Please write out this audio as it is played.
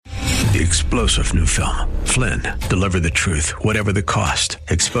the explosive new film, Flynn, deliver the truth, whatever the cost,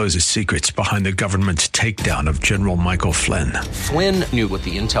 exposes secrets behind the government's takedown of General Michael Flynn. Flynn knew what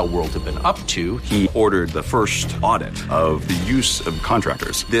the intel world had been up to. He ordered the first audit of the use of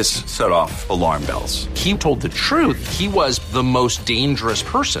contractors. This set off alarm bells. He told the truth. He was the most dangerous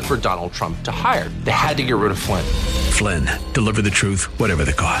person for Donald Trump to hire. They had to get rid of Flynn. Flynn, deliver the truth, whatever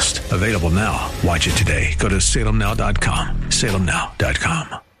the cost. Available now. Watch it today. Go to salemnow.com.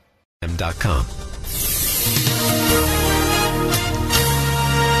 salemnow.com. M.com.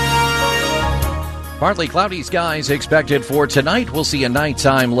 Partly cloudy skies expected for tonight. We'll see a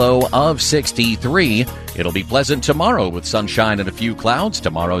nighttime low of 63. It'll be pleasant tomorrow with sunshine and a few clouds.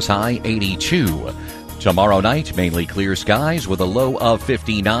 Tomorrow's high 82. Tomorrow night, mainly clear skies with a low of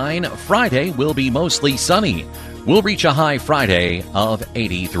 59. Friday will be mostly sunny. We'll reach a high Friday of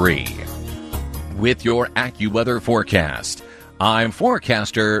 83. With your AccuWeather forecast, I'm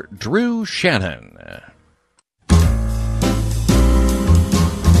forecaster Drew Shannon.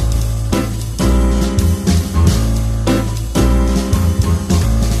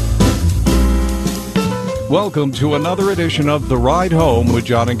 Welcome to another edition of The Ride Home with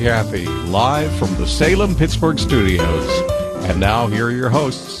John and Kathy, live from the Salem-Pittsburgh studios. And now here are your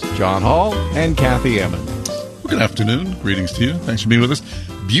hosts, John Hall and Kathy Emmons. Good afternoon. Greetings to you. Thanks for being with us.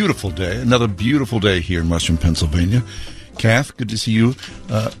 Beautiful day. Another beautiful day here in Western Pennsylvania. Kath, good to see you.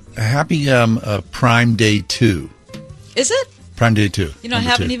 Happy Prime Day 2. Is it? Prime Day 2. You know,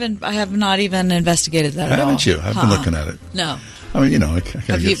 I have not even investigated that at all. Haven't you? I've been looking at it. No. I mean, you know,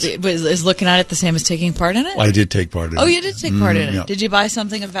 is looking at it the same as taking part in it? Well, I did take part in it. Oh, you did take part in it. Yeah. Did you buy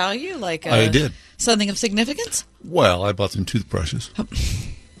something of value? I did. Something of significance? Well, I bought some toothbrushes.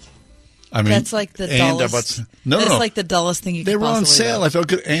 I mean, that's like the dullest. That's like the dullest thing you could possibly They were on sale. buy. I felt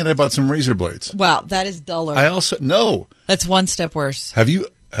good, and I bought some razor blades. Wow, that is duller. That's one step worse. Have you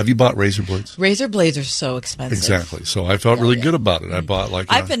bought razor blades? Razor blades are so expensive. Exactly. So I felt really good about it. I bought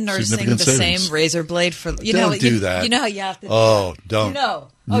I've been nursing the same razor blade for Don't do that. You know how you have to. Don't. No.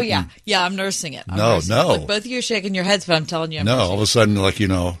 Oh yeah, I'm nursing it. No. Look, both of you are shaking your heads, but I'm telling you, I'm nursing all of a sudden,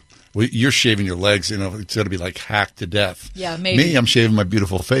 you're shaving your legs. You know, it's going to be like hacked to death. Yeah, maybe. Me, I'm shaving my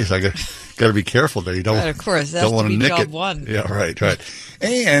beautiful face. I got to be careful there. You don't. Right, of course, don't want to nick job it. One. Yeah, right.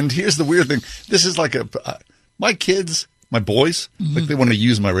 And here's the weird thing. This is like my kids, my boys, like they want to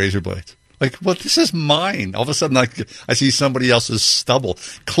use my razor blades. Like, well, this is mine. All of a sudden, I see somebody else's stubble.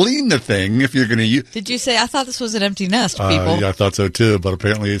 Clean the thing if you're going to use. Did you say? I thought this was an empty nest, people. Yeah, I thought so too, but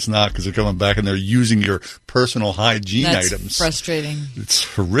apparently it's not because they're coming back and they're using your personal hygiene That's items. Frustrating. It's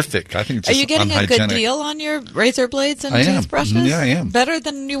horrific. I think it's Are just you getting unhygienic. a good deal on your razor blades and I am. toothbrushes? Yeah, I am. Better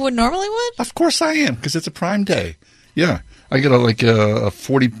than you would normally would? Of course I am because it's a Prime Day. Yeah. I get a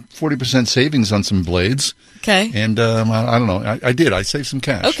 40% savings on some blades. Okay. And I don't know. I did. I saved some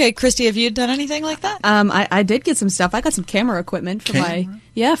cash. Okay, Christy, have you done anything like that? I did get some stuff. I got some camera equipment for my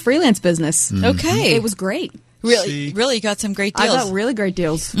freelance business. Mm-hmm. Okay. It was great. Really, you got some great deals. I got really great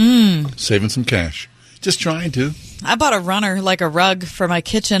deals. Saving some cash. Just trying to. I bought a runner, like a rug, for my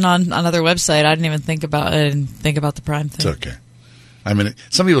kitchen on another website. I didn't even think about the Prime thing. It's okay. I mean,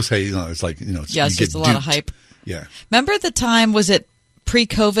 some people say, it's like, it's just a lot of hype. Yeah. Remember the time, was it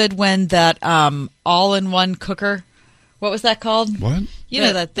pre-COVID, when that all-in-one cooker, what was that called? What? You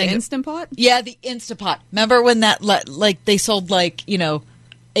know that thing. The Instant Pot? Yeah, the Instant Pot. Remember when that, they sold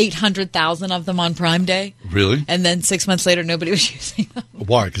 800,000 of them on Prime Day? Really? And then 6 months later, nobody was using them.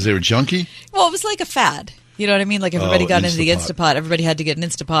 Why? Because they were junky? Well, it was like a fad. You know what I mean? Like everybody got into the Instapot. Instapot. Everybody had to get an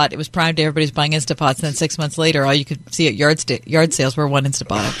Instapot. It was Prime Day. Everybody's buying Instapots. And then 6 months later, all you could see at yard sales were one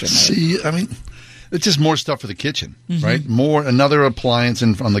Instapot after another. See, I mean, it's just more stuff for the kitchen, Mm-hmm. right? Another appliance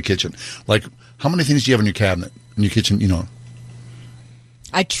on the kitchen. Like, how many things do you have in your cabinet, in your kitchen,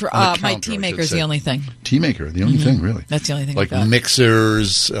 my counter, tea I maker is should the say. only thing. Tea maker, the only thing, really. That's the only thing. Like I've got.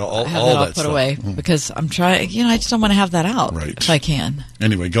 mixers, all I have all that all that put stuff. away because I'm trying. I just don't want to have that out Right. if I can.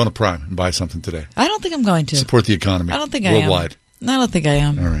 Anyway, go to Prime and buy something today. I don't think I'm going to. Support the economy. I don't think I am. Worldwide. I don't think I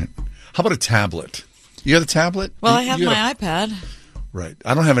am. All right. How about a tablet? You got a tablet? Well, I have You got my iPad. Right.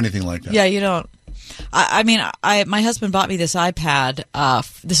 I don't have anything like that. Yeah, you don't. My husband bought me this iPad.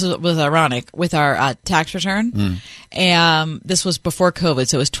 This was ironic with our tax return, and this was before COVID,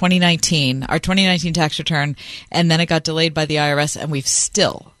 so it was 2019, our 2019 tax return, and then it got delayed by the IRS, and we've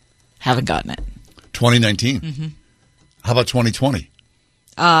still haven't gotten it. 2019. Mm-hmm. How about 2020?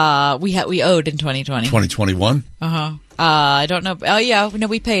 We owed in 2020. 2021? I don't know. Oh yeah, no,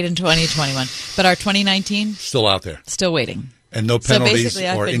 we paid in 2021, but our 2019 Still out there. still waiting. And no penalties basically,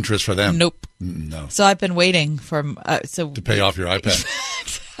 I've or been- interest for them? Nope. No. So I've been waiting for To pay off your iPad.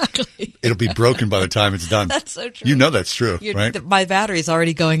 Exactly. It'll be broken by the time it's done. That's so true. You know that's true, right? My battery's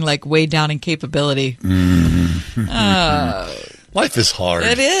already going like way down in capability. Life is hard.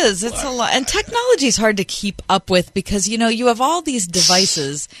 It is. It's a lot. And technology is hard to keep up with because, you have all these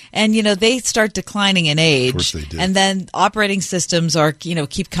devices and, they start declining in age. Of course they do. And then operating systems are,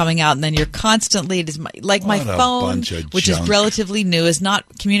 keep coming out. And then you're constantly, my phone, which is relatively new, is not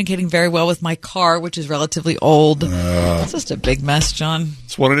communicating very well with my car, which is relatively old. It's just a big mess, John.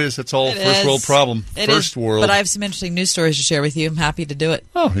 It's what it is. It's all first world problem. First world. But I have some interesting news stories to share with you. I'm happy to do it.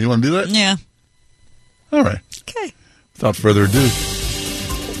 Oh, you want to do that? Yeah. All right. Okay. Without further ado,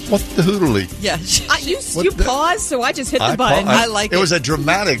 what the hoodly? Yeah. You paused, so I just hit the button. I like it. It was a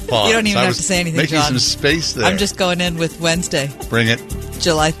dramatic pause. You don't even have to say anything, making John. some space there. I'm just going in with Wednesday, Bring it.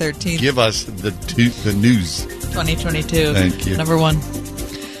 July 13th. Give us the news. 2022. Thank you. Number 1.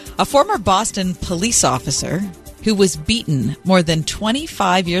 A former Boston police officer who was beaten more than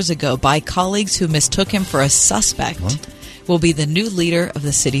 25 years ago by colleagues who mistook him for a suspect will be the new leader of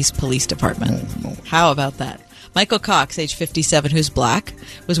the city's police department. How about that? Michael Cox, age 57, who's black,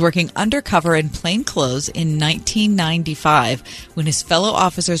 was working undercover in plain clothes in 1995 when his fellow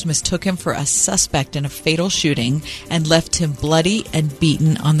officers mistook him for a suspect in a fatal shooting and left him bloody and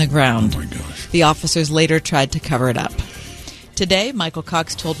beaten on the ground. Oh, my gosh. The officers later tried to cover it up. Today, Michael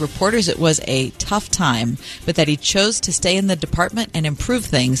Cox told reporters it was a tough time, but that he chose to stay in the department and improve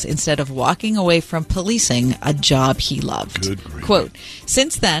things instead of walking away from policing, a job he loved. Good grief. Quote,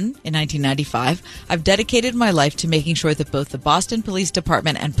 since then, in 1995, I've dedicated my life to making sure that both the Boston Police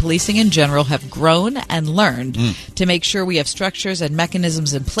Department and policing in general have grown and learned to make sure we have structures and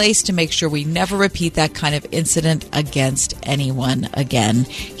mechanisms in place to make sure we never repeat that kind of incident against anyone again,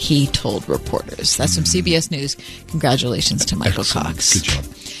 he told reporters. That's from CBS News. Congratulations to Michael Cox. Good job.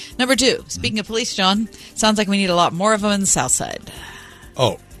 Number 2, speaking of police, John, sounds like we need a lot more of them in the South Side.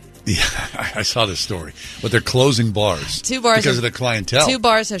 Oh, yeah, I saw this story. But they're closing bars. 2 bars because of the clientele. 2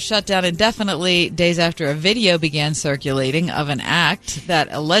 bars have shut down indefinitely days after a video began circulating of an act that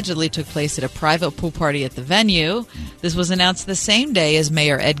allegedly took place at a private pool party at the venue. This was announced the same day as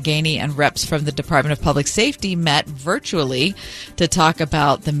Mayor Ed Gainey and reps from the Department of Public Safety met virtually to talk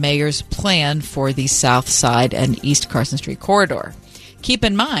about the mayor's plan for the South Side and East Carson Street corridor. Keep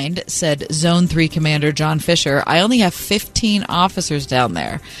in mind, said Zone 3 Commander John Fisher, I only have 15 officers down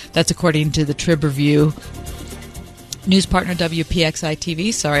there. That's according to the Trib Review news partner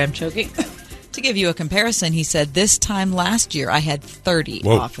WPXI-TV. Sorry, I'm choking. To give you a comparison, he said, this time last year I had 30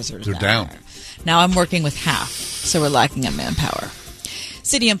 officers they're down. there. Now I'm working with half, so we're lacking in manpower.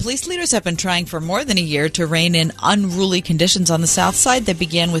 City and police leaders have been trying for more than a year to rein in unruly conditions on the South Side that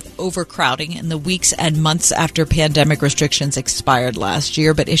began with overcrowding in the weeks and months after pandemic restrictions expired last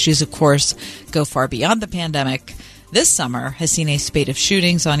year. But issues, of course, go far beyond the pandemic. This summer has seen a spate of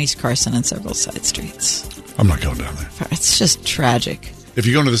shootings on East Carson and several side streets. I'm not going down there. It's just tragic. If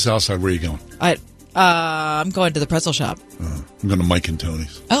you're going to the South Side, where are you going? I'm going to the pretzel shop. I'm going to Mike and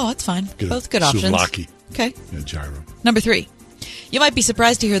Tony's. Oh, that's fine. Get Both good options. souvlaki. Okay. Yeah, gyro. Number 3. You might be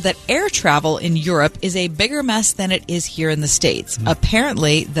surprised to hear that air travel in Europe is a bigger mess than it is here in the States.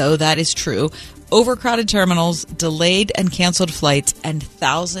 Apparently, though that is true, overcrowded terminals, delayed and canceled flights, and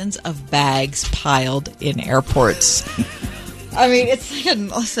thousands of bags piled in airports. I mean, it's like,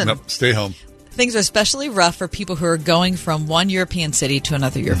 listen. Nope, stay home. Things are especially rough for people who are going from one European city to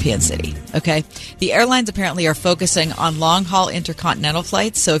another European city, okay? The airlines apparently are focusing on long-haul intercontinental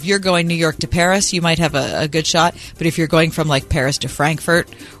flights, so if you're going New York to Paris, you might have a good shot, but if you're going from, like, Paris to Frankfurt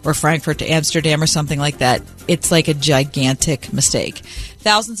or Frankfurt to Amsterdam or something like that, it's like a gigantic mistake.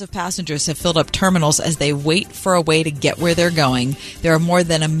 Thousands of passengers have filled up terminals as they wait for a way to get where they're going. There are more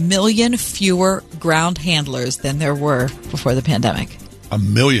than 1 million fewer ground handlers than there were before the pandemic.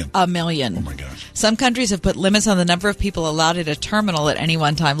 1 million? 1 million. Oh, my gosh. Some countries have put limits on the number of people allowed at a terminal at any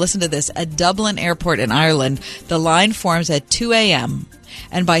one time. Listen to this. At Dublin Airport in Ireland, the line forms at 2 a.m.,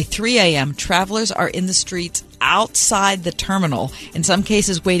 and by 3 a.m., travelers are in the streets outside the terminal, in some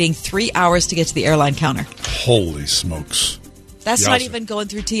cases waiting 3 hours to get to the airline counter. Holy smokes. That's not even going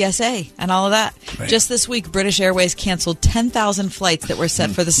through TSA and all of that. Man. Just this week, British Airways canceled 10,000 flights that were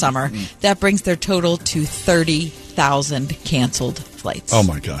set for the summer. That brings their total to 30,000 canceled flights. Oh,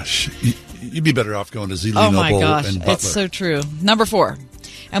 my gosh. You'd be better off going to Zilli Oh, Noble my gosh. and Butler. It's so true. Number 4.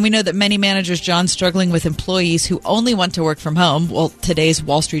 And we know that many managers, John, struggling with employees who only want to work from home. Well, today's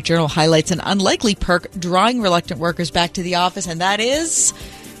Wall Street Journal highlights an unlikely perk drawing reluctant workers back to the office, and that is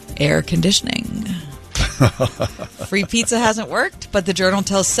air conditioning. Free pizza hasn't worked, but the Journal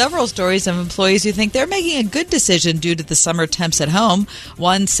tells several stories of employees who think they're making a good decision due to the summer temps at home.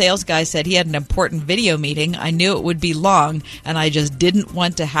 One sales guy said he had an important video meeting. I knew it would be long, and I just didn't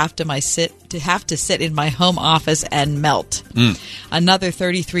want to have to sit in my home office and melt. Another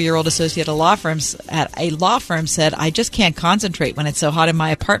 33-year-old associate at a law firm said, I just can't concentrate when it's so hot in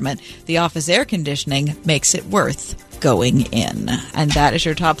my apartment. The office air conditioning makes it worth going in. And that is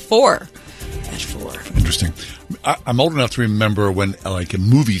your top 4. That's 4. Interesting. I'm old enough to remember when, like,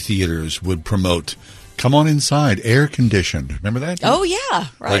 movie theaters would promote, come on inside, air conditioned. Remember that? Oh, yeah.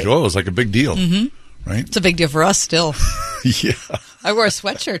 Right. Like, it was like a big deal. Mm-hmm. Right? It's a big deal for us still. Yeah. I wore a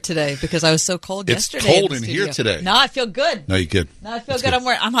sweatshirt today because I was so cold yesterday. It's cold in here today. No, I feel good. No, you good. No, I feel good.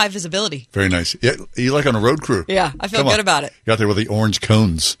 I'm high visibility. Very nice. Yeah, you like on a road crew. Yeah, I feel good about it. You out there with the orange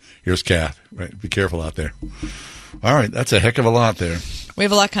cones. Here's Kath. Right, be careful out there. All right, that's a heck of a lot there. We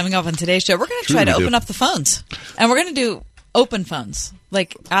have a lot coming up on today's show. We're going to try to open up the phones. And we're going to do open phones.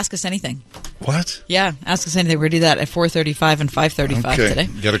 Like, ask us anything. What? Yeah, ask us anything. We're going to do that at 4:35 and 5:35 today.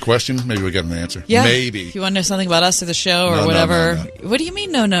 Got a question? Maybe we get an answer. Yeah. Maybe. If you want to know something about us or the show or whatever. No. What do you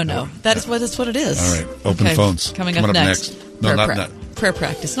mean, no? That's what it is. All right, open phones. Coming up next. No, not prayer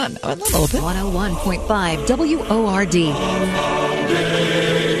practice. Not open. 101.5 WORD.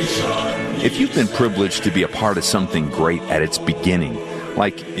 If you've been privileged to be a part of something great at its beginning,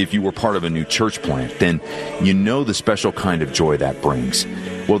 like if you were part of a new church plant, then you know the special kind of joy that brings.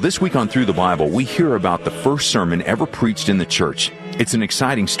 Well, this week on Through the Bible, we hear about the first sermon ever preached in the church. It's an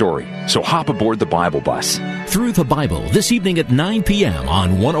exciting story, so hop aboard the Bible bus. Through the Bible, this evening at 9 p.m.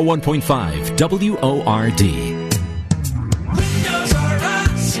 on 101.5 WORD.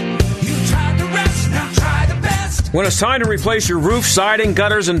 When it's time to replace your roof, siding,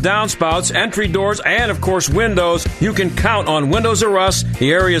 gutters, and downspouts, entry doors, and, of course, windows, you can count on Windows R Us,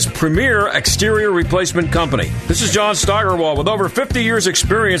 the area's premier exterior replacement company. This is John Steigerwald. With over 50 years'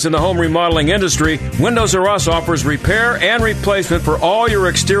 experience in the home remodeling industry, Windows R Us offers repair and replacement for all your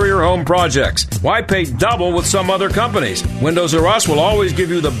exterior home projects. Why pay double with some other companies? Windows R Us will always give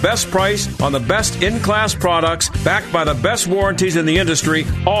you the best price on the best in-class products, backed by the best warranties in the industry,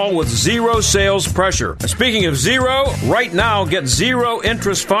 all with zero sales pressure. Speaking of zero, right now get zero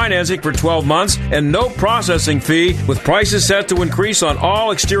interest financing for 12 months and no processing fee with prices set to increase on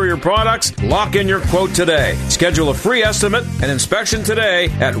all exterior products. Lock in your quote today. Schedule a free estimate and inspection today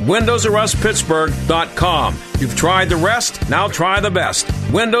at WindowsRUsPittsburgh.com. You've tried the rest, now try the best.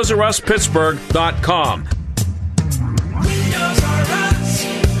 WindowsRUsPittsburgh.com. Windows R Us.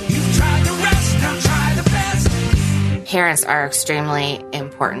 You've tried the rest, now try the best. Parents are an extremely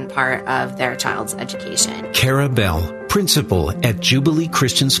important part of their child's education. Kara Bell, principal at Jubilee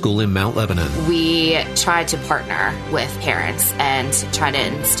Christian School in Mount Lebanon. We try to partner with parents and try to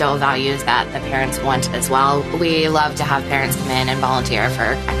instill values that the parents want as well. We love to have parents come in and volunteer for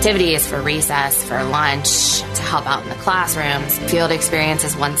activities, for recess, for lunch, to help out in the classrooms. Field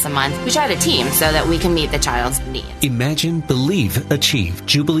experiences once a month. We try to team so that we can meet the child's needs. Imagine, Believe, Achieve.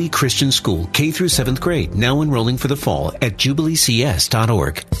 Jubilee Christian School, K through 7th grade, now enrolling for the fall at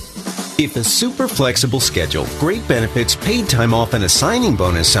jubileecs.org. If a super flexible schedule, great benefits, paid time off, and a signing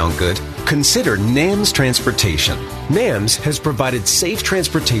bonus sound good, consider NAMS Transportation. NAMS has provided safe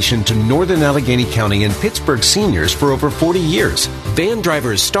transportation to Northern Allegheny County and Pittsburgh seniors for over 40 years. Van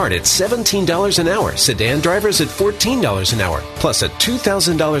drivers start at $17 an hour, sedan drivers at $14 an hour, plus a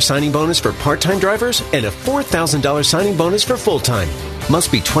 $2,000 signing bonus for part-time drivers and a $4,000 signing bonus for full-time.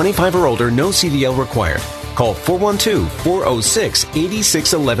 Must be 25 or older, no CDL required. Call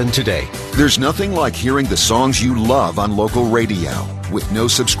 412-406-8611 today. There's nothing like hearing the songs you love on local radio with no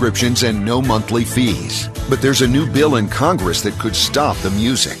subscriptions and no monthly fees. But there's a new bill in Congress that could stop the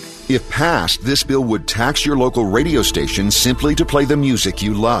music. If passed, this bill would tax your local radio station simply to play the music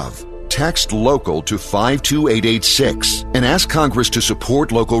you love. Text LOCAL to 52886 and ask Congress to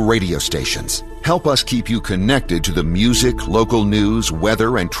support local radio stations. Help us keep you connected to the music, local news,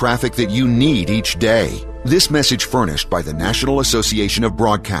 weather, and traffic that you need each day. This message furnished by the National Association of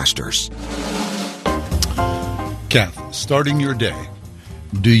Broadcasters. Kath, starting your day,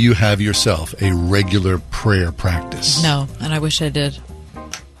 do you have yourself a regular prayer practice? No, and I wish I did.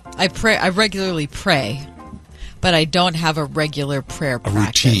 I regularly pray, but I don't have a regular prayer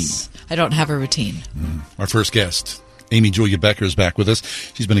practice. Routine. I don't have a routine. Our first guest, Amy Julia Becker, is back with us.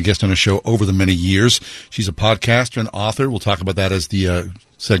 She's been a guest on our show over the many years. She's a podcaster and author. We'll talk about that as the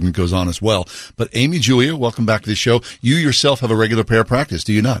segment goes on as well. But Amy Julia, welcome back to the show. You yourself have a regular prayer practice,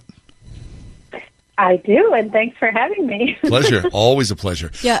 do you not? I do, and thanks for having me. Pleasure. Always a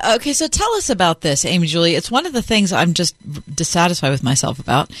pleasure. Yeah. Okay. So tell us about this, Amy Julie. It's one of the things I'm just dissatisfied with myself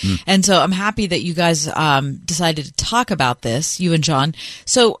about. And so I'm happy that you guys decided to talk about this, you and John.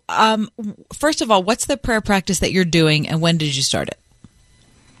 So first of all, what's the prayer practice that you're doing, and when did you start it?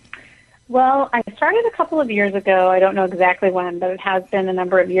 Well, I started a couple of years ago. I don't know exactly when, but it has been a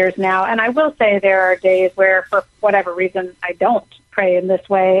number of years now. And I will say there are days where, for whatever reason, I don't pray in this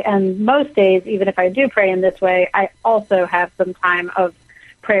way. And most days, even if I do pray in this way, I also have some time of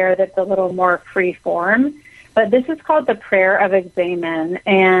prayer that's a little more free form. But this is called the prayer of examen.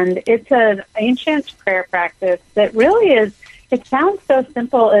 And it's an ancient prayer practice that really is, it sounds so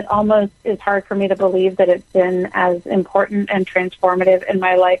simple, it almost is hard for me to believe that it's been as important and transformative in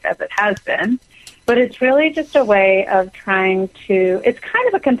my life as it has been. But it's really just a way of trying to, it's kind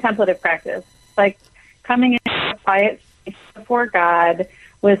of a contemplative practice, like coming in a quiet space before God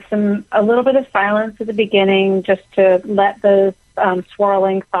with a little bit of silence at the beginning just to let those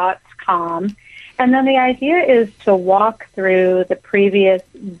swirling thoughts calm. And then the idea is to walk through the previous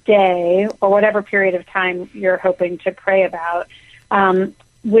day or whatever period of time you're hoping to pray about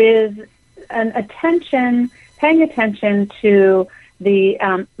with paying attention to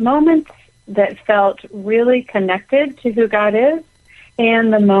the moments that felt really connected to who God is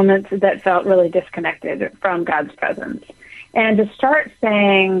and the moments that felt really disconnected from God's presence. And to start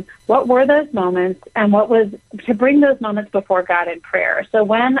saying, what were those moments and to bring those moments before God in prayer. So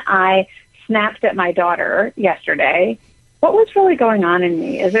when I snapped at my daughter yesterday, what was really going on in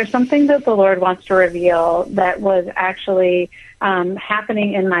me? Is there something that the Lord wants to reveal that was actually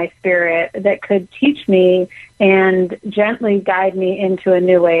happening in my spirit that could teach me and gently guide me into a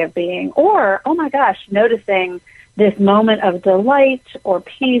new way of being? Or, oh my gosh, noticing this moment of delight or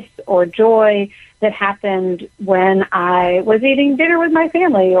peace or joy that happened when I was eating dinner with my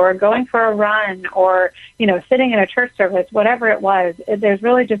family or going for a run or, sitting in a church service, whatever it was. There's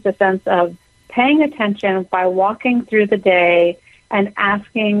really just a sense of paying attention by walking through the day and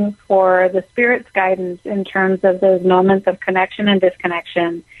asking for the Spirit's guidance in terms of those moments of connection and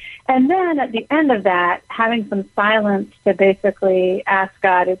disconnection. And then at the end of that, having some silence to basically ask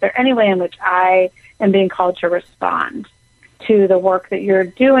God, is there any way in which I am being called to respond to the work that you're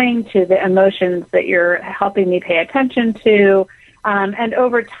doing, to the emotions that you're helping me pay attention to? And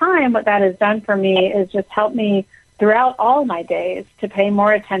over time, what that has done for me is just help me throughout all my days to pay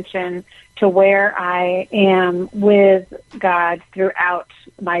more attention to where I am with God throughout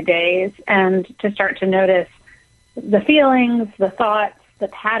my days and to start to notice the feelings, the thoughts, the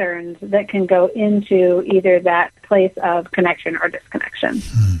patterns that can go into either that place of connection or disconnection.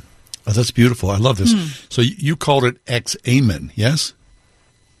 Oh, that's beautiful. I love this. So you called it ex-amen, yes?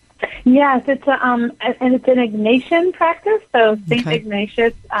 Yes, it's and it's an Ignatian practice. So St.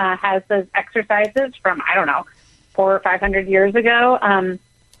 Ignatius has those exercises from, 400 or 500 years ago.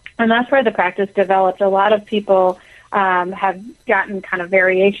 And that's where the practice developed. A lot of people have gotten kind of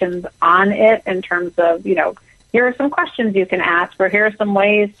variations on it in terms of, here are some questions you can ask, or here are some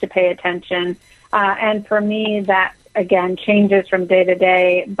ways to pay attention. And for me, that, again, changes from day to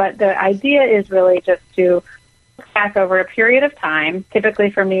day. But the idea is really just to look back over a period of time.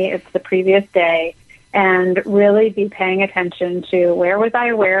 Typically for me, it's the previous day, and really be paying attention to where was I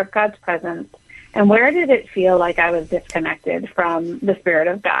aware of God's presence, and where did it feel like I was disconnected from the Spirit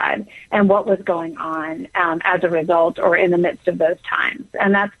of God, and what was going on as a result or in the midst of those times.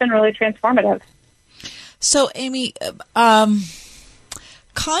 And that's been really transformative. So, Amy,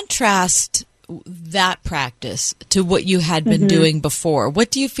 contrast that practice to what you had been doing before. What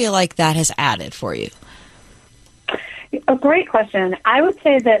do you feel like that has added for you? A great question. I would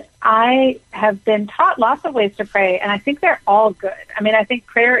say that I have been taught lots of ways to pray, and I think they're all good. I think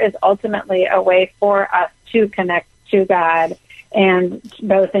prayer is ultimately a way for us to connect to God, and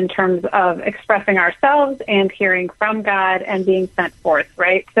both in terms of expressing ourselves and hearing from God and being sent forth,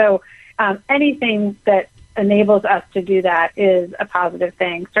 right? So anything that enables us to do that is a positive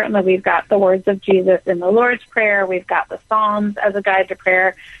thing. Certainly we've got the words of Jesus in the Lord's Prayer. We've got the Psalms as a guide to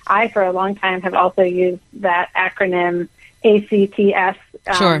prayer. I, for a long time, have also used that acronym ACTS,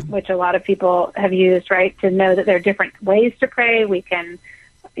 which a lot of people have used, right, to know that there are different ways to pray. We can,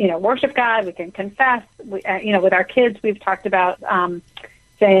 worship God. We can confess. With our kids, we've talked about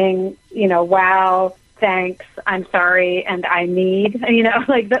saying, wow, thanks, I'm sorry, and I need, so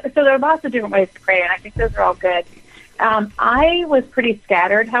there are lots of different ways to pray, and I think those are all good. I was pretty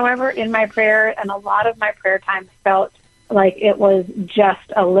scattered, however, in my prayer, and a lot of my prayer time felt like it was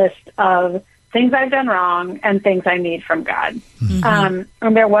just a list of things I've done wrong and things I need from God. And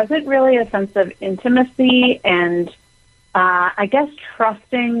there wasn't really a sense of intimacy and I guess,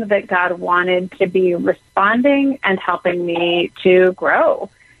 trusting that God wanted to be responding and helping me to grow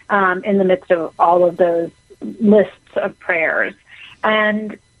in the midst of all of those lists of prayers.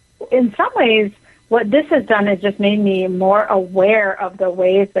 And in some ways, what this has done is just made me more aware of the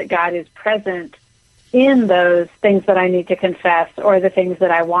ways that God is present in those things that I need to confess or the things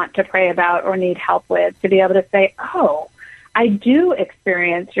that I want to pray about or need help with, to be able to say, oh, I do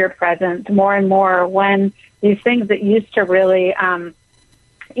experience your presence more and more when these things that used to really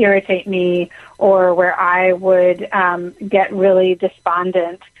irritate me or where I would get really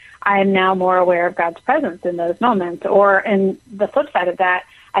despondent, I am now more aware of God's presence in those moments. Or in the flip side of that,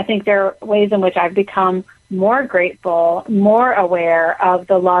 I think there are ways in which I've become more grateful, more aware of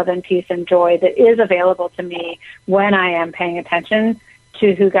the love and peace and joy that is available to me when I am paying attention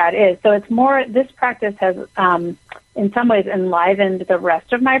to who God is. So it's more, this practice has in some ways enlivened the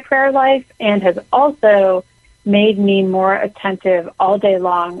rest of my prayer life and has also made me more attentive all day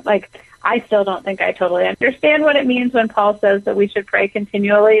long. Like, I still don't think I totally understand what it means when Paul says that we should pray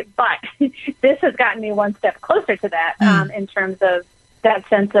continually, but this has gotten me one step closer to that in terms of that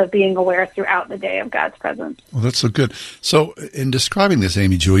sense of being aware throughout the day of God's presence. Well, that's so good. So in describing this,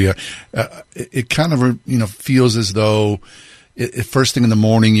 Amy Julia, it kind of, feels as though first thing in the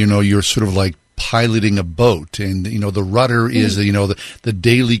morning, you're sort of like piloting a boat and, the rudder is, the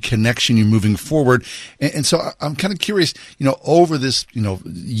daily connection, you're moving forward. And so I'm kind of curious, over this,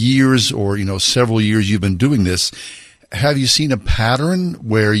 years or, several years you've been doing this, have you seen a pattern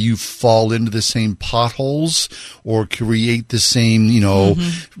where you fall into the same potholes or create the same,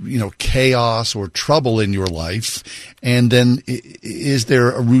 chaos or trouble in your life? And then is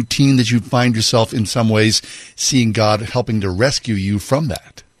there a routine that you find yourself in some ways seeing God helping to rescue you from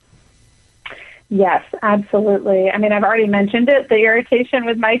that? Yes, absolutely. I mean, I've already mentioned it, the irritation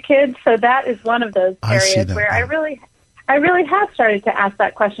with my kids. So that is one of those areas where I really have started to ask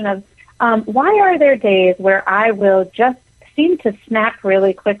that question of, why are there days where I will just seem to snap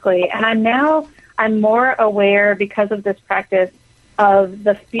really quickly? And I'm more aware because of this practice of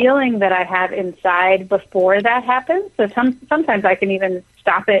the feeling that I have inside before that happens. So sometimes I can even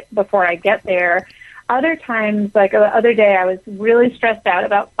stop it before I get there. Other times, like the other day, I was really stressed out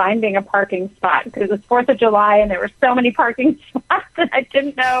about finding a parking spot because it was 4th of July and there were so many parking spots that I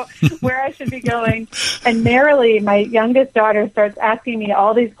didn't know where I should be going. And merrily, my youngest daughter starts asking me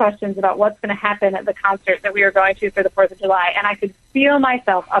all these questions about what's going to happen at the concert that we were going to for the 4th of July. And I could feel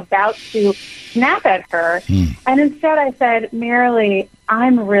myself about to snap at her. And instead I said, merrily,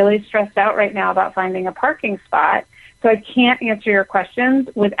 I'm really stressed out right now about finding a parking spot. So I can't answer your questions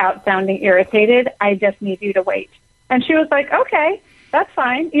without sounding irritated. I just need you to wait. And she was like, okay, that's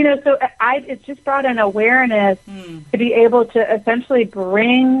fine. So it's just brought an awareness to be able to essentially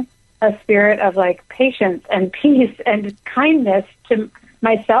bring a spirit of like patience and peace and kindness to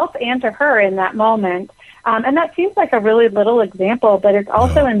myself and to her in that moment. And that seems like a really little example, but it's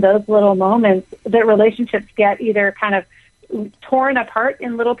also in those little moments that relationships get either kind of torn apart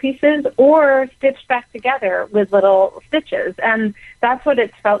in little pieces or stitched back together with little stitches. And that's what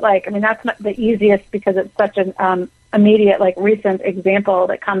it's felt like. I mean, that's not the easiest because it's such an immediate, like recent example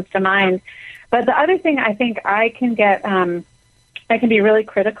that comes to mind. But the other thing I think I can get, I can be really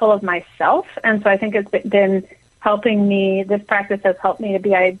critical of myself. And so I think it's been helping me, this practice has helped me to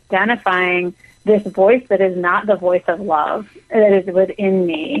be identifying this voice that is not the voice of love that is within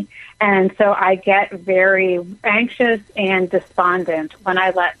me. And so I get very anxious and despondent when I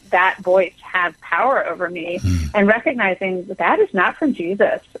let that voice have power over me and recognizing that is not from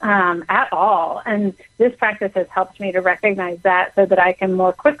Jesus at all. And this practice has helped me to recognize that so that I can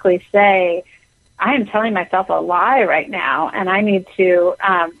more quickly say, I am telling myself a lie right now, and I need to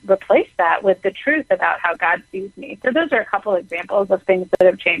replace that with the truth about how God sees me. So those are a couple examples of things that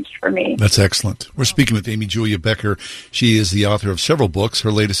have changed for me. That's excellent. We're speaking with Amy Julia Becker. She is the author of several books.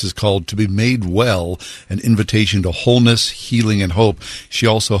 Her latest is called To Be Made Well, An Invitation to Wholeness, Healing, and Hope. She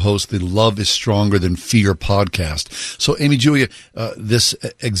also hosts the Love is Stronger Than Fear podcast. So, Amy Julia, this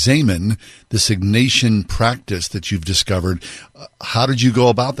examen, this Ignatian practice that you've discovered, how did you go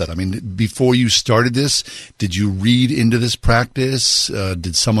about that? I mean, before you started this, did you read into this practice?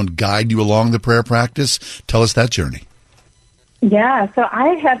 Did someone guide you along the prayer practice? Tell us that journey. Yeah, so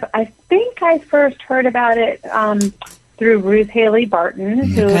I think I first heard about it through Ruth Haley Barton,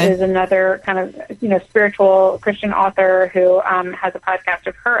 who is another kind of, spiritual Christian author who has a podcast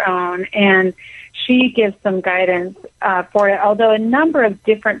of her own, and she gives some guidance for it, although a number of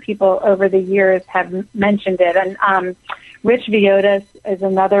different people over the years have mentioned it. And Rich Viotis is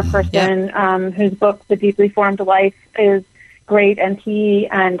another person whose book, The Deeply Formed Life, is great, and he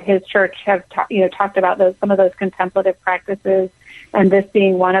and his church have talked about some of those contemplative practices, and this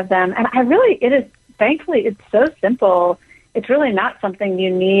being one of them. And thankfully, it's so simple. It's really not something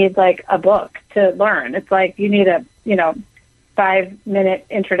you need like a book to learn. It's like you need a 5-minute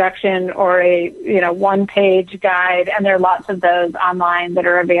introduction or a 1-page guide, and there are lots of those online that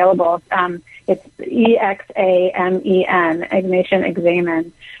are available. It's EXAMEN, Ignatian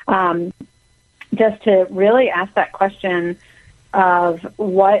Examen, just to really ask that question of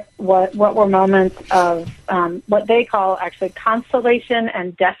what were moments of what they call actually consolation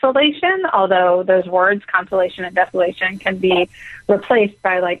and desolation, although those words, consolation and desolation, can be replaced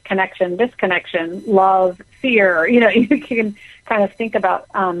by like connection, disconnection, love, fear. You can kind of think about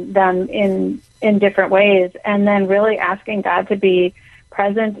them in different ways, and then really asking God to be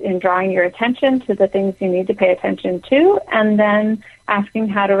present in drawing your attention to the things you need to pay attention to, and then asking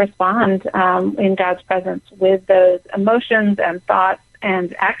how to respond in God's presence with those emotions and thoughts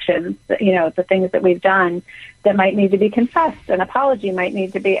and actions, the things that we've done that might need to be confessed. An apology might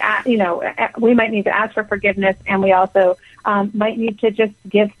need to be, we might need to ask for forgiveness, and we also might need to just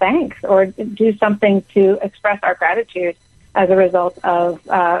give thanks or do something to express our gratitude as a result of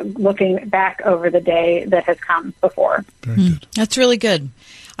looking back over the day that has come before. Very good. That's really good.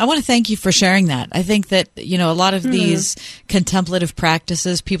 I want to thank you for sharing that. I think that, a lot of these contemplative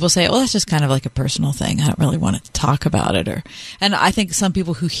practices, people say, well, that's just kind of like a personal thing. I don't really want to talk about it. And I think some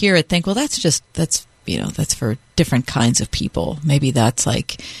people who hear it think, well, that's for different kinds of people. Maybe that's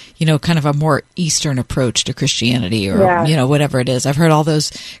like, kind of a more Eastern approach to Christianity or, whatever it is. I've heard all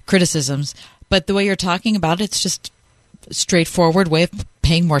those criticisms. But the way you're talking about it, it's just a straightforward way of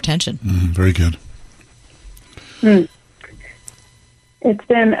paying more attention. Very good. It's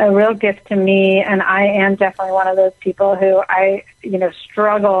been a real gift to me, and I am definitely one of those people who I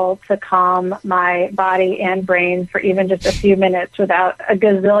struggle to calm my body and brain for even just a few minutes without a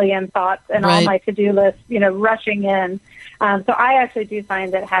gazillion thoughts and all my to-do lists, rushing in. So I actually do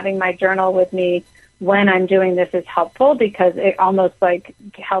find that having my journal with me when I'm doing this is helpful because it almost like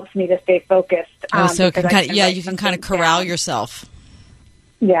helps me to stay focused. So you can kind of corral yourself.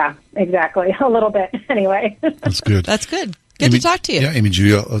 Yeah, exactly. A little bit anyway. That's good. That's good. Good to talk to you. Yeah, Amy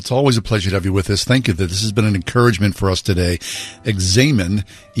Julia, it's always a pleasure to have you with us. Thank you. This has been an encouragement for us today. Examen,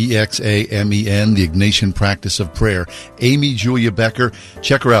 EXAMEN, the Ignatian practice of prayer. Amy Julia Becker,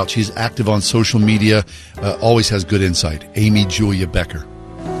 check her out. She's active on social media, always has good insight. Amy Julia Becker.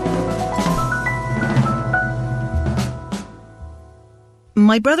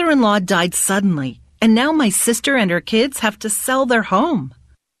 My brother-in-law died suddenly, and now my sister and her kids have to sell their home.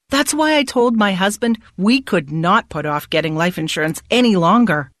 That's why I told my husband we could not put off getting life insurance any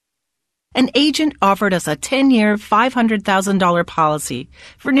longer. An agent offered us a 10-year, $500,000 policy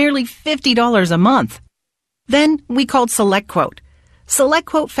for nearly $50 a month. Then we called SelectQuote.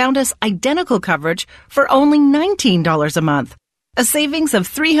 SelectQuote found us identical coverage for only $19 a month, a savings of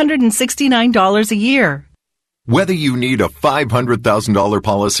 $369 a year. Whether you need a $500,000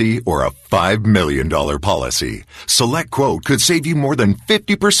 policy or a $5 million policy, SelectQuote could save you more than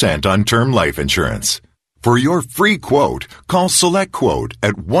 50% on term life insurance. For your free quote, call SelectQuote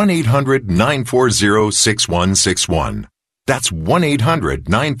at 1-800-940-6161. That's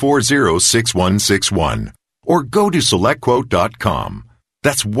 1-800-940-6161. Or go to SelectQuote.com.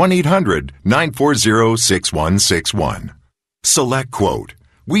 That's 1-800-940-6161. SelectQuote.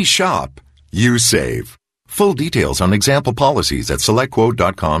 We shop. You save. Full details on example policies at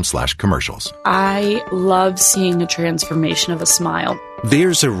SelectQuote.com/commercials. I love seeing the transformation of a smile.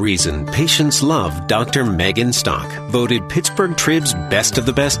 There's a reason patients love Dr. Megan Stock, voted Pittsburgh Trib's best of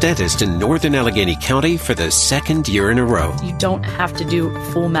the best dentist in Northern Allegheny County for the second year in a row. You don't have to do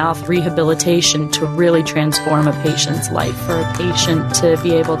full mouth rehabilitation to really transform a patient's life. For a patient to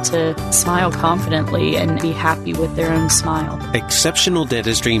be able to smile confidently and be happy with their own smile. Exceptional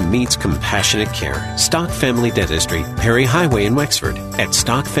dentistry meets compassionate care. Stock Family Dentistry, Perry Highway in Wexford, at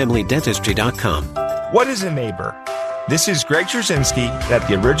StockFamilyDentistry.com. What is a neighbor? This is Greg Trzynski at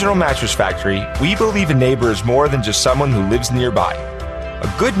the Original Mattress Factory. We believe a neighbor is more than just someone who lives nearby.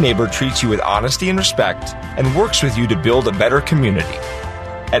 A good neighbor treats you with honesty and respect and works with you to build a better community.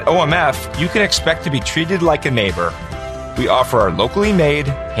 At OMF, you can expect to be treated like a neighbor. We offer our locally made,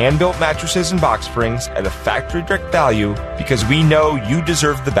 hand-built mattresses and box springs at a factory direct value because we know you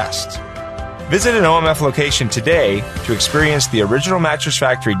deserve the best. Visit an OMF location today to experience the Original Mattress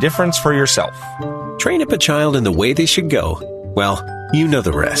Factory difference for yourself. Train up a child in the way they should go. Well, you know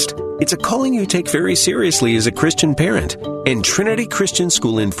the rest. It's a calling you take very seriously as a Christian parent. And Trinity Christian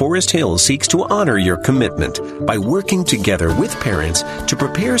School in Forest Hills seeks to honor your commitment by working together with parents to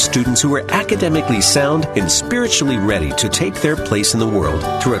prepare students who are academically sound and spiritually ready to take their place in the world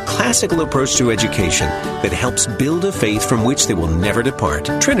through a classical approach to education that helps build a faith from which they will never depart.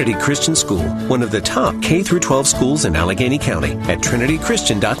 Trinity Christian School, one of the top K-12 schools in Allegheny County, at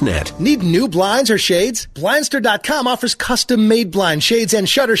trinitychristian.net. Need new blinds or shades? Blindster.com offers custom-made blind shades and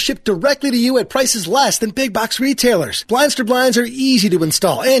shutters shipped directly to you at prices less than big box retailers. Blindster blinds are easy to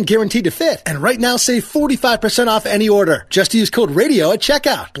install and guaranteed to fit. And right now, save 45% off any order. Just use code RADIO at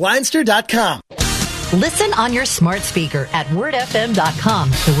checkout. Blindster.com. Listen on your smart speaker at wordfm.com,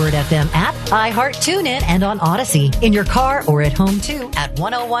 the Word FM app, iHeart, TuneIn, and on Odyssey. In your car or at home, too, at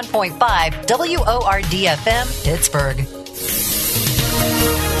 101.5 WORD-FM, Pittsburgh.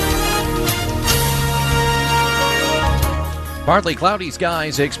 Partly cloudy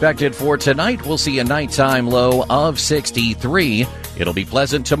skies expected for tonight. We'll see a nighttime low of 63. It'll be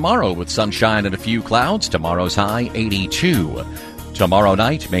pleasant tomorrow with sunshine and a few clouds. Tomorrow's high 82. Tomorrow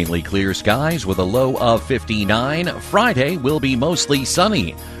night, mainly clear skies with a low of 59. Friday will be mostly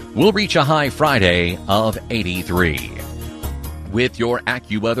sunny. We'll reach a high Friday of 83. With your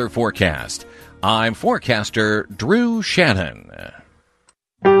AccuWeather forecast, I'm forecaster Drew Shannon.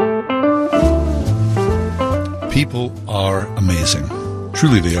 People are amazing.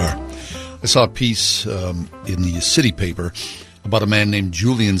 Truly they are. I saw a piece in the city paper about a man named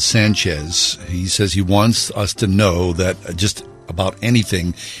Julian Sanchez. He says he wants us to know that just about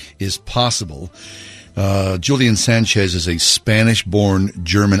anything is possible. Julian Sanchez is a Spanish-born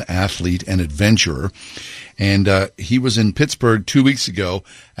German athlete and adventurer, and he was in Pittsburgh 2 weeks ago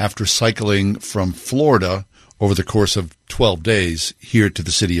after cycling from Florida over the course of 12 days here to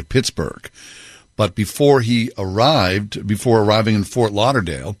the city of Pittsburgh. But before arriving in Fort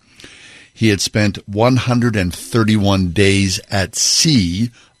Lauderdale, he had spent 131 days at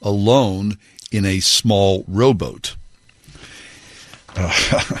sea alone in a small rowboat.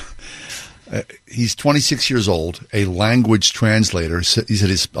 He's 26 years old, a language translator. He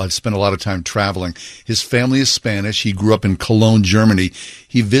said I've spent a lot of time traveling. His family is Spanish. He grew up in Cologne, Germany.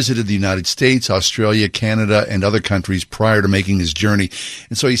 He visited the United States, Australia, Canada, and other countries prior to making his journey.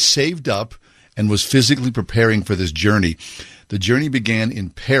 And so he saved up and was physically preparing for this journey. The journey began in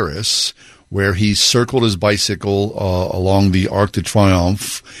Paris, where he circled his bicycle along the Arc de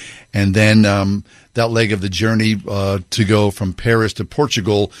Triomphe, and then that leg of the journey to go from Paris to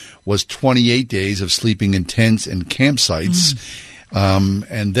Portugal was 28 days of sleeping in tents and campsites.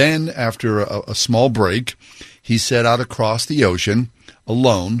 And then after a small break, he set out across the ocean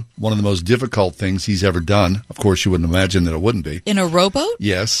alone, one of the most difficult things he's ever done. Of course, you wouldn't imagine that it wouldn't be. In a rowboat?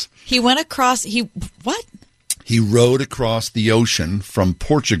 Yes. He went across, what? He rowed across the ocean from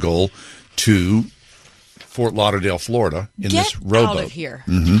Portugal to Fort Lauderdale, Florida in this rowboat. Get out of here.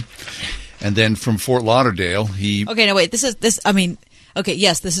 Mm-hmm. And then from Fort Lauderdale, he... Okay, no, wait, this is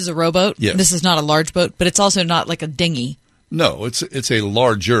a rowboat. Yes. This is not a large boat, but it's also not like a dinghy. No, it's a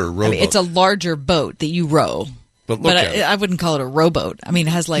larger rowboat. I mean, it's a larger boat that you row. But I wouldn't call it a rowboat. I mean,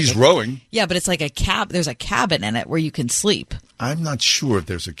 it has like... He's rowing. Yeah, but it's like a cab. There's a cabin in it where you can sleep. I'm not sure if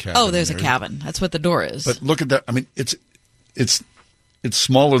there's a cabin. Oh, there's a cabin. That's what the door is. But look at that. I mean, it's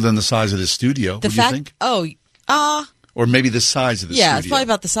smaller than the size of this studio, would you think? Oh, or maybe the size of the studio. Yeah, it's probably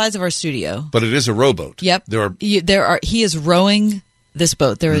about the size of our studio. But it is a rowboat. Yep. He is rowing this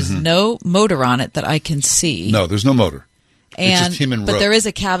boat. There is no motor on it that I can see. No, there's no motor. It's just him and row. But there is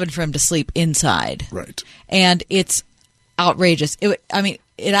a cabin for him to sleep inside. Right. And it's outrageous. It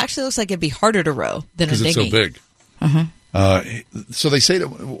actually looks like it'd be harder to row than a dinghy. Because it's so big. Uh-huh. So they say,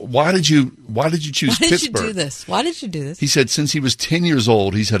 why did you choose Pittsburgh? Why did you do this? Why did you do this? He said since he was 10 years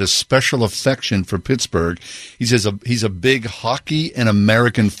old, he's had a special affection for Pittsburgh. He says he's a big hockey and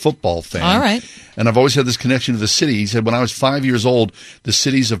American football fan. All right. And I've always had this connection to the city. He said when I was 5 years old, the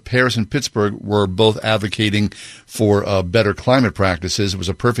cities of Paris and Pittsburgh were both advocating for better climate practices. It was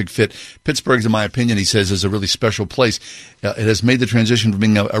a perfect fit. Pittsburgh, in my opinion, he says, is a really special place. It has made the transition from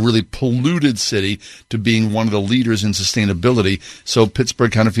being a really polluted city to being one of the leaders in sustainability. So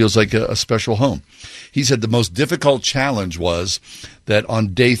Pittsburgh kind of feels like a special home. He said the most difficult challenge was that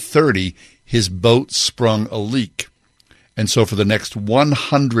on day 30, his boat sprung a leak. And so for the next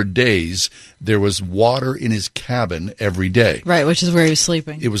 100 days, there was water in his cabin every day. Right, which is where he was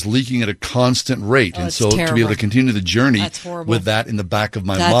sleeping. It was leaking at a constant rate. And so terrible. to be able to continue the journey horrible. with that in the back of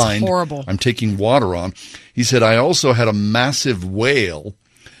my That's mind, horrible. I'm taking water on. He said, I also had a massive whale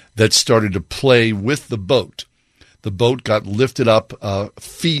that started to play with the boat. The boat got lifted up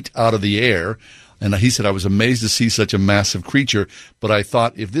feet out of the air. And he said, I was amazed to see such a massive creature, but I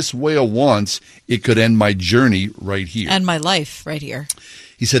thought if this whale wants, it could end my journey right here. And my life right here.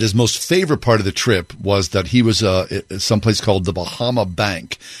 He said his most favorite part of the trip was that he was someplace called the Bahama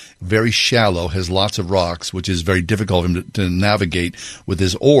Bank. Very shallow, has lots of rocks, which is very difficult for him to navigate with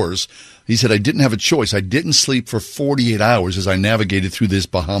his oars. He said, I didn't have a choice. I didn't sleep for 48 hours as I navigated through this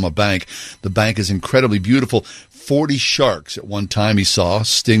Bahama Bank. The bank is incredibly beautiful. 40 sharks at one time he saw,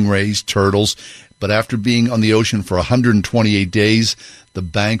 stingrays, turtles. But after being on the ocean for 128 days, the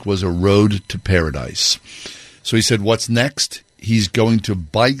bank was a road to paradise. So he said, what's next? He's going to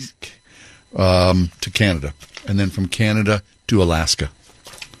bike to Canada, and then from Canada to Alaska.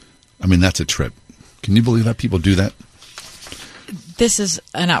 I mean, that's a trip. Can you believe that people do that? This is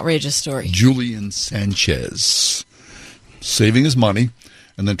an outrageous story. Julian Sanchez, saving his money,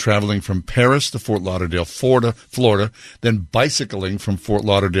 and then traveling from Paris to Fort Lauderdale, Florida, then bicycling from Fort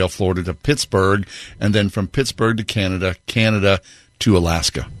Lauderdale, Florida to Pittsburgh, and then from Pittsburgh to Canada to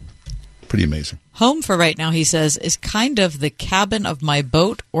Alaska. Pretty amazing. Home for right now, he says, is kind of the cabin of my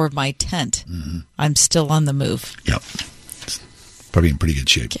boat or my tent. Mm-hmm. I'm still on the move. Yep. Probably in pretty good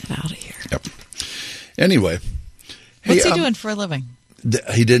shape. Get out of here. Yep. Anyway. What's he doing for a living?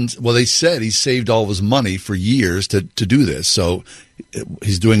 He didn't. Well, they said he saved all of his money for years to do this. So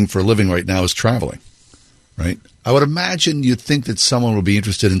he's doing for a living right now is traveling, right? I would imagine you'd think that someone would be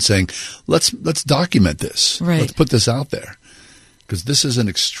interested in saying, let's document this. Right. Let's put this out there. Because this is an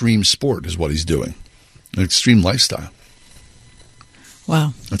extreme sport is what he's doing. An extreme lifestyle.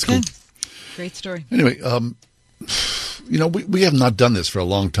 Wow. That's cool. Great story. Anyway, we have not done this for a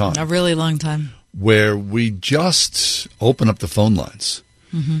long time. A really long time. Where we just open up the phone lines.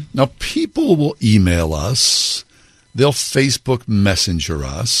 Mm-hmm. Now, people will email us. They'll Facebook Messenger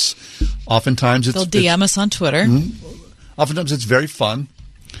us. Oftentimes they'll DM us on Twitter. Mm-hmm. Oftentimes it's very fun.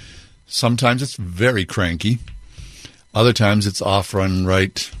 Sometimes it's very cranky. Other times it's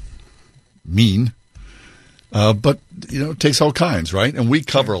right mean. But, it takes all kinds, right? And we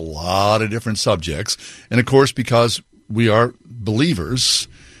cover a lot of different subjects. And, of course, because we are believers,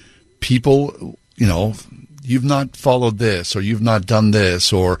 people, you've not followed this or you've not done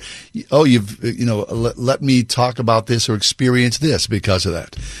this or, let me talk about this or experience this because of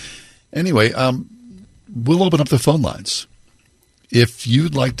that. Anyway, we'll open up the phone lines. If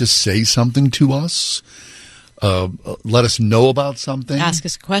you'd like to say something to us, let us know about something. Ask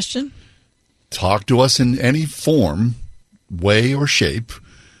us a question. Talk to us in any form, way, or shape.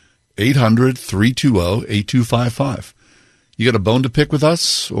 800-320-8255. You got a bone to pick with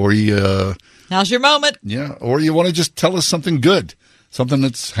us, or now's your moment. Yeah, or you want to just tell us something good, something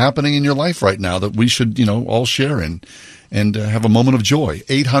that's happening in your life right now that we should, all share in and have a moment of joy.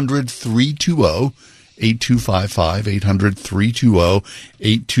 800-320-8255.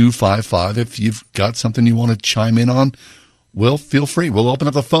 800-320-8255. If you've got something you want to chime in on, well, feel free. We'll open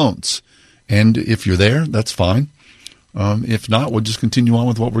up the phones. And if you're there, that's fine. If not, we'll just continue on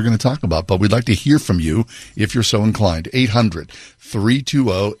with what we're going to talk about. But we'd like to hear from you if you're so inclined.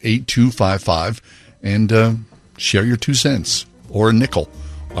 800-320-8255 and share your 2 cents or a nickel.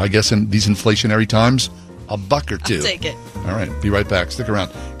 I guess in these inflationary times, a buck or two. I'll take it. All right. Be right back. Stick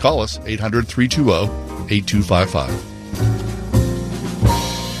around. Call us, 800-320-8255.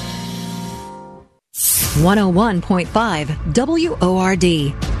 101.5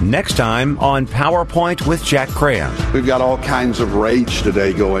 WORD. Next time on PowerPoint with Jack Graham. We've got all kinds of rage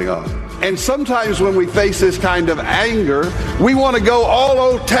today going on. And sometimes when we face this kind of anger, we want to go all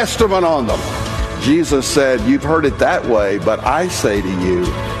Old Testament on them. Jesus said, you've heard it that way, but I say to you,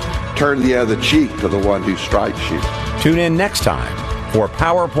 turn the other cheek to the one who strikes you. Tune in next time for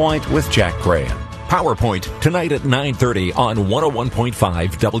PowerPoint with Jack Graham. PowerPoint tonight at 9:30 on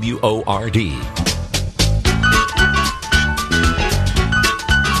 101.5 WORD.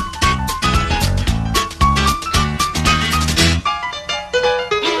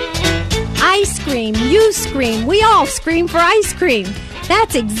 Ice cream, you scream, we all scream for ice cream.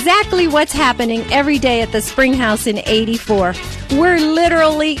 That's exactly what's happening every day at the Spring House in 84. We're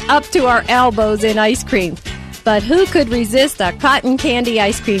literally up to our elbows in ice cream. But who could resist a cotton candy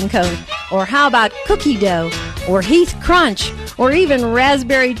ice cream cone? Or how about cookie dough? Or Heath Crunch? Or even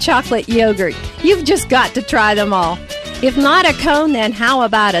raspberry chocolate yogurt? You've just got to try them all. If not a cone, then how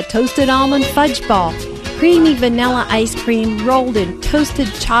about a toasted almond fudge ball? Creamy vanilla ice cream rolled in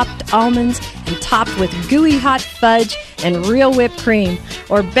toasted chopped almonds and topped with gooey hot fudge and real whipped cream.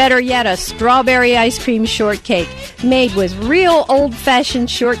 Or better yet, a strawberry ice cream shortcake made with real old-fashioned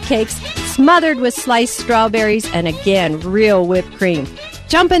shortcakes smothered with sliced strawberries and again, real whipped cream.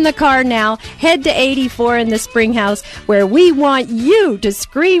 Jump in the car now, head to 84 in the Springhouse, where we want you to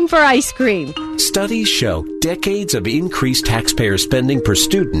scream for ice cream. Studies show decades of increased taxpayer spending per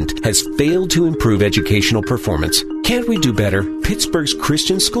student has failed to improve educational performance. Can't we do better? Pittsburgh's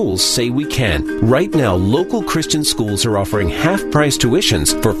Christian schools say we can. Right now, local Christian schools are offering half-price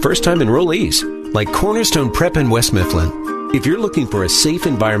tuitions for first-time enrollees, like Cornerstone Prep in West Mifflin. If you're looking for a safe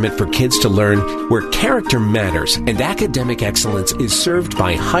environment for kids to learn, where character matters and academic excellence is served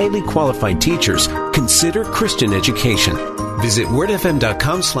by highly qualified teachers, consider Christian education. Visit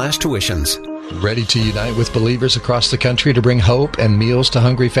wordfm.com/tuitions. Ready to unite with believers across the country to bring hope and meals to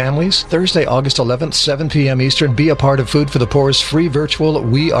hungry families? Thursday, August 11th, 7 p.m. Eastern, be a part of Food for the Poor's free virtual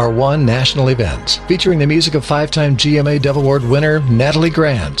We Are One national event, featuring the music of 5-time GMA Dove Award winner Natalie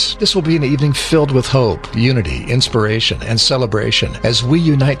Grant. This will be an evening filled with hope, unity, inspiration, and celebration as we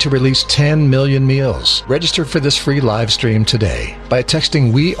unite to release 10 million meals. Register for this free live stream today by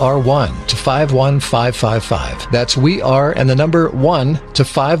texting We Are One to 51555. That's We Are and the number 1 to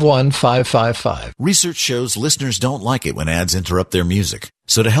 51555. Research shows listeners don't like it when ads interrupt their music.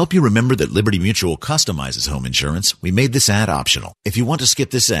 So to help you remember that Liberty Mutual customizes home insurance, we made this ad optional. If you want to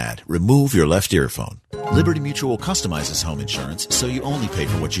skip this ad, remove your left earphone. Liberty Mutual customizes home insurance so you only pay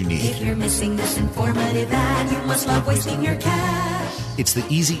for what you need. If you're missing this informative ad, you must love wasting your cash. It's the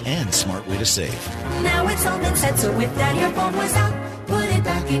easy and smart way to save. Now it's all been said, so if that earphone was out, put it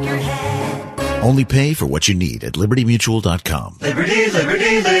back in your head. Only pay for what you need at libertymutual.com. Liberty,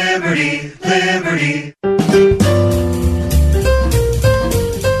 liberty, liberty, liberty.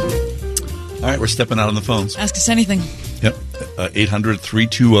 All right, we're stepping out on the phones. Ask us anything. Yep.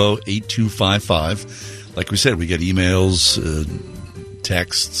 800-320-8255. Like we said, we get emails,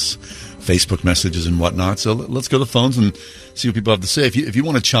 texts, Facebook messages, and whatnot. So let's go to the phones and see what people have to say. If you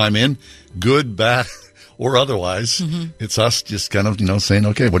want to chime in, good, bad, or otherwise, it's us just kind of, saying,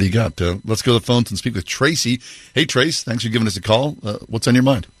 okay, what do you got? Let's go to the phones and speak with Tracy. Hey, Trace, thanks for giving us a call. What's on your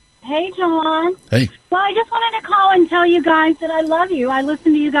mind? Hey, John. Hey. Well, I just wanted to call and tell you guys that I love you. I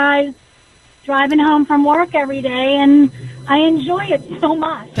listen to you guys driving home from work every day, and I enjoy it so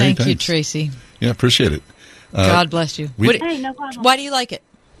much. Thank you, thanks. Tracy. Yeah, appreciate it. God bless you. Hey, no problem. Why do you like it?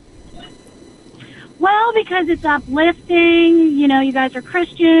 Well, because it's uplifting. You guys are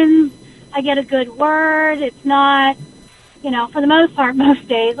Christians. I get a good word. It's not, for the most part, most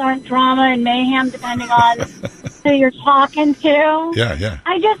days aren't drama and mayhem, depending on who you're talking to. Yeah.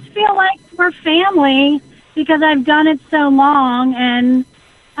 I just feel like we're family because I've done it so long, and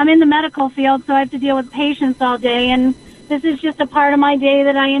I'm in the medical field, so I have to deal with patients all day, and this is just a part of my day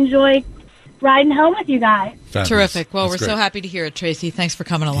that I enjoy riding home with you guys. Fabulous. Terrific. Well, That's we're so great. happy to hear it, Tracy. Thanks for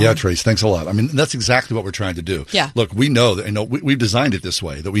coming along. Yeah, Trace, thanks a lot. I mean, that's exactly what we're trying to do. Yeah. Look, we know that, we've designed it this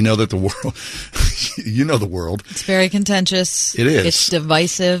way, that we know that the world, the world. It's very contentious. It is. It's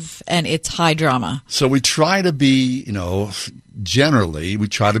divisive, and it's high drama. So we try to be, generally, we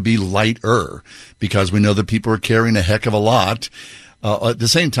try to be lighter because we know that people are carrying a heck of a lot. At the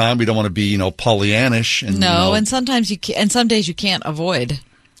same time, we don't want to be, Pollyannish. And, And sometimes and some days you can't avoid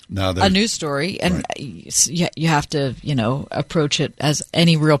a news story, and you have to, approach it as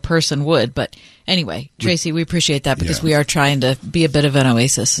any real person would. But anyway, Tracy, we appreciate that because we are trying to be a bit of an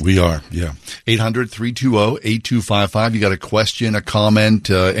oasis. We are, yeah. 800-320-8255. You got a question, a comment,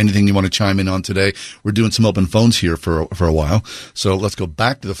 anything you want to chime in on today? We're doing some open phones here for a while. So let's go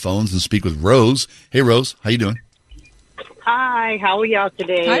back to the phones and speak with Rose. Hey, Rose, how you doing? Hi, how are y'all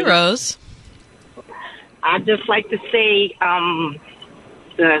today? Hi, Rose. I'd just like to say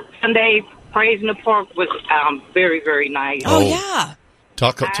the Sunday Praise in the Park was very, very nice. Oh, yeah.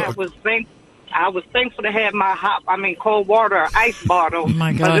 Talk. I was thankful to have my cold water ice bottle. Oh,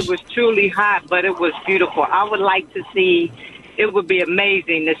 my because gosh. it was truly hot, but it was beautiful. I would like to see, it would be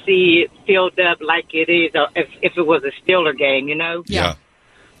amazing to see it filled up like it is if it was a Steeler game, Yeah.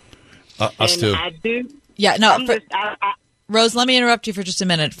 Us too. I do. Yeah, no. I'm Rose, let me interrupt you for just a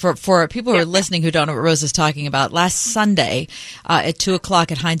minute. For people who are listening who don't know what Rose is talking about, last Sunday at 2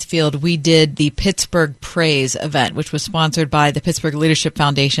 o'clock at Heinz Field, we did the Pittsburgh Praise event, which was sponsored by the Pittsburgh Leadership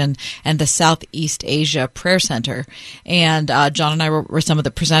Foundation and the Southeast Asia Prayer Center. And John and I were some of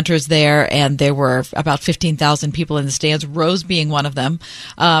the presenters there, and there were about 15,000 people in the stands, Rose being one of them.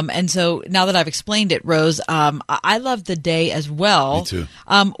 And so now that I've explained it, Rose, I loved the day as well. Me too.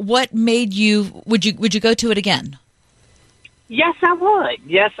 What made you, would you go to it again? Yes, I would.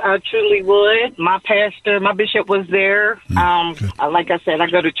 Yes, I truly would. My bishop was there. Like I said, I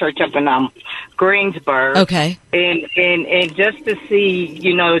go to church up in Greensburg. Okay. And just to see,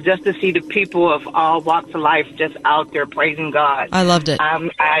 the people of all walks of life just out there praising God. I loved it.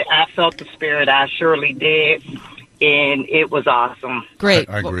 I felt the Spirit. I surely did. and it was awesome. Great.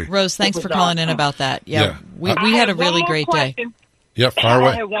 I agree. Rose, thanks It for was calling in awesome. about that. Yeah, Yeah. we had a really great day. Yeah, far I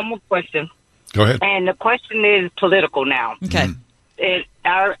away. have one more question. Go ahead. And the question is political now. Okay.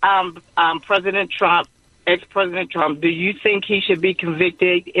 Our President Trump, ex-President Trump, do you think he should be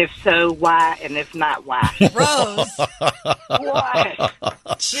convicted? If so, why? And if not, why? Rose. What?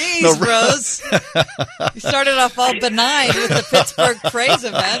 Jeez, No, Rose. You started off all benign with the Pittsburgh praise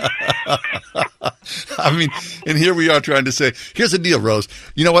event. I mean, and here we are trying to say, here's the deal, Rose.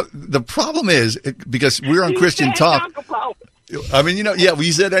 You know what? The problem is, because we're on Christian Talk. I mean,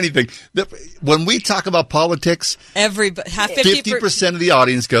 we said anything. When we talk about politics, 50% of the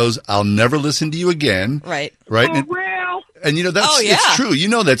audience goes, I'll never listen to you again. Right. Right? Oh, well. And it's true. You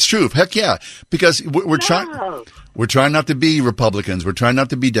know that's true. Heck yeah. Because we're trying not to be Republicans. We're trying not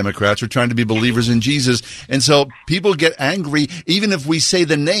to be Democrats. We're trying to be believers in Jesus. And so people get angry even if we say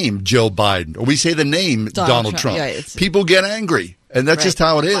the name Joe Biden or we say the name Donald Trump. Yeah, people get angry. And that's just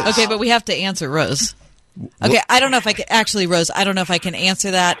how it is. Okay, but we have to answer Rose. Okay, I don't know if I can actually, Rose. I don't know if I can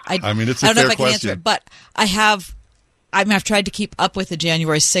answer that. I mean, it's a I don't know fair if I can question. answer it, but I've tried to keep up with the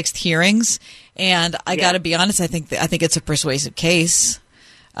January 6th hearings, and I got to be honest. I think it's a persuasive case.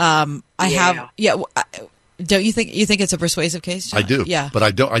 Don't you think it's a persuasive case, John? I do. Yeah, but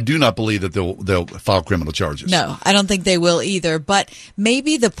I do not believe that they'll file criminal charges. No, I don't think they will either. But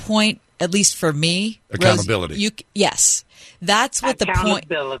maybe the point, at least for me, accountability. Rose, yes. That's what the point.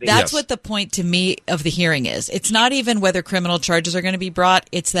 That's what the point to me of the hearing is. It's not even whether criminal charges are going to be brought.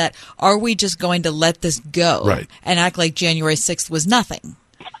 It's that are we just going to let this go and act like January 6th was nothing?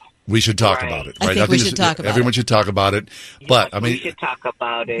 We should talk about it. Right? I think we should talk about everyone it. should talk about it. But we should talk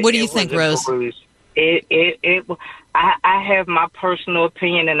about it. What do you think, Rose? I have my personal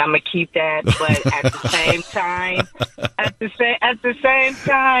opinion, and I'm gonna keep that. But at the same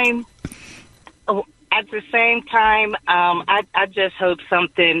time, I just hope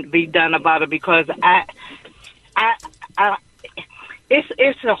something be done about it because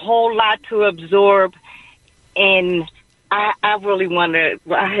it's a whole lot to absorb, and I really want to.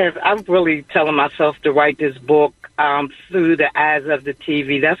 I'm really telling myself to write this book through the eyes of the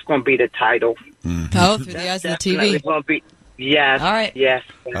TV. That's going to be the title. Oh, through the eyes of the TV. Going to be. Yes. All right. Yes.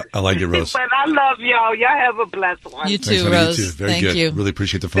 I like it, Rose. But I love y'all. Y'all have a blessed one. You too, Thanks, honey. Rose. You too. Very Thank good. you. Really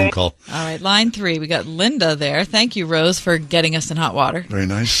appreciate the phone call. All right, line 3. We got Linda there. Thank you, Rose, for getting us in hot water. Very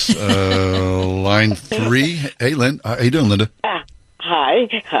nice. Line 3. Hey, Lynn. How you doing, Linda? Hi.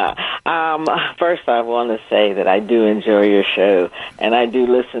 First, I want to say that I do enjoy your show, and I do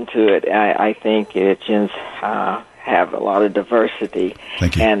listen to it. I think Itchins have a lot of diversity.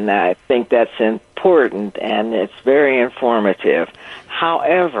 Thank you. And I think that's important, and it's very informative.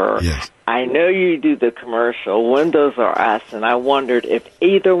 However, I know you do the commercial, Windows R Us, and I wondered if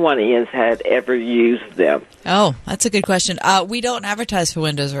either one of you had ever used them. Oh, that's a good question. We don't advertise for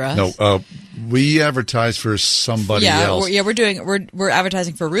Windows R Us. No, we advertise for somebody else. We're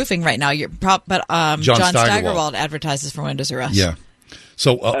advertising for roofing right now. But John Steigerwald advertises for Windows R Us. Yeah.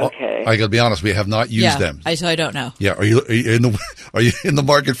 So I got to be honest, we have not used them. So I don't know. Yeah. Are you in the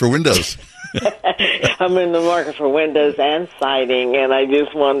market for Windows? I'm in the market for windows and siding, and I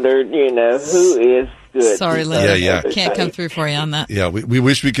just wondered, who is good. Sorry, Linda. Yeah. Can't come through for you on that. Yeah, we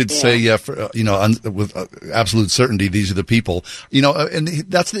wish we could say, with absolute certainty, these are the people. And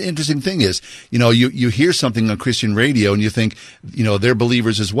that's the interesting thing is, you hear something on Christian radio and you think, they're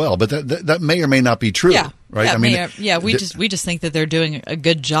believers as well, but that may or may not be true. Yeah. Right. Yeah, we just think that they're doing a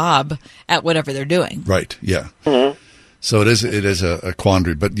good job at whatever they're doing. Right. Yeah. Mm-hmm. So it is a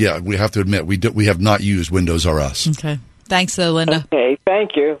quandary, but yeah, we have to admit we have not used Windows R Us. Okay. Thanks, though, Linda. Okay,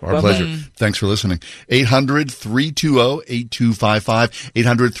 thank you. Our pleasure. Thanks for listening. 800-320-8255.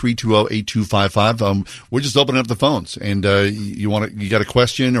 800-320-8255. We're just opening up the phones, and you got a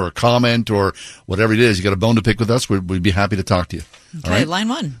question or a comment or whatever it is, you got a bone to pick with us, we'd be happy to talk to you. Okay, all right? line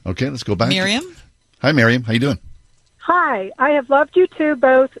 1. Okay, let's go back. Miriam. Hi, Miriam. How you doing? Hi, I have loved you two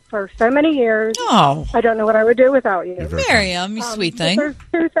both for so many years. Oh. I don't know what I would do without you. Miriam, you sweet thing. There's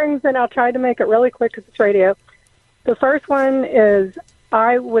 2 things, and I'll try to make it really quick because it's radio. The first one is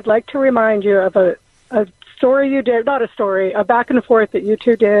I would like to remind you of a story you did, not a story, a back and forth that you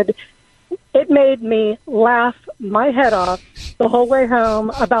two did. It made me laugh my head off the whole way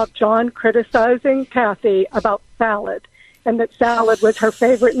home about John criticizing Kathy about salad and that salad was her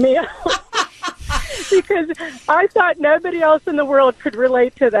favorite meal. Because I thought nobody else in the world could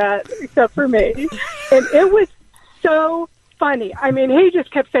relate to that except for me. And it was so funny. I mean, he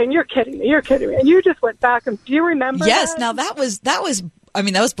just kept saying, "You're kidding me, you're kidding me." And you just went back and do you remember Yes, that? now that was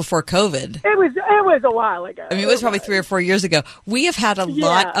that was before COVID. It was a while ago. I mean, it was probably 3 or 4 years ago. We have had a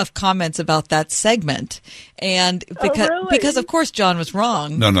lot of comments about that segment, and because of course John was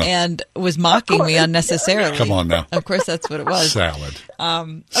wrong, No. and was mocking me unnecessarily. Come on now. Of course, that's what it was. Salad.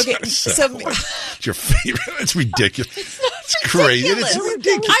 Okay, so It's your favorite. It's ridiculous. It's crazy. It's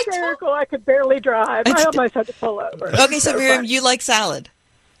ridiculous. Hysterical. I could barely drive. I almost had to pull over. Okay, so Miriam, you like salad?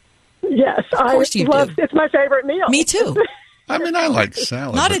 Yes, of course you do. It's my favorite meal. Me too. I mean, I like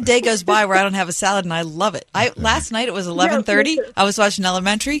salad. Not a day goes by where I don't have a salad, and I love it. Last night it was 11:30. I was watching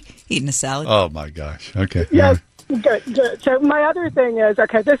Elementary, eating a salad. Oh my gosh. Okay. Yes. Good. So my other thing is,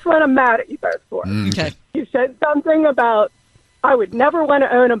 this one I'm mad at you both for. Okay. You said something about I would never want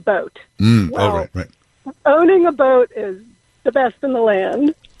to own a boat. Well, right. Owning a boat is the best in the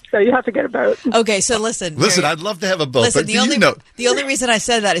land. So you have to get a boat. Okay, so listen. Listen, I'd love to have a boat. Listen, but the only reason I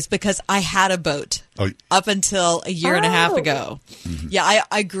said that is because I had a boat up until a year and a half ago. Mm-hmm. Yeah,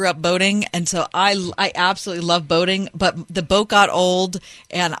 I grew up boating, and so I absolutely love boating. But the boat got old,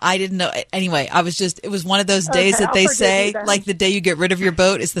 and I didn't know. Anyway, it was one of those days that they say, like the day you get rid of your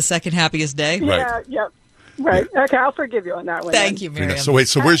boat is the second happiest day. Yeah. Right. Okay, I'll forgive you on that one. Thank you, Miriam. So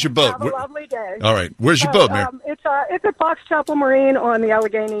where's your boat? Have a lovely day. All right, where's your boat, Miriam? It's at Fox Chapel Marine on the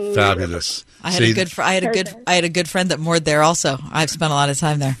Allegheny. Fabulous. I had a good friend that moored there. Also, I've spent a lot of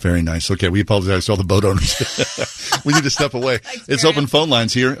time there. Very nice. Okay, we apologize to all the boat owners. We need to step away. It's open phone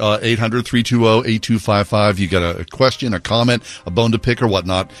lines here, 800-320-8255. You got a question, a comment, a bone to pick, or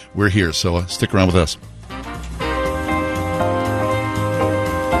whatnot. We're here, so stick around with us.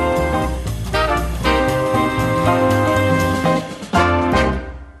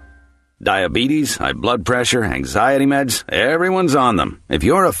 Diabetes, high blood pressure, anxiety meds, everyone's on them. If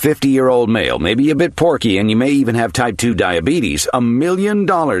you're a 50-year-old male, maybe a bit porky, and you may even have type 2 diabetes, $1 million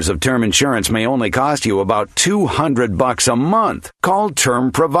of term insurance may only cost you about $200 a month. Call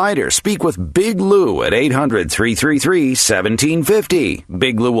Term Provider. Speak with Big Lou at 800-333-1750.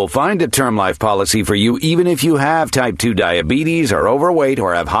 Big Lou will find a term life policy for you even if you have type 2 diabetes, are overweight,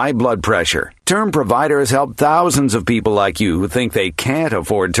 or have high blood pressure. Term Provider has helped thousands of people like you who think they can't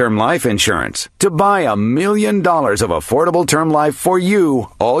afford term life insurance. To buy $1 million of affordable term life for you,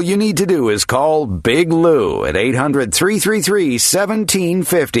 all you need to do is call Big Lou at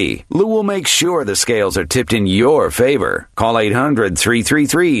 800-333-1750. Lou will make sure the scales are tipped in your favor. Call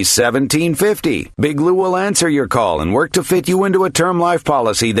 800-333-1750. Big Lou will answer your call and work to fit you into a term life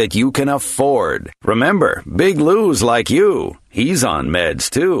policy that you can afford. Remember, Big Lou's like you. He's on meds,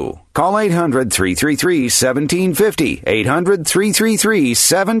 too. Call 800-333-1750.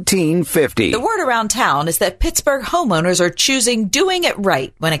 800-333-1750. The word around town is that Pittsburgh homeowners are choosing doing it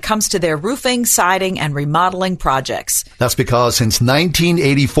right when it comes to their roofing, siding, and remodeling projects. That's because since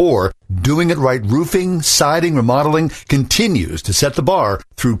 1984, Doing It Right roofing, siding, remodeling continues to set the bar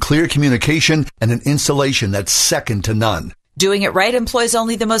through clear communication and an installation that's second to none. Doing It Right employs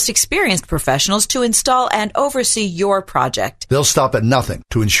only the most experienced professionals to install and oversee your project. They'll stop at nothing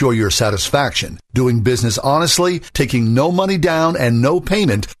to ensure your satisfaction, doing business honestly, taking no money down and no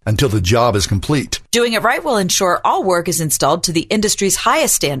payment until the job is complete. Doing It Right will ensure all work is installed to the industry's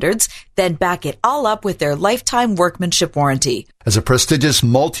highest standards, then back it all up with their lifetime workmanship warranty. As a prestigious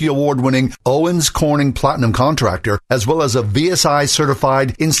multi-award-winning Owens Corning Platinum contractor, as well as a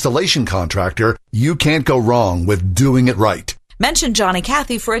VSI-certified installation contractor, you can't go wrong with Doing It Right. Mention Johnny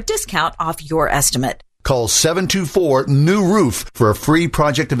Cathy for a discount off your estimate. Call 724-NEW-ROOF for a free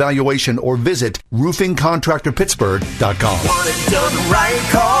project evaluation or visit roofingcontractorpittsburgh.com. Want it done right,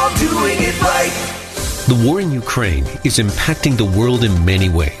 call Doing It Right. The war in Ukraine is impacting the world in many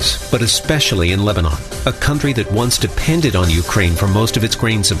ways, but especially in Lebanon, a country that once depended on Ukraine for most of its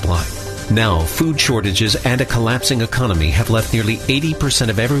grain supply. Now, food shortages and a collapsing economy have left nearly 80%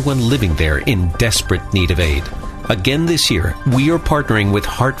 of everyone living there in desperate need of aid. Again this year, we are partnering with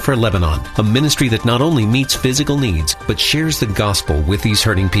Heart for Lebanon, a ministry that not only meets physical needs, but shares the gospel with these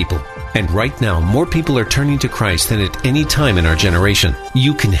hurting people. And right now, more people are turning to Christ than at any time in our generation.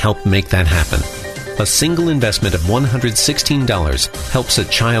 You can help make that happen. A single investment of $116 helps a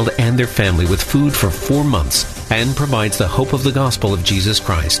child and their family with food for 4 months and provides the hope of the gospel of Jesus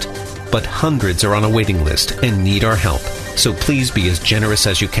Christ. But hundreds are on a waiting list and need our help. So please be as generous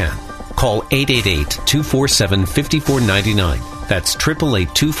as you can. Call 888-247-5499. That's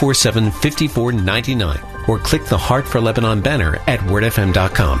 888-247-5499. Or click the Heart for Lebanon banner at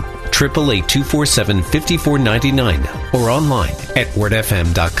wordfm.com. 888-247-5499. Or online at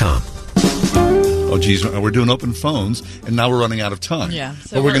wordfm.com. Oh, geez, we're doing open phones, and now we're running out of time. Yeah.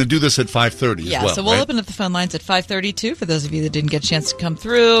 So but we're going to do this at 5:30 yeah, as well. So we'll right? open up the phone lines at 5:32 for those of you that didn't get a chance to come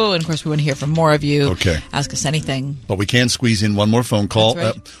through. And, of course, we want to hear from more of you. Okay. Ask us anything. But we can squeeze in one more phone call.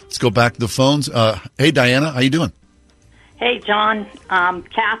 That's right. Let's go back to the phones. Hey, Diana, how you doing? Hey, John.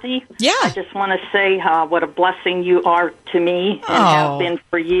 Kathy? Yeah. I just want to say what a blessing you are to me and have been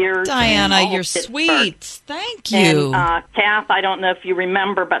for years. Diana, you're sweet. Thank you. And, Kath, I don't know if you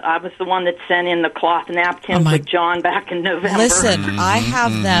remember, but I was the one that sent in the cloth napkins with John back in November. Listen, I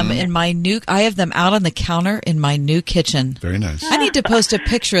have them in my I have them out on the counter in my new kitchen. Very nice. I need to post a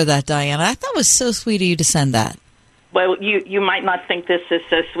picture of that, Diana. I thought it was so sweet of you to send that. Well, you might not think this is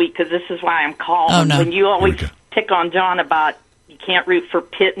so sweet because this is why I'm calling. Oh, no. When you always pick on John about you can't root for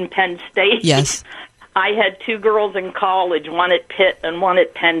Pitt and Penn State. Yes. I had two girls in college, one at Pitt and one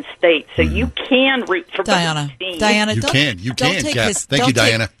at Penn State, so you can root for Diana. both teams. Diana, You can, take Kath. his, Thank you,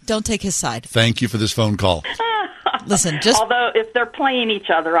 Diana. Don't take his side. Thank you for this phone call. Listen, although if they're playing each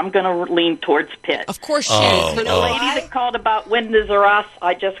other, I'm going to lean towards Pitt. Of course you do. For the lady that called about Windows or Us,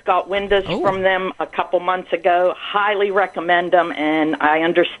 I just got Windows from them a couple months ago. Highly recommend them, and I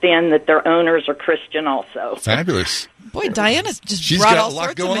understand that their owners are Christian also. Fabulous. Boy, Diana's just She's brought got all a lot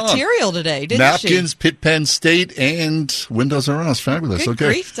sorts of going on. material today, didn't Napkins, she? Pitt, Penn State, and Windows are us. Fabulous. Good okay.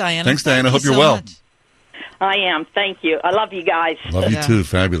 grief, Diana. Thanks, Thank Diana. you Hope you're so well. much. I am. Thank you. I love you guys. Love you too.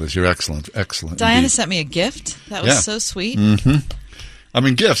 Fabulous. You're excellent. Excellent. Diana indeed. sent me a gift. That was so sweet. Mm-hmm. I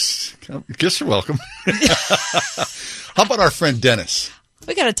mean, gifts. Gifts are welcome. How about our friend Dennis?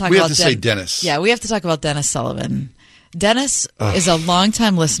 We got to talk We about have to say Dennis. Yeah, we have to talk about Dennis Sullivan. Dennis is a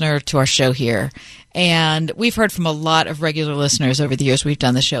longtime listener to our show here, and we've heard from a lot of regular listeners over the years we've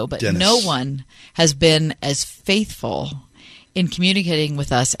done the show, but Dennis. no one has been as faithful in communicating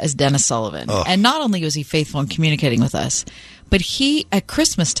with us as Dennis Sullivan. Ugh. And not only was he faithful in communicating with us, but he, at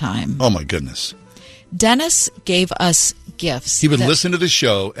Christmas time, Oh, my goodness. Dennis gave us gifts. He would that- listen to the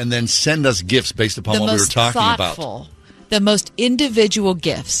show and then send us gifts based upon the what we were most talking thoughtful, about. the most individual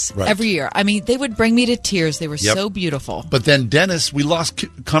gifts Right. every year. I mean, they would bring me to tears. They were Yep. so beautiful. But then Dennis, we lost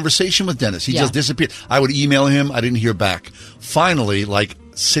conversation with Dennis. He Yeah. just disappeared. I would email him. I didn't hear back. Finally, like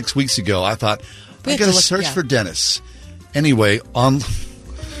 6 weeks ago, I thought, We I have got to to look- search yeah. for Dennis. Anyway, online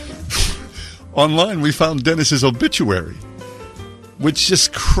we found Dennis's obituary, which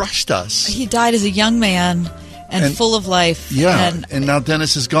just crushed us. He died as a young man and full of life. Yeah, And and now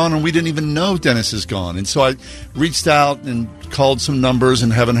Dennis is gone, and we didn't even know Dennis is gone. And so I reached out and called some numbers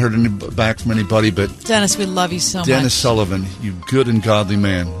and haven't heard any back from anybody. But Dennis, we love you so Dennis much. Sullivan, you good and godly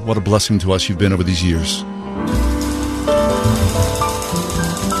man. What a blessing to us you've been over these years.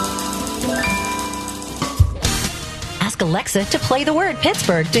 Ask Alexa to play the word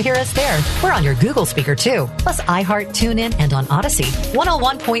Pittsburgh to hear us there. We're on your Google speaker too, plus iHeart, TuneIn, and on Odyssey.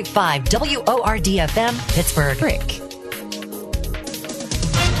 101.5 WORD-FM, Pittsburgh. Rick.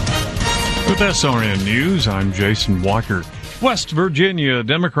 With SRN News, I'm Jason Walker. West Virginia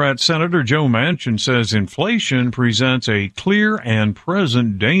Democrat Senator Joe Manchin says inflation presents a clear and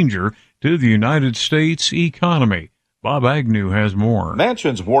present danger to the United States economy. Bob Agnew has more.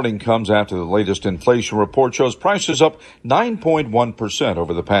 Manchin's warning comes after the latest inflation report shows prices up 9.1%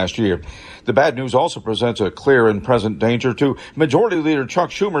 over the past year. The bad news also presents a clear and present danger to Majority Leader Chuck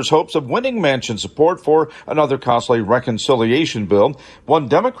Schumer's hopes of winning Manchin's support for another costly reconciliation bill, one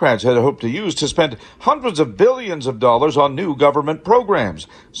Democrats had hoped to use to spend hundreds of billions of dollars on new government programs,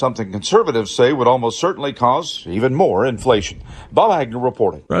 something conservatives say would almost certainly cause even more inflation. Bob Agnew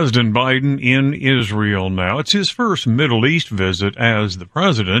reporting. President Biden in Israel now. It's his first Middle East visit as the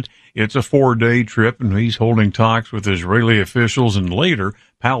president. It's a 4-day trip, and he's holding talks with Israeli officials and later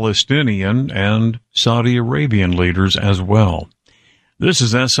Palestinian and Saudi Arabian leaders as well. This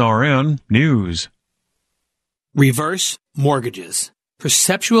is SRN News. Reverse mortgages.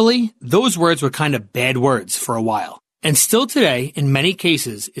 Perceptually, those words were kind of bad words for a while. And still today, in many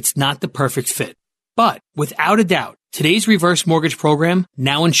cases, it's not the perfect fit. But without a doubt, today's reverse mortgage program,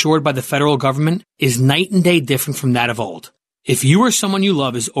 now insured by the federal government, is night and day different from that of old. If you or someone you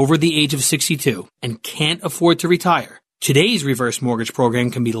love is over the age of 62 and can't afford to retire, today's reverse mortgage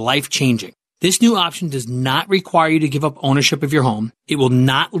program can be life-changing. This new option does not require you to give up ownership of your home. It will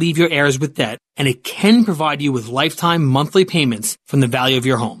not leave your heirs with debt, and it can provide you with lifetime monthly payments from the value of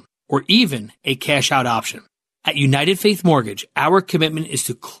your home, or even a cash-out option. At United Faith Mortgage, our commitment is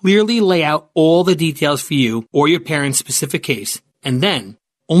to clearly lay out all the details for you or your parents' specific case, and then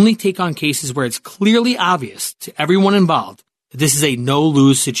only take on cases where it's clearly obvious to everyone involved that this is a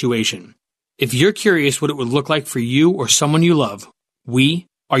no-lose situation. If you're curious what it would look like for you or someone you love, we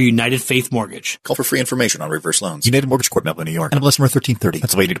are United Faith Mortgage. Call for free information on reverse loans. United Mortgage Corp, Melville, New York. NMLS number 1330.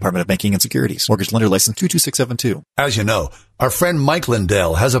 Pennsylvania Department of Banking and Securities. Mortgage lender license 22672. As you know, our friend Mike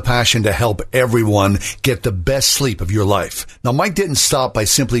Lindell has a passion to help everyone get the best sleep of your life. Now, Mike didn't stop by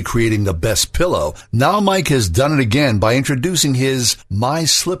simply creating the best pillow. Now Mike has done it again by introducing his My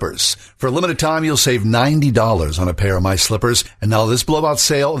Slippers. For a limited time, you'll save $90 on a pair of My Slippers. And now this blowout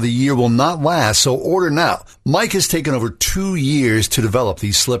sale of the year will not last, so order now. Mike has taken over 2 years to develop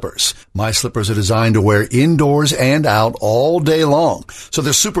these slippers. My Slippers are designed to wear indoors and out all day long, so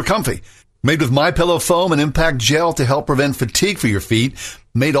they're super comfy. Made with MyPillow foam and impact gel to help prevent fatigue for your feet.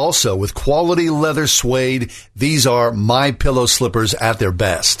 Made also with quality leather suede. These are MyPillow slippers at their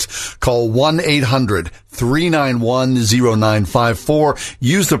best. Call 1-800-391-0954.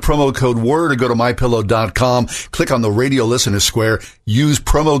 Use the promo code WORD or go to MyPillow.com. Click on the radio listener square. Use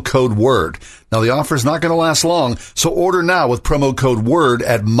promo code WORD. Now, the offer is not going to last long, so order now with promo code WORD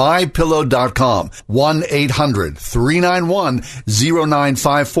at MyPillow.com.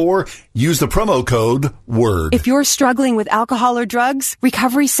 1-800-391-0954. Use the promo code WORD. If you're struggling with alcohol or drugs,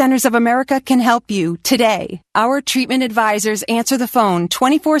 Recovery Centers of America can help you today. Our treatment advisors answer the phone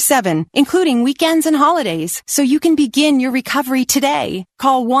 24/7, including weekends and holidays, so you can begin your recovery today.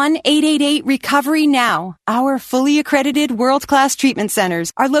 Call 1-888-RECOVERY now. Our fully accredited world-class treatment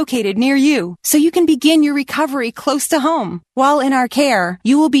centers are located near you, so you can begin your recovery close to home. While in our care,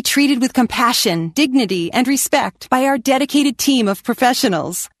 you will be treated with compassion, dignity, and respect by our dedicated team of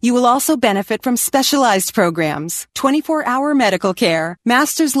professionals. You will also benefit from specialized programs, 24-hour medical care,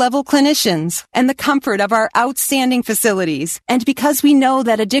 master's level clinicians, and the comfort of our outstanding facilities. And because we know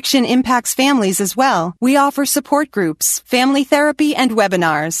that addiction impacts families as well, we offer support groups, family therapy, and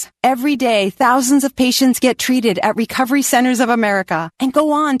webinars. Every day, thousands of patients get treated at Recovery Centers of America and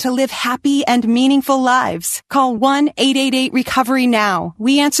go on to live happy and meaningful lives. Call 1-888-RECOVERY now.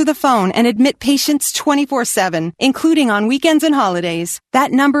 We answer the phone and admit patients 24/7, including on weekends and holidays.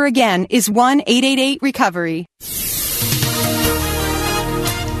 That number again is 1-888-RECOVERY.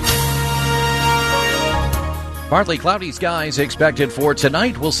 Partly cloudy skies expected for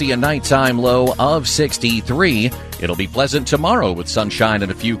tonight. We'll see a nighttime low of 63. It'll be pleasant tomorrow with sunshine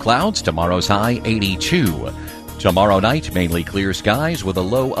and a few clouds. Tomorrow's high 82. Tomorrow night, mainly clear skies with a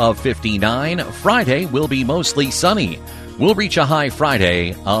low of 59. Friday will be mostly sunny. We'll reach a high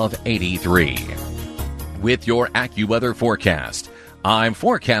Friday of 83. With your AccuWeather forecast, I'm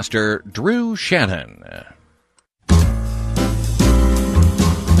forecaster Drew Shannon.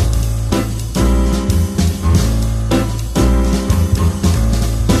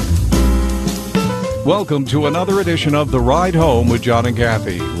 Welcome to another edition of The Ride Home with John and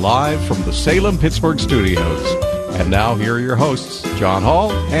Kathy, live from the Salem-Pittsburgh studios. And now here are your hosts, John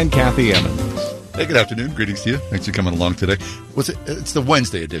Hall and Kathy Emmons. Hey, good afternoon. Greetings to you. Thanks for coming along today. It's the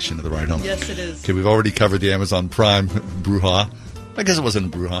Wednesday edition of The Ride Home. Yes, it is. Okay, we've already covered the Amazon Prime brouhaha. I guess it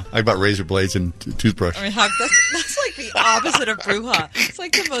wasn't a brouhaha. I bought razor blades and toothbrush. I mean, Huck, that's like the opposite of brouhaha. It's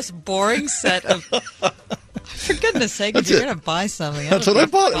like the most boring set of... For goodness sake, if you're going to buy something... That's what I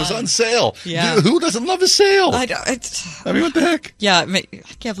bought. It was on sale. Yeah. Dude, who doesn't love a sale? I mean, what the heck? Yeah, I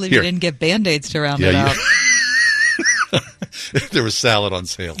can't believe you didn't get Band-Aids to round it out. If there was salad on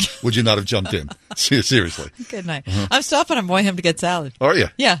sale, would you not have jumped in? Seriously. Good night. I'm stopping on Boyham to get salad. Are you?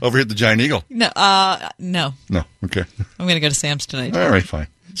 Yeah. Over here at the Giant Eagle? No. No. No, okay. I'm going to go to Sam's tonight. All right, fine.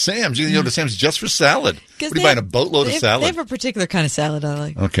 Sam's. You can go to Sam's just for salad. What are you buying, a boatload of salad? They have a particular kind of salad I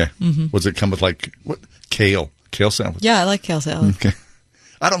like. Okay. Mm-hmm. Does it come with, like, what? Kale? Kale salad? Yeah, I like kale salad. Okay.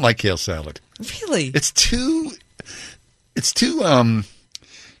 I don't like kale salad. Really? It's too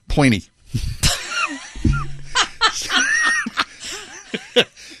pointy.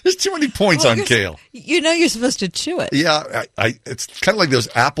 There's too many points on kale. You know you're supposed to chew it. Yeah, it's kind of like those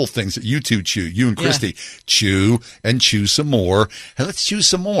apple things that you two chew. You and Christy chew and chew some more. And let's chew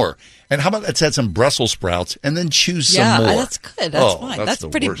some more. And how about let's add some Brussels sprouts and then chew some more. Yeah, that's good. That's fine. That's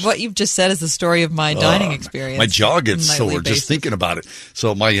pretty. Worst. What you've just said is the story of my dining experience. My jaw gets sore just thinking about it.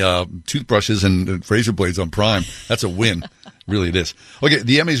 So my toothbrushes and razor blades on Prime, that's a win. Really, it is. Okay,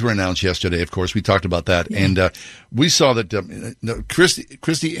 the Emmys were announced yesterday, of course. We talked about that. Yeah. And we saw that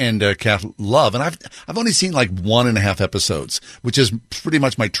Christy and Kath love, and I've only seen like 1.5 episodes, which is pretty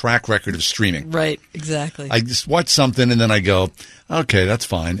much my track record of streaming. Right, exactly. I just watch something, and then I go, okay, that's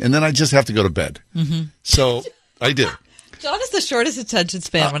fine. And then I just have to go to bed. Mm-hmm. So I do. John has the shortest attention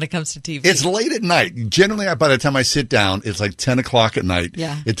span when it comes to TV. It's late at night. Generally, by the time I sit down, it's like 10 o'clock at night.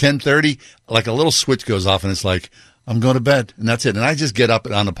 Yeah. At 10:30, like a little switch goes off, and it's like, I'm going to bed, and that's it. And I just get up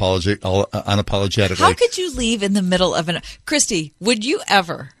unapologetically. How could you leave in the middle of Christy, would you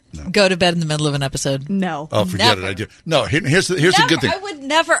ever go to bed in the middle of an episode? No. Oh, forget it. I do. No, here's the good thing. I would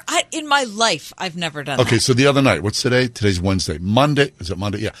in my life, I've never done that. Okay, so the other night, what's today? Today's Wednesday. Monday, is it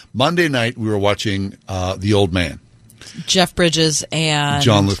Monday? Yeah. Monday night, we were watching The Old Man. Jeff Bridges and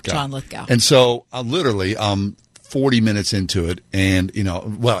John Lithgow. And so, literally, 40 minutes into it, and,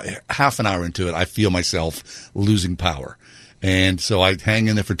 half an hour into it, I feel myself losing power. And so I hang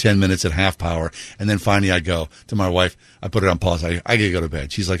in there for 10 minutes at half power, and then finally I go to my wife. I put it on pause. I got to go to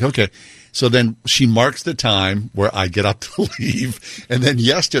bed. She's like, okay. So then she marks the time where I get up to leave. And then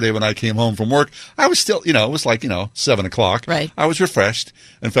yesterday when I came home from work, I was still, it was like, 7 o'clock. Right. I was refreshed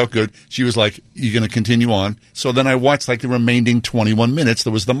and felt good. She was like, you going to continue on? So then I watched like the remaining 21 minutes.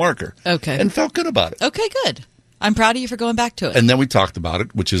 That was the marker. Okay. And felt good about it. Okay, good. I'm proud of you for going back to it. And then we talked about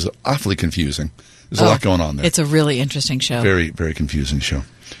it, which is awfully confusing. There's a lot going on there. It's a really interesting show. Very, very confusing show.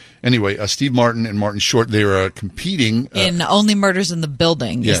 Anyway, Steve Martin and Martin Short, they were competing. In Only Murders in the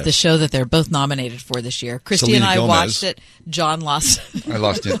Building is the show that they're both nominated for this year. Christy Selena and I Gomez. watched it. John lost. I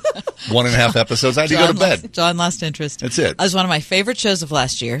lost it. 1.5 episodes. I had to go to bed. John lost interest. That's it. It was one of my favorite shows of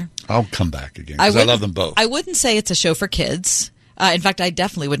last year. I'll come back again because I love them both. I wouldn't say it's a show for kids. In fact, I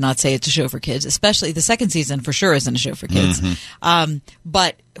definitely would not say it's a show for kids, especially the second season for sure isn't a show for kids. Mm-hmm.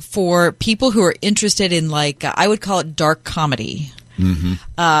 But for people who are interested in, I would call it dark comedy,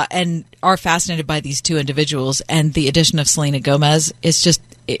 and are fascinated by these two individuals and the addition of Selena Gomez, it's just,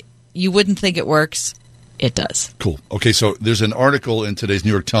 you wouldn't think it works. It does. Cool. Okay, so there's an article in today's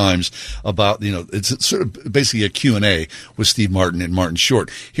New York Times about, it's sort of basically a Q&A with Steve Martin and Martin Short.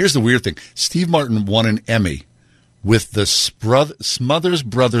 Here's the weird thing. Steve Martin won an Emmy with the Smothers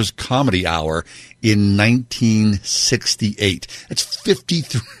Brothers Comedy Hour in 1968. That's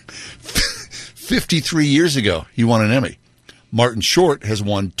 53 years ago he won an Emmy. Martin Short has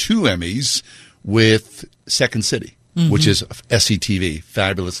won 2 Emmys with Second City, which is SCTV,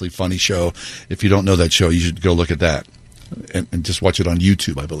 fabulously funny show. If you don't know that show, you should go look at that and just watch it on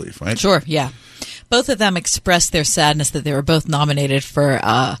YouTube, I believe, right? Sure, yeah. Both of them expressed their sadness that they were both nominated for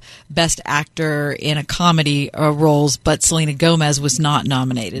Best Actor in a Comedy roles, but Selena Gomez was not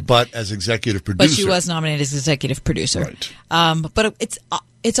nominated. But as executive producer. But she was nominated as executive producer. Right. But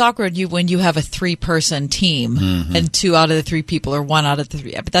it's awkward when you have a 3-person team and 2 out of the 3 people or 1 out of the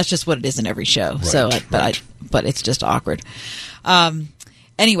 3. But that's just what it is in every show. Right, so, right. But it's just awkward.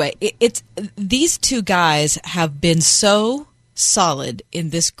 Anyway, it's these 2 guys have been so solid in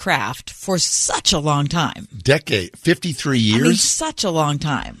this craft for such a long time. 53 years? I mean, such a long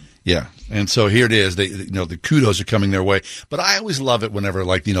time. Yeah. And so here it is. The kudos are coming their way. But I always love it whenever,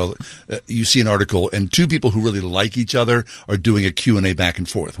 you see an article and 2 people who really like each other are doing a Q&A back and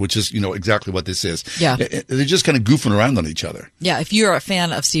forth, which is, exactly what this is. Yeah. They're just kind of goofing around on each other. Yeah. If you're a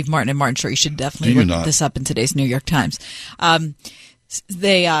fan of Steve Martin and Martin Short, you should definitely look this up in today's New York Times.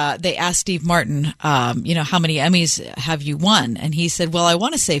 They asked Steve Martin, how many Emmys have you won? And he said, well, I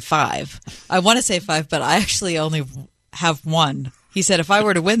want to say 5. But I actually only have 1. He said, if I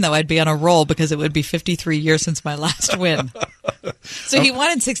were to win, though, I'd be on a roll because it would be 53 years since my last win. So he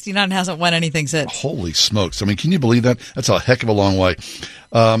won in 69 and hasn't won anything since. Holy smokes. I mean, can you believe that? That's a heck of a long way.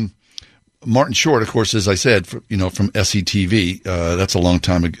 Martin Short, of course, as I said, from SCTV, that's a long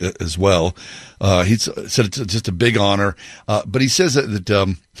time as well. He said it's just a big honor. But he says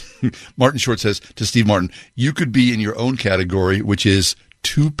that Martin Short says to Steve Martin, you could be in your own category, which is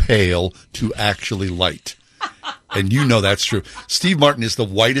too pale to actually light. And that's true. Steve Martin is the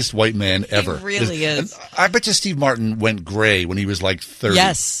whitest white man ever. He really is. I bet you Steve Martin went gray when he was like 30.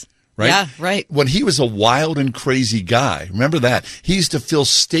 Yes. Right? Yeah, right. When he was a wild and crazy guy. Remember that? He used to fill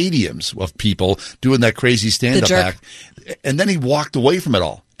stadiums of people doing that crazy stand-up act. And then he walked away from it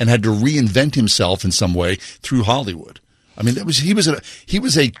all and had to reinvent himself in some way through Hollywood. I mean, he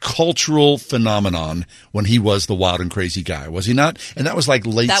was a cultural phenomenon when he was the wild and crazy guy, was he not? And that was like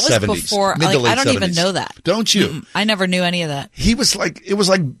late 70s. That was before, mid to late I don't 70s. even know that. Don't you? I never knew any of that. It was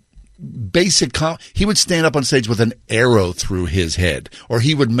like basic he would stand up on stage with an arrow through his head, or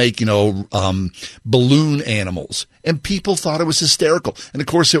he would make balloon animals, and people thought it was hysterical, and of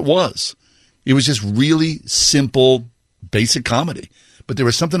course it was just really simple basic comedy, but there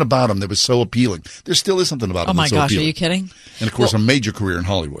was something about him that was so appealing. There still is something about him that's so appealing. Are you kidding? And of course a major career in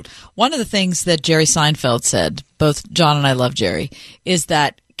Hollywood. One of the things that Jerry Seinfeld said, both John and I love Jerry, is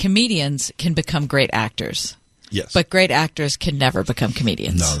that comedians can become great actors. Yes. But great actors can never become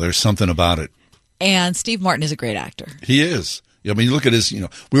comedians. No, there's something about it. And Steve Martin is a great actor. He is. I mean, look at his,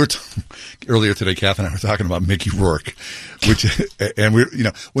 we were earlier today, Kath and I were talking about Mickey Rourke, and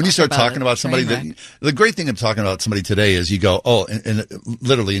when you start talking about somebody the great thing of talking about somebody today is you go, and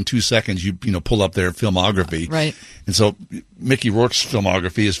literally in 2 seconds, you pull up their filmography. Right. And so Mickey Rourke's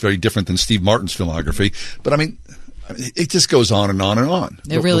filmography is very different than Steve Martin's filmography. But I mean, It just goes on and on and on.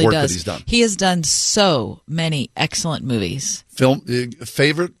 It really the work does. That he's done. He has done so many excellent movies.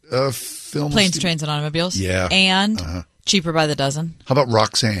 Favorite film? Planes, Trains, and Automobiles. Yeah. And Cheaper by the Dozen. How about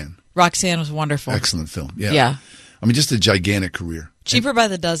Roxanne? Roxanne was wonderful. Excellent film. Yeah. Yeah. I mean, just a gigantic career. Cheaper by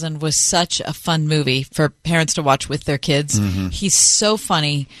the Dozen was such a fun movie for parents to watch with their kids. Mm-hmm. He's so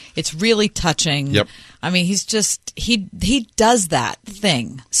funny. It's really touching. Yep. I mean, he's just, he does that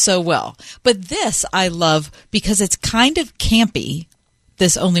thing so well. But this I love because it's kind of campy,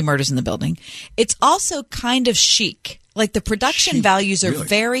 this Only Murders in the Building. It's also kind of chic. Like the production values are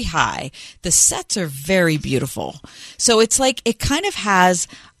very high. The sets are very beautiful. So it's like it kind of has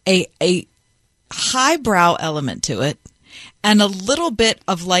a highbrow element to it and a little bit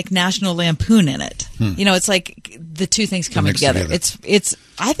of like National Lampoon in it. You know, it's like the two things coming together. It's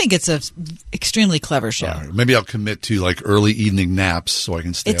I think it's a extremely clever show. Right, maybe I'll commit to like early evening naps so I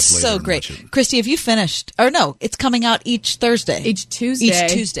can stay It's up later. so and great. watch it. Christy, have you finished? Or no, it's coming out each Thursday. Each Tuesday.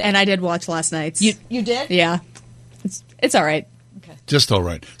 Each Tuesday. And I did watch last night's. You did? Yeah. It's all right. Just all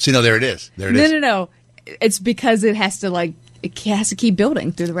right. See, now there it is. There it is. No. It's because it has to keep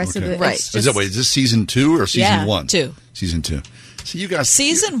building through the rest of the Right. it's Is this season 2 or season 1? 2. Season 2. So you guys,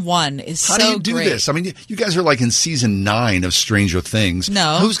 Season 1 is how so do you do great. this? I mean, you guys are like in season 9 of Stranger Things.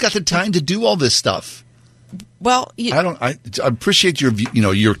 No. Who's got the time to do all this stuff? Well, I appreciate your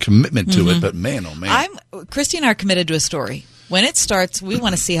commitment to it, but man, oh man. Christy and I are committed to a story. When it starts, we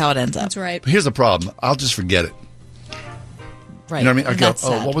want to see how it ends up. That's right. But here's the problem. I'll just forget it. Right. You know what I mean? I And go, that's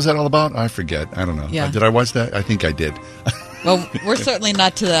sad. what was that all about? I forget. I don't know. Yeah. Did I watch that? I think I did. Well, we're certainly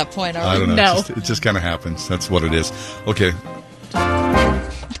not to that point, are we? I don't know. No. It just kind of happens. That's what it is. Okay.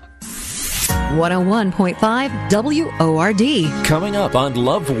 101.5 WORD. Coming up on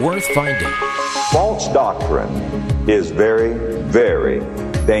Love Worth Finding. False doctrine is very, very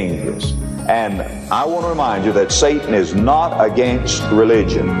dangerous. And I want to remind you that Satan is not against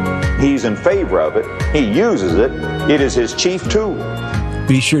religion. He's in favor of it. He uses it. It is his chief tool.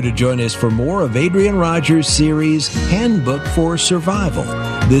 Be sure to join us for more of Adrian Rogers' series Handbook for Survival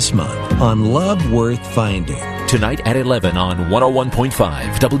this month on Love Worth Finding. Tonight at 11 on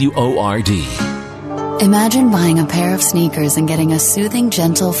 101.5 WORD. Imagine buying a pair of sneakers and getting a soothing,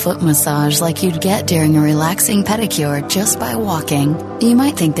 gentle foot massage like you'd get during a relaxing pedicure just by walking. You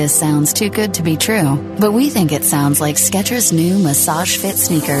might think this sounds too good to be true, but we think it sounds like Skechers' new Massage Fit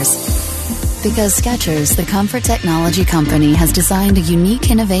sneakers. Because Skechers, the comfort technology company, has designed a unique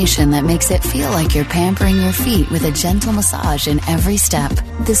innovation that makes it feel like you're pampering your feet with a gentle massage in every step.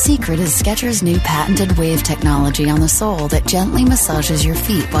 The secret is Skechers' new patented wave technology on the sole that gently massages your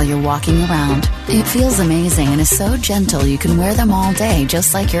feet while you're walking around. It feels amazing and is so gentle you can wear them all day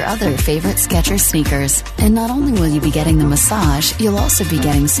just like your other favorite Skechers sneakers. And not only will you be getting the massage, you'll also be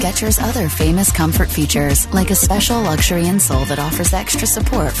getting Skechers' other famous comfort features, like a special luxury insole that offers extra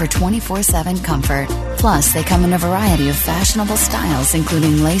support for 24/7 comfort. Plus, they come in a variety of fashionable styles,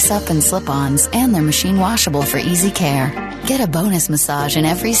 including lace-up and slip-ons, and they're machine washable for easy care. Get a bonus massage in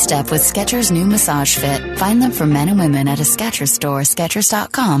every step with Skechers' new Massage Fit. Find them for men and women at a Skechers store,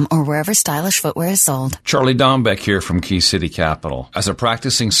 Skechers.com, or wherever stylish footwear is sold. Charlie Dombeck here from Key City Capital. As a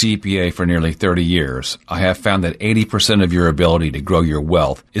practicing CPA for nearly 30 years, I have found that 80% of your ability to grow your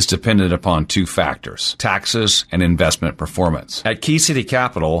wealth is dependent upon two factors: taxes and investment performance. At Key City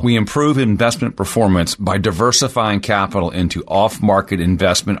Capital, we improve investment performance by diversifying capital into off-market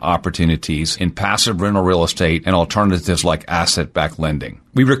investment opportunities in passive rental real estate and alternatives like asset-backed lending.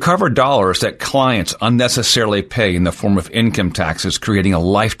 We recover dollars that clients unnecessarily pay in the form of income taxes, creating a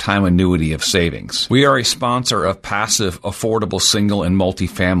lifetime annuity of savings. We are a sponsor of passive, affordable single and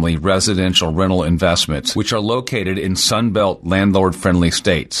multifamily residential rental investments, which are located in Sunbelt landlord-friendly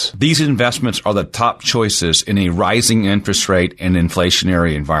states. These investments are the top choices in a rising interest rate and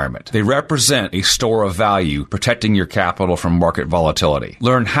inflationary environment. They represent a store of value, protecting your capital from market volatility.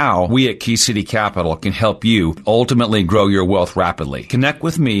 Learn how we at Key City Capital can help you ultimately grow your wealth rapidly. Connect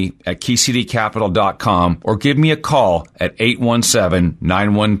with me at KeyCityCapital.com or give me a call at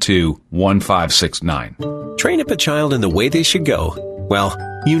 817-912-1569. Train up a child in the way they should go. Well,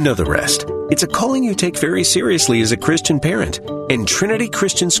 you know the rest. It's a calling you take very seriously as a Christian parent. And Trinity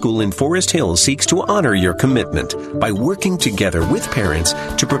Christian School in Forest Hills seeks to honor your commitment by working together with parents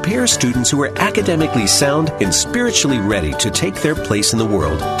to prepare students who are academically sound and spiritually ready to take their place in the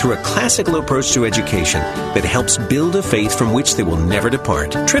world through a classical approach to education that helps build a faith from which they will never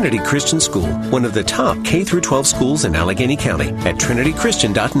depart. Trinity Christian School, one of the top K-12 schools in Allegheny County, at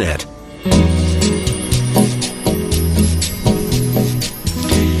trinitychristian.net.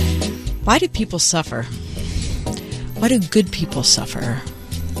 Why do people suffer? Why do good people suffer?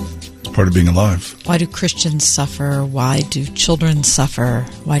 part of being alive. Why do Christians suffer? Why do children suffer?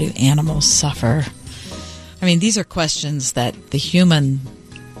 Why do animals suffer? I mean, these are questions that the human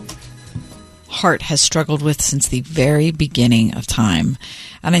heart has struggled with since the very beginning of time.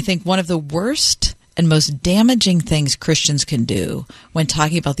 And I think one of the worst and most damaging things Christians can do when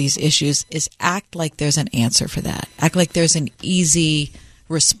talking about these issues is act like there's an answer for that. Act like there's an easy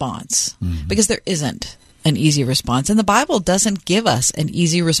response. Because there isn't an easy response. And the Bible doesn't give us an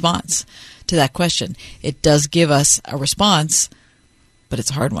easy response to that question. It does give us a response, but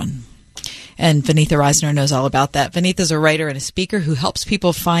it's a hard one. And Vaneetha Risner knows all about that. Vaneetha's a writer and a speaker who helps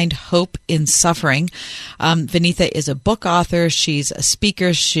people find hope in suffering. Vaneetha is a book author. She's a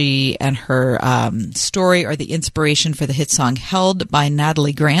speaker. She and her story are the inspiration for the hit song Held by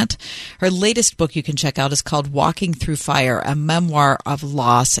Natalie Grant. Her latest book you can check out is called Walking Through Fire, a memoir of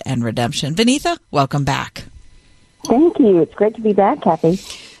loss and redemption. Vaneetha, welcome back. Thank you. It's great to be back, Kathy.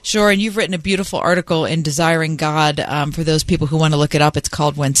 Sure, and you've written a beautiful article in Desiring God for those people who want to look it up. It's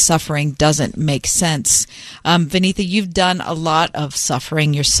called When Suffering Doesn't Make Sense. Vaneetha, you've done a lot of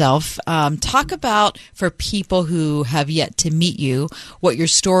suffering yourself. Talk about, for people who have yet to meet you, what your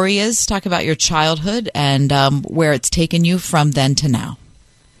story is. Talk about your childhood and where it's taken you from then to now.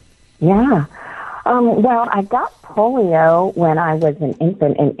 Yeah. Well, I got polio when I was an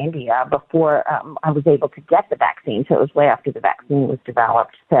infant in India before I was able to get the vaccine. So it was way after the vaccine was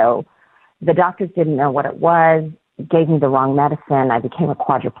developed. So the doctors didn't know what it was, gave me the wrong medicine. I became a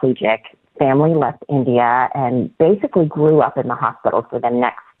quadriplegic. Family left India and basically grew up in the hospital for the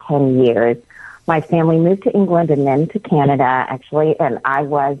next 10 years. My family moved to England and then to Canada, actually, and I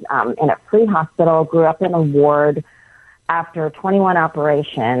was in a free hospital, grew up in a ward. After 21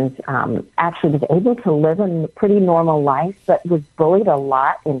 operations, actually was able to live a pretty normal life, but was bullied a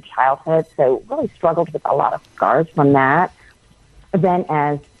lot in childhood, so really struggled with a lot of scars from that. Then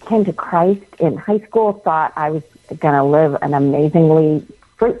as came to Christ in high school, thought I was going to live an amazingly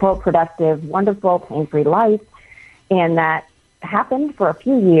fruitful, productive, wonderful, pain-free life, and that happened for a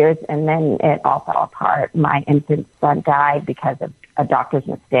few years, and then it all fell apart. My infant son died because of a doctor's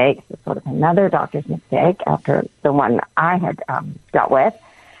mistake, so sort of another doctor's mistake after the one I had dealt with.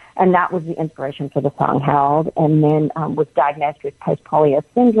 And that was the inspiration for the song Held. And then was diagnosed with post-polio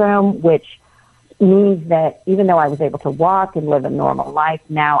syndrome, which means that even though I was able to walk and live a normal life,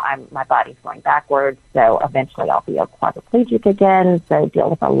 now my body's going backwards. So eventually I'll be a quadriplegic again, so deal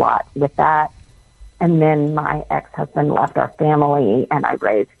with a lot with that. And then my ex-husband left our family, and I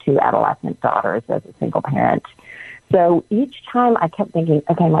raised 2 adolescent daughters as a single parent. So each time I kept thinking,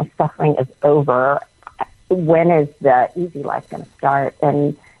 okay, my suffering is over. When is the easy life going to start?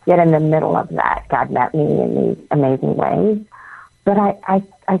 And yet in the middle of that, God met me in these amazing ways. But I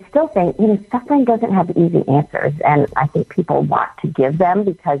still think, suffering doesn't have easy answers. And I think people want to give them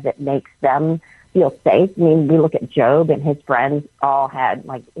because it makes them feel safe. I mean, we look at Job and his friends all had,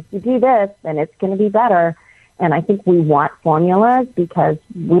 like, if you do this, then it's going to be better. And I think we want formulas because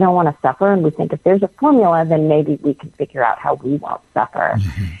we don't want to suffer. And we think if there's a formula, then maybe we can figure out how we won't suffer.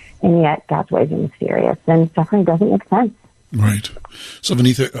 And yet God's ways are mysterious, and suffering doesn't make sense. Right. So,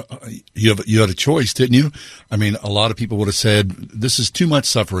 Vaneetha, you had a choice, didn't you? I mean, a lot of people would have said, this is too much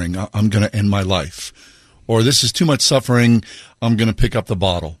suffering, I'm going to end my life. Or this is too much suffering, I'm going to pick up the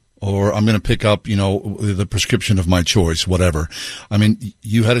bottle. Or I'm going to pick up, the prescription of my choice, whatever. I mean,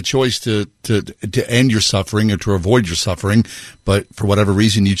 you had a choice to end your suffering or to avoid your suffering, but for whatever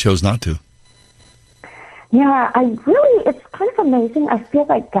reason, you chose not to. Yeah, it's kind of amazing. I feel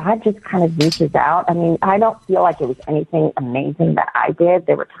like God just kind of reaches out. I mean, I don't feel like it was anything amazing that I did.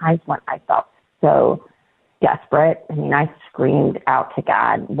 There were times when I felt so desperate. I mean, I screamed out to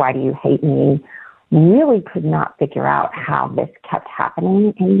God, why do you hate me? Really could not figure out how this kept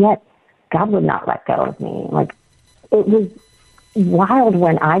happening, and yet God would not let go of me. Like, it was wild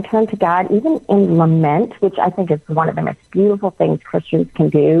when I turned to God, even in lament, which I think is one of the most beautiful things Christians can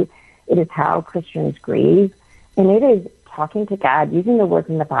do. It is how Christians grieve, and it is talking to God, using the words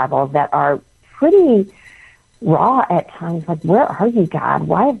in the Bible that are pretty raw at times, like, where are you, God?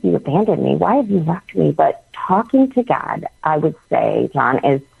 Why have you abandoned me? Why have you left me? But talking to God, I would say, John,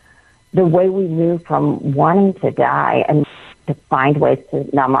 is the way we move from wanting to die and to find ways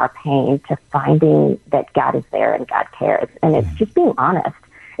to numb our pain to finding that God is there and God cares. And it's just being honest.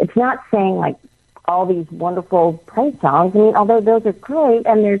 It's not saying, like, all these wonderful praise songs. I mean, although those are great,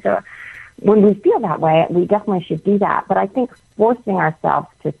 and when we feel that way, we definitely should do that. But I think forcing ourselves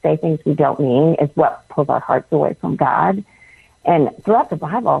to say things we don't mean is what pulls our hearts away from God. And throughout the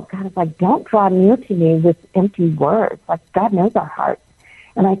Bible, God is like, don't draw near to me with empty words. Like, God knows our hearts.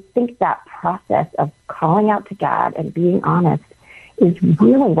 And I think that process of calling out to God and being honest is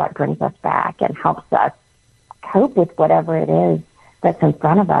really what brings us back and helps us cope with whatever it is that's in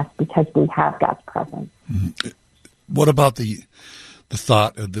front of us because we have God's presence. Mm-hmm. What about the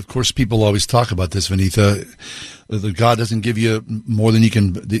thought? Of course, people always talk about this, Vanitha. That God doesn't give you more than you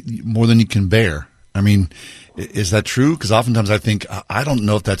can bear. I mean, is that true? Because oftentimes I think, I don't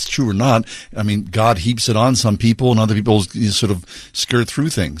know if that's true or not. I mean, God heaps it on some people and other people sort of skirt through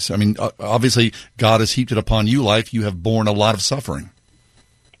things. I mean, obviously, God has heaped it upon you, life. You have borne a lot of suffering.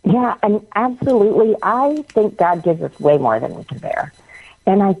 Yeah, and absolutely. I think God gives us way more than we can bear.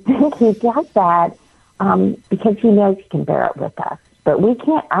 And I think he does that because he knows he can bear it with us. But we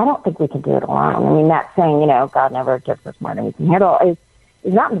can't, I don't think we can do it alone. I mean, that saying, God never gives us more than we can handle is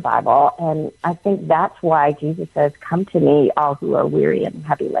not in the Bible, and I think that's why Jesus says, "Come to me, all who are weary and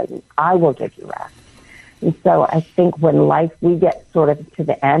heavy laden. I will give you rest." And so I think when we get sort of to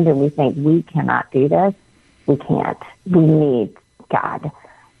the end and we think we cannot do this, we can't. We need God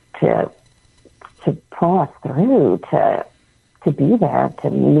to pull us through, to be there, to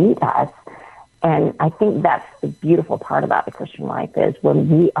meet us. And I think that's the beautiful part about the Christian life is when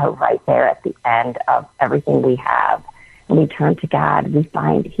we are right there at the end of everything we have, when we turn to God, we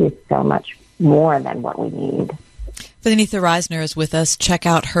find he is so much more than what we need. Vanitha Reisner is with us. Check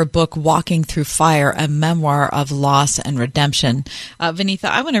out her book, Walking Through Fire, a memoir of loss and redemption. Vanitha,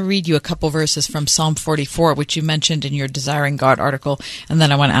 I want to read you a couple verses from Psalm 44, which you mentioned in your Desiring God article, and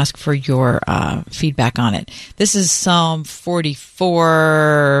then I want to ask for your feedback on it. This is Psalm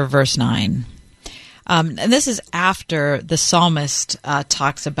 44, verse 9. And this is after the psalmist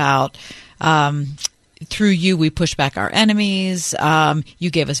talks about through you we push back our enemies. You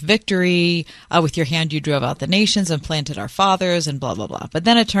gave us victory. With your hand you drove out the nations and planted our fathers, and blah, blah, blah. But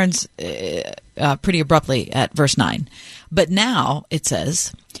then it turns pretty abruptly at verse 9. But now, it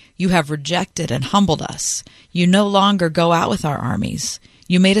says, you have rejected and humbled us. You no longer go out with our armies.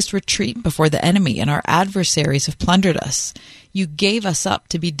 You made us retreat before the enemy, and our adversaries have plundered us. You gave us up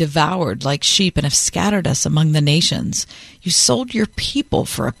to be devoured like sheep and have scattered us among the nations. You sold your people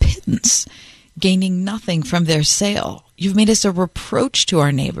for a pittance, gaining nothing from their sale. You've made us a reproach to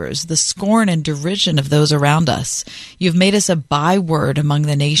our neighbors, the scorn and derision of those around us. You've made us a byword among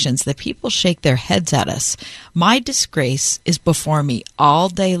the nations. The people shake their heads at us. My disgrace is before me all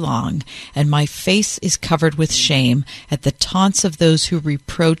day long, and my face is covered with shame at the taunts of those who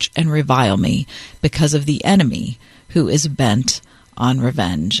reproach and revile me because of the enemy who is bent on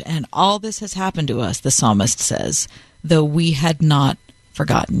revenge. And all this has happened to us, the psalmist says, though we had not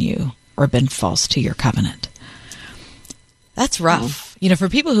forgotten you or been false to your covenant. That's rough. For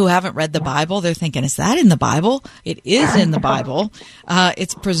people who haven't read the Bible, they're thinking, is that in the Bible? It is in the Bible.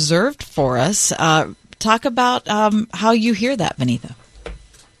 It's preserved for us. Talk about how you hear that, Vanitha.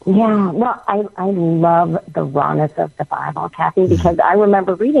 Yeah, well, I love the rawness of the Bible, Kathy, because I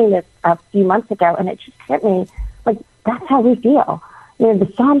remember reading this a few months ago, and it just hit me, like, that's how we feel.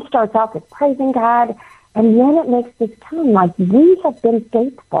 The psalm starts off with praising God, and then it makes this tone, like, we have been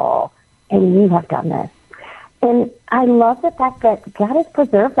faithful, and you have done this. And I love the fact that God has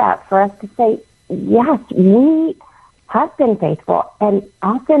preserved that for us to say, yes, we have been faithful, and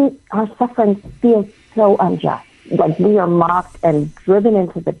often our suffering feels so unjust. Like we are mocked and driven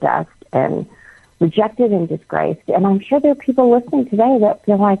into the dust and rejected and disgraced. And I'm sure there are people listening today that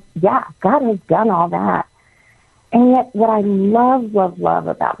feel like, yeah, God has done all that. And yet what I love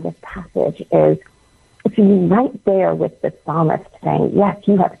about this passage is it's right there with the psalmist saying, yes,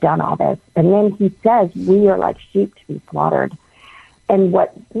 you have done all this. And then he says, we are like sheep to be slaughtered. And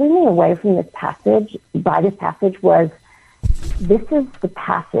what blew me away from this passage, was this is the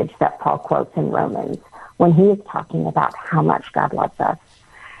passage that Paul quotes in Romans when he is talking about how much God loves us.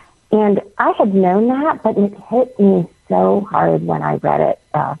 And I had known that, but it hit me so hard when I read it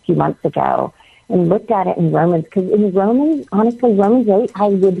a few months ago and looked at it in Romans. Because in Romans, honestly, Romans 8, I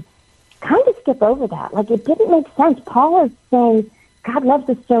would kind of skip over that. Like, it didn't make sense. Paul is saying God loves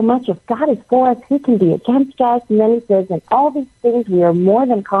us so much. If God is for us, who can be against us? And then he says, in all these things, we are more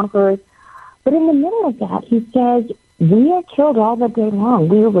than conquerors. But in the middle of that, he says, we are killed all the day long.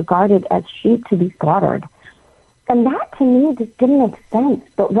 We are regarded as sheep to be slaughtered. And that, to me, just didn't make sense.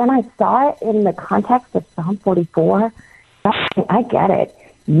 But when I saw it in the context of Psalm 44, I get it.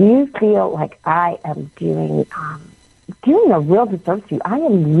 You feel like I am doing a real disservice to you. I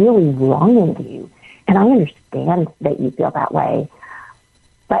am really wronging you. And I understand that you feel that way.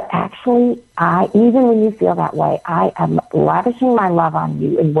 But actually, even when you feel that way, I am lavishing my love on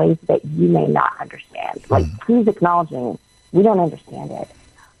you in ways that you may not understand. Like, please acknowledging we don't understand it.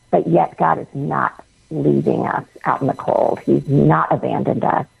 But yet God is not leaving us out in the cold. He's not abandoned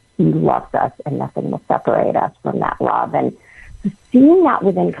us. He loves us, and nothing will separate us from that love. And seeing that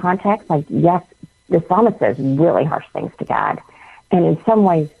within context, like, yes, the psalmist says really harsh things to God. And in some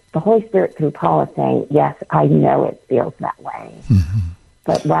ways, the Holy Spirit through Paul is saying, yes, I know it feels that way. Mm-hmm.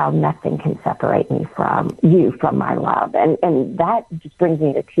 But wow, nothing can separate me from you, from my love. And that just brings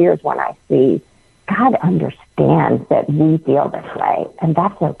me to tears when I see God understands that we feel this way, and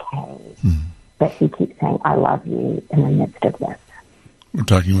that's okay. But he keeps saying, I love you in the midst of this. We're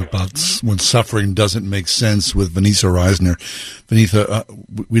talking about when suffering doesn't make sense with Vanessa Reisner. Vanessa,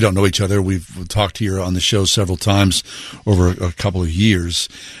 we don't know each other. We've talked here on the show several times over a couple of years.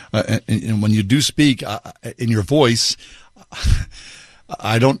 And when you do speak, in your voice,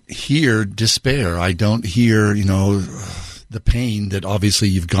 I don't hear despair. I don't hear, the pain that obviously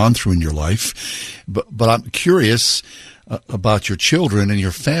you've gone through in your life. But I'm curious about your children and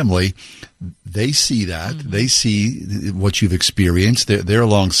your family. They see that. Mm-hmm. They see what you've experienced. They're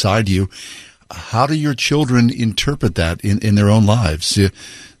alongside you. How do your children interpret that in their own lives?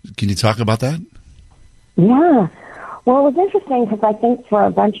 Can you talk about that? Yeah. Well, it was interesting because I think for a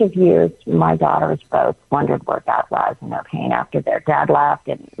bunch of years, my daughters both wondered where God was in their pain after their dad left,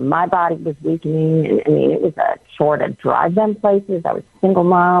 and my body was weakening. And, it was a chore to drive them places. I was a single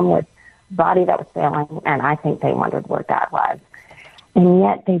mom with a body that was failing, and I think they wondered where God was. And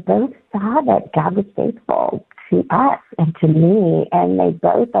yet they both saw that God was faithful to us and to me, and they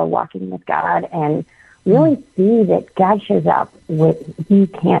both are walking with God and really see that God shows up when you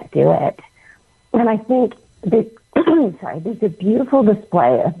can't do it. And I think that there's a beautiful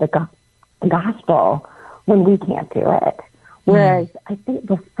display of the gospel when we can't do it. Whereas I think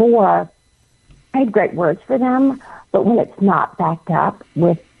before, I had great words for them, but when it's not backed up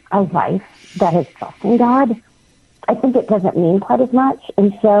with a life that is trusting God, I think it doesn't mean quite as much.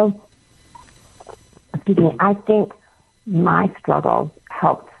 And so, I think my struggles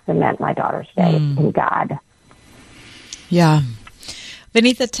helped cement my daughter's faith in God. Yeah.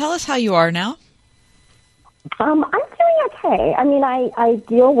 Vanessa, tell us how you are now. I'm doing okay.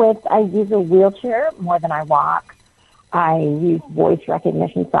 I use a wheelchair more than I walk. I use voice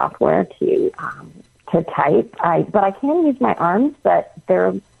recognition software to type. But I can use my arms, but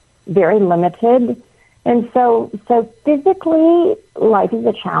they're very limited. And so physically, life is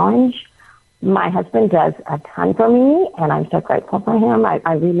a challenge. My husband does a ton for me, and I'm so grateful for him.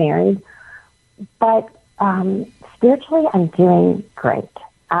 I remarried. But spiritually, I'm doing great.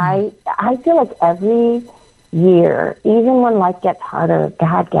 I feel like every year, even when life gets harder,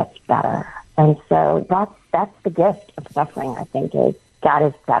 God gets better. And so that's the gift of suffering, I think, is God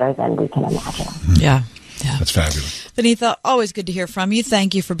is better than we can imagine. Yeah. That's fabulous. Vanessa, always good to hear from you.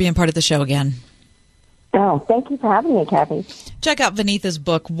 Thank you for being part of the show again. Oh, thank you for having me, Kathy. Check out Vanessa's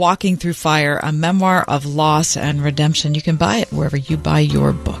book, Walking Through Fire, a memoir of loss and redemption. You can buy it wherever you buy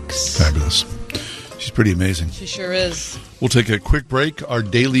your books. Fabulous. She's pretty amazing. She sure is. We'll take a quick break. Our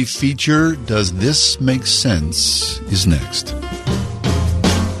daily feature, Does This Make Sense?, is next.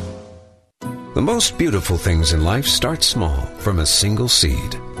 The most beautiful things in life start small, from a single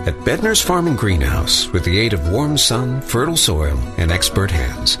seed. At Bedner's Farm and Greenhouse, with the aid of warm sun, fertile soil, and expert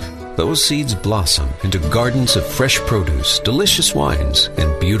hands, those seeds blossom into gardens of fresh produce, delicious wines,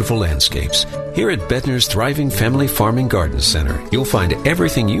 and beautiful landscapes. Here at Bedner's Thriving Family Farming Garden Center, you'll find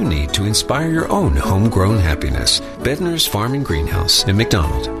everything you need to inspire your own homegrown happiness. Bedner's Farm and Greenhouse in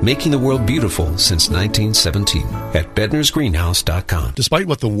McDonald, making the world beautiful since 1917 at bednersgreenhouse.com. Despite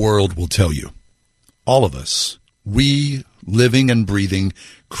what the world will tell you, all of us, we living and breathing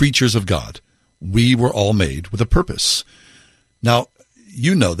creatures of God, we were all made with a purpose. Now,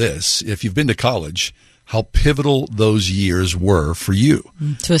 you know this, if you've been to college, how pivotal those years were for you.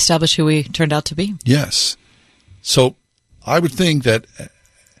 To establish who we turned out to be. Yes. So I would think that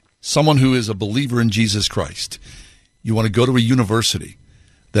someone who is a believer in Jesus Christ, you want to go to a university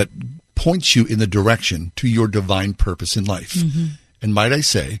that points you in the direction to your divine purpose in life. Mm-hmm. And might I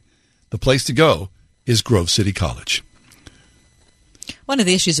say, the place to go is Grove City College. One of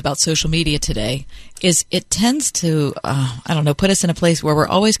the issues about social media today is it tends to, put us in a place where we're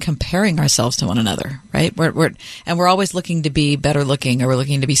always comparing ourselves to one another, right? We're always looking to be better looking, or we're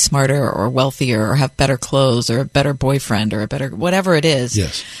looking to be smarter or wealthier or have better clothes or a better boyfriend or a better, whatever it is.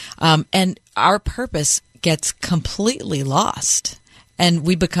 Yes. And our purpose gets completely lost and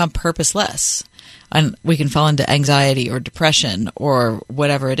we become purposeless. And we can fall into anxiety or depression or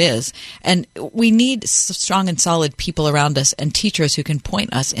whatever it is. And we need strong and solid people around us and teachers who can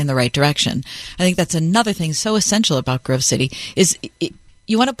point us in the right direction. I think that's another thing so essential about Grove City is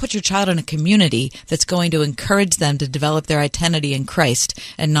you want to put your child in a community that's going to encourage them to develop their identity in Christ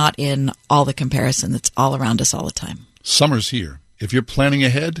and not in all the comparison that's all around us all the time. Summer's here. If you're planning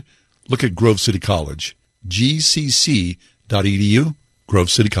ahead, look at Grove City College, gcc.edu. Grove.edu, Grove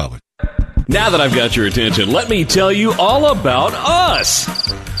City College. Now that I've got your attention, let me tell you all about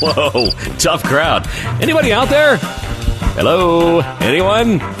us. Whoa, tough crowd. Anybody out there? Hello?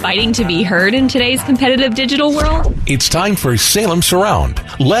 Anyone? Fighting to be heard in today's competitive digital world? It's time for Salem Surround.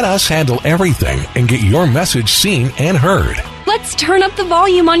 Let us handle everything and get your message seen and heard. Let's turn up the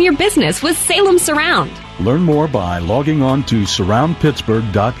volume on your business with Salem Surround. Learn more by logging on to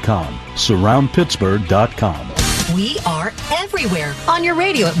surroundpittsburgh.com. Surroundpittsburgh.com. We are everywhere on your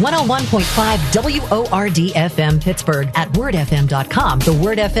radio at 101.5 WORD FM Pittsburgh, at wordfm.com, the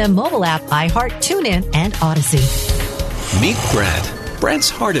Word FM mobile app, iHeart, TuneIn, and Odyssey. Meet Brad. Brad's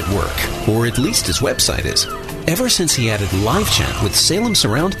hard at work, or at least his website is. Ever since he added live chat with Salem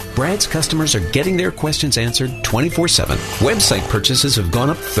Surround, Brad's customers are getting their questions answered 24/7. Website purchases have gone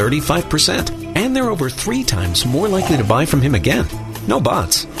up 35%, and they're over 3 times more likely to buy from him again. No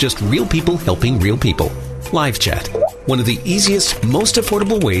bots, just real people helping real people. Live chat, one of the easiest, most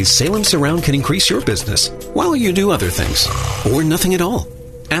affordable ways Salem Surround can increase your business while you do other things, or nothing at all.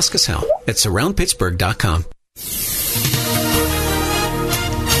 Ask us how at surroundpittsburgh.com.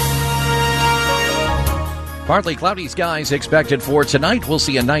 Partly cloudy skies expected for tonight. We'll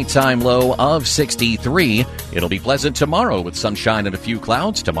see a nighttime low of 63. It'll be pleasant tomorrow with sunshine and a few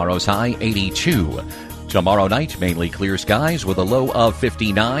clouds. Tomorrow's high 82. Tomorrow night, mainly clear skies with a low of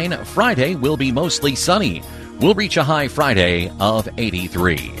 59. Friday will be mostly sunny. We'll reach a high Friday of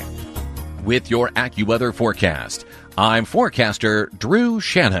 83. With your AccuWeather forecast, I'm forecaster Drew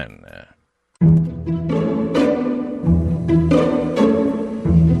Shannon.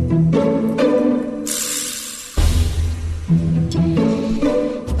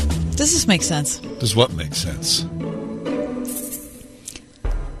 Does this make sense? Does what make sense?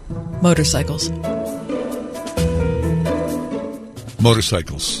 Motorcycles.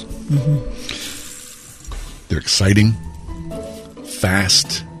 Motorcycles. They're exciting,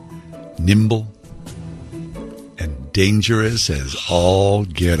 fast, nimble, and dangerous as all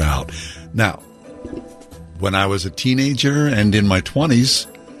get out. Now, when I was a teenager and in my 20s,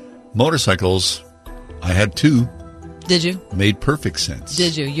 motorcycles, I had 2. Did you? Made perfect sense.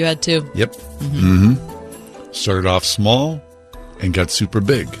 Did you? You had 2? Yep. Started off small and got super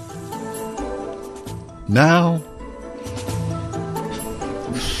big. Now,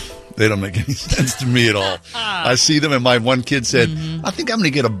 they don't make any sense to me at all. I see them, and my one kid said, I think I'm going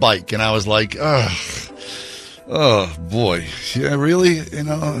to get a bike. And I was like, oh, boy. Yeah, really? You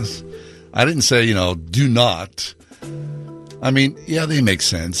know, I didn't say, do not. I mean, yeah, they make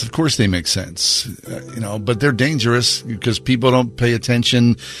sense. Of course they make sense, but they're dangerous because people don't pay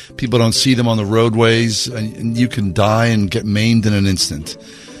attention. People don't see them on the roadways, and you can die and get maimed in an instant.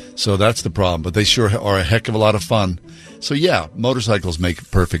 So that's the problem. But they sure are a heck of a lot of fun. So, yeah, motorcycles make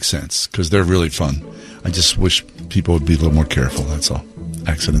perfect sense because they're really fun. I just wish people would be a little more careful. That's all.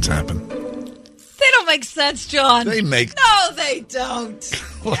 Accidents happen. They don't make sense, John. They make... No, they don't.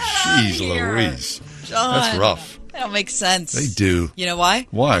 Jeez Louise. John. That's rough. They don't make sense. They do. You know why?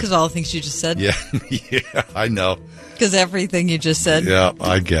 Why? Because all the things you just said. Yeah, I know. Because everything you just said. Yeah,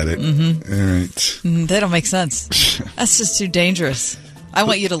 I get it. All right. They don't make sense. That's just too dangerous. I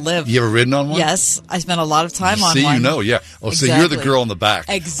want you to live. You ever ridden on one? Yes. I spent a lot of time on See, one. yeah. Oh, exactly. So you're the girl in the back.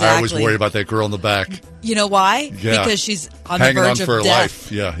 Exactly. I always worry about that girl in the back. You know why? Yeah. Because she's on hanging the verge on for of her death.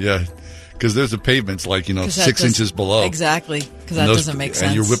 life. Yeah. Because there's the pavement's like, 6 inches below. Exactly. Because that doesn't make sense.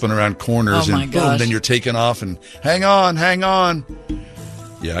 And you're whipping around corners oh my and gosh. boom, then you're taking off and hang on.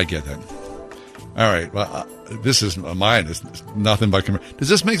 Yeah, I get that. All right. Well, this is mine. It's nothing but... Does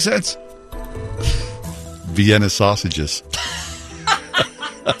this make sense? Vienna sausages.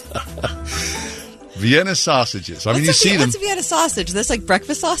 Vienna sausages. I mean, you see them. What's a Vienna sausage? That's like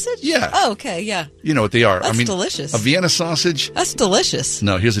breakfast sausage? Yeah. Oh, okay, yeah. You know what they are. That's I mean, delicious. A Vienna sausage. That's delicious.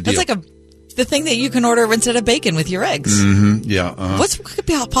 No, here's the deal. That's like the thing that you can order instead of bacon with your eggs. Yeah. What could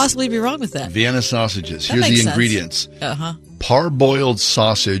possibly be wrong with that? Vienna sausages. That Here's makes the sense. ingredients. Uh-huh. Parboiled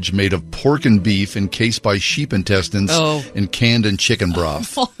sausage made of pork and beef encased by sheep intestines and canned in chicken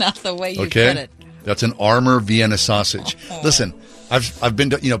broth. Well, not the way you Okay? put it. That's an Armour Vienna sausage. Listen, I've been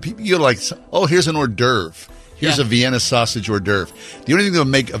to, people, you're like, oh, here's an hors d'oeuvre. Here's a Vienna sausage hors d'oeuvre. The only thing that would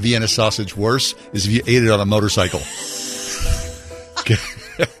make a Vienna sausage worse is if you ate it on a motorcycle.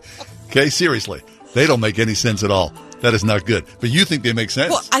 Okay, seriously. They don't make any sense at all. That is not good. But you think they make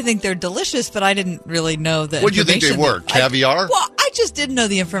sense? Well, I think they're delicious, but I didn't really know the What do you think they were? Caviar? I just didn't know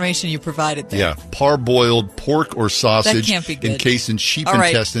the information you provided there. Yeah, parboiled pork or sausage That can't be good. encased in sheep All right,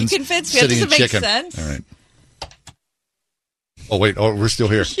 intestines you convinced me. sitting Does it in make chicken. sense? All right. Oh, wait. Oh, we're still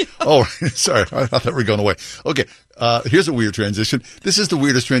here. Yeah. Oh, sorry. I thought we were going away. Okay. Here's a weird transition. This is the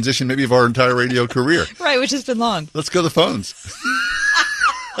weirdest transition maybe of our entire radio career. Right, which has been long. Let's go to the phones.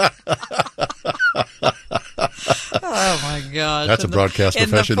 Oh, my gosh. That's a broadcast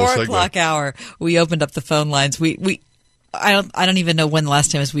professional segment. In the 4 o'clock hour, we opened up the phone lines. I don't even know when the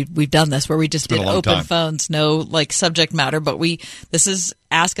last time is we've done this, where we just did open phones, no like subject matter, but this is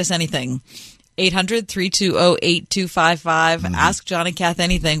Ask Us Anything. 800-320-8255. Ask John and Kath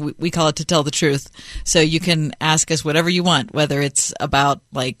anything. We call it To Tell the Truth. So you can ask us whatever you want, whether it's about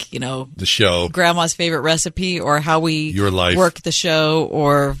the show, grandma's favorite recipe, or how we work the show,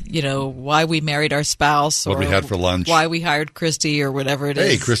 or why we married our spouse, what we had for lunch, why we hired Christy, or whatever it is.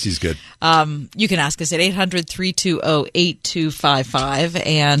 Hey, Christy's good. You can ask us at 800-320-8255.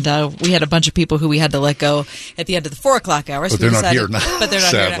 And we had a bunch of people who we had to let go at the end of the 4 o'clock hour. But they're not here now. But they're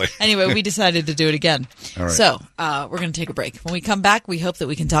not Sadly. here now. Anyway, we decided to do it again. All right. So we're going to take a break. When we come back, we hope that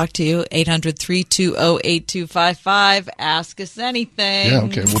we can talk to you. 800-320-8255. Ask us anything. Yeah,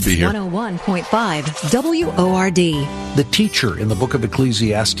 okay. We'll be here. 101.5 WORD. The teacher in the book of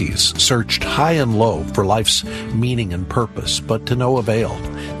Ecclesiastes searched high and low for life's meaning and purpose, but to no avail.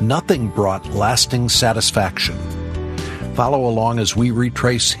 Nothing brought lasting satisfaction. Follow along as we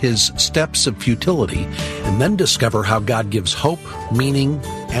retrace his steps of futility and then discover how God gives hope, meaning,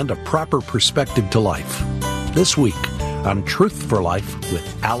 and a proper perspective to life. This week on Truth for Life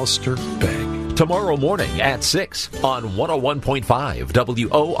with Alistair Begg. Tomorrow morning at 6 on 101.5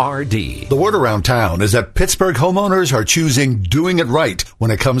 WORD. The word around town is that Pittsburgh homeowners are choosing doing it right when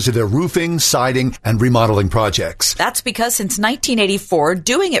it comes to their roofing, siding, and remodeling projects. That's because since 1984,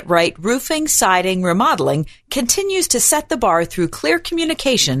 Doing It Right roofing, siding, remodeling continues to set the bar through clear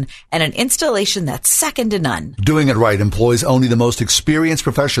communication and an installation that's second to none. Doing It Right employs only the most experienced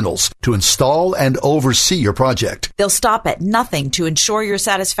professionals to install and oversee your project. They'll stop at nothing to ensure your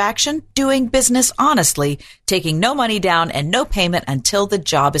satisfaction, doing business honestly, taking no money down and no payment until the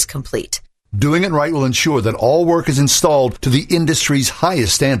job is complete. Doing It Right will ensure that all work is installed to the industry's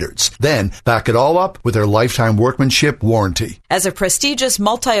highest standards. Then back it all up with their lifetime workmanship warranty. As a prestigious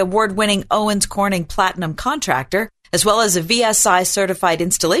multi-award-winning Owens Corning Platinum contractor, as well as a VSI certified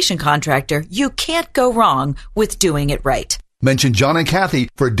installation contractor, you can't go wrong with Doing It Right. Mention John and Kathy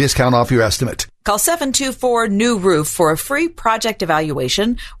for a discount off your estimate. Call 724-NEW-ROOF for a free project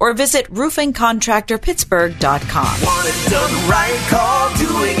evaluation or visit roofingcontractorpittsburgh.com. Want it done right, call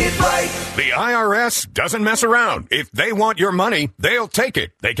Doing It Right. The IRS doesn't mess around. If they want your money, they'll take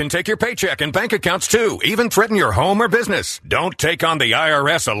it. They can take your paycheck and bank accounts too, even threaten your home or business. Don't take on the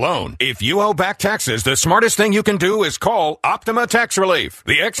IRS alone. If you owe back taxes, the smartest thing you can do is call Optima Tax Relief.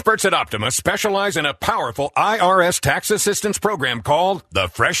 The experts at Optima specialize in a powerful IRS tax assistance program called the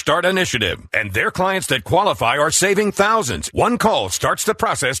Fresh Start Initiative. And their clients that qualify are saving thousands. One call starts the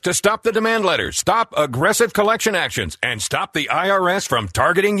process to stop the demand letters, stop aggressive collection actions, and stop the IRS from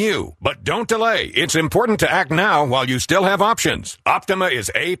targeting you. But don't delay. It's important to act now while you still have options. Optima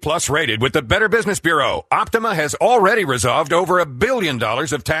is A+ rated with the Better Business Bureau. Optima has already resolved over $1 billion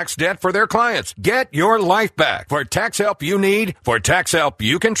of tax debt for their clients. Get your life back. For tax help you need, for tax help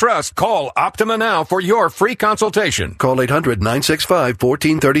you can trust, call Optima now for your free consultation. Call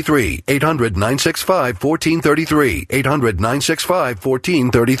 800-965-1433. 800-965-1433.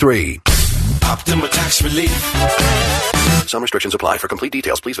 800-965-1433. Optima Tax Relief. Some restrictions apply. For complete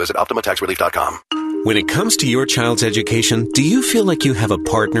details, please visit OptimaTaxRelief.com. When it comes to your child's education, do you feel like you have a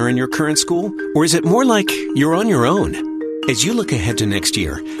partner in your current school? Or is it more like you're on your own? As you look ahead to next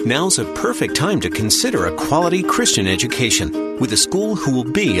year, now's a perfect time to consider a quality Christian education with a school who will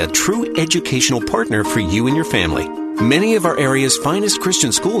be a true educational partner for you and your family. Many of our area's finest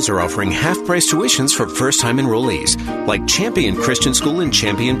Christian schools are offering half-price tuitions for first-time enrollees, like Champion Christian School in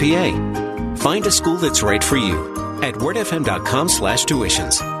Champion, PA. Find a school that's right for you at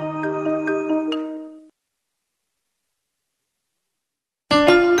wordfm.com/tuitions.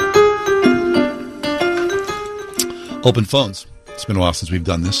 Open phones. It's been a while since we've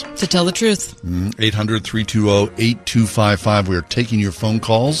done this. To tell the truth. 800-320-8255. We're taking your phone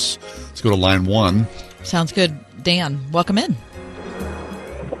calls. Let's go to line 1. Sounds good. Dan, welcome in.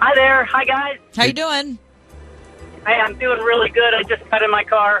 Hi there. Hi, guys. How you doing? Hey, I'm doing really good. I just got in my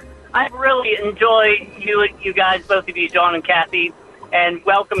car. I really enjoy you guys, both of you, John and Kathy, and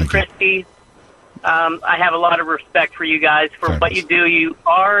welcome, Christy. I have a lot of respect for you guys for what you do. You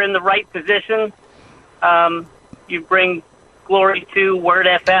are in the right position. You bring glory to Word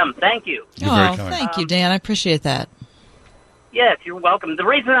FM. Thank you. Thank you, Dan. I appreciate that. Yes, you're welcome. The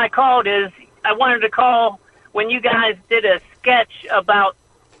reason I called is I wanted to call when you guys did a sketch about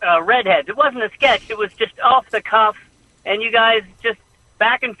redheads. It wasn't a sketch. It was just off the cuff. and you guys just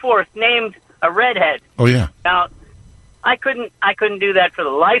back and forth named a redhead. Oh yeah. Now, I couldn't do that for the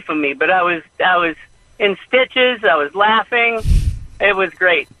life of me, but I was in stitches. I was laughing. It was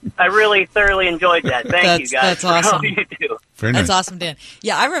great. I really thoroughly enjoyed that. Thank you guys. That's awesome. For all you do. Very That's nice. awesome, Dan.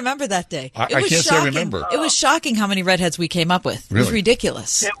 Yeah, I remember that day. I It was can't say I shocking. remember. It was shocking how many redheads we came up with. It was Really?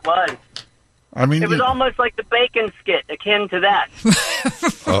 ridiculous. It was. I mean, It was almost like the bacon skit, akin to that.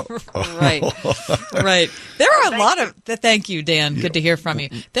 Right. Right. There are a lot of. Thank you, Dan. Good to hear from you.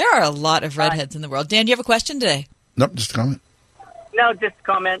 There are a lot of redheads in the world. Dan, do you have a question today? Nope, just a comment. No, just a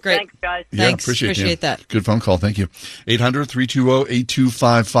comment. Great. Thanks, guys. Yeah, Thanks. appreciate Dan. that. Good phone call. Thank you.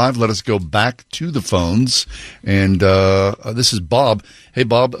 800-320-8255. Let us go back to the phones. And this is Bob. Hey,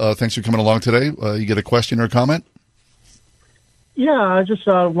 Bob, thanks for coming along today. You get a question or a comment? Yeah, I was just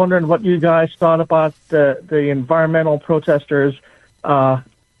wondering what you guys thought about the environmental protesters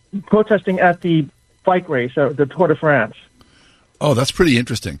protesting at the bike race, the Tour de France. Oh, that's pretty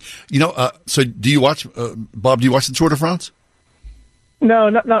interesting. So do you watch, Bob, do you watch the Tour de France? No,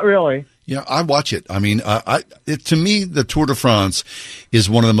 not really. Yeah, I watch it. I mean, to me, the Tour de France is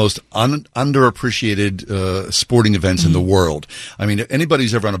one of the most underappreciated sporting events in the world. I mean, anybody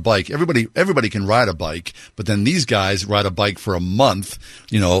who's ever on a bike, everybody can ride a bike, but then these guys ride a bike for a month,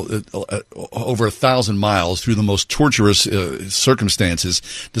 over 1,000 miles through the most torturous circumstances.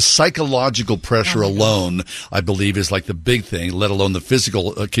 The psychological pressure alone, I believe, is like the big thing, let alone the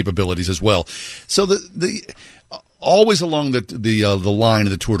physical capabilities as well. So always along the line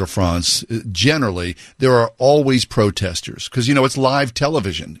of the Tour de France, generally, there are always protesters because, it's live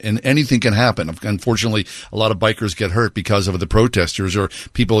television and anything can happen. Unfortunately, a lot of bikers get hurt because of the protesters or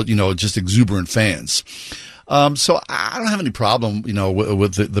people, just exuberant fans. So I don't have any problem,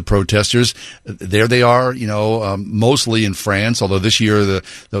 with the protesters. There they are, mostly in France, although this year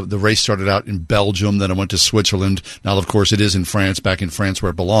the race started out in Belgium, then it went to Switzerland. Now, of course, it is in France, back in France where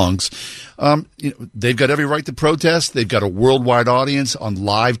it belongs. They've got every right to protest. They've got a worldwide audience on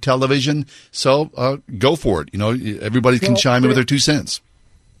live television. So go for it. Everybody can chime in with their 2 cents.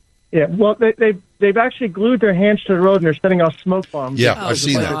 Yeah, well, they've actually glued their hands to the road and they're setting off smoke bombs. Yeah, I've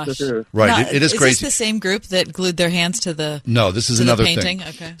seen that. Right, Now, it is crazy. Is this the same group that glued their hands to the? No, this is to another the painting? thing.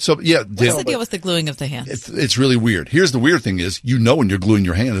 Okay. So yeah, What's the deal with the gluing of the hands? It's really weird. Here's the weird thing: is when you're gluing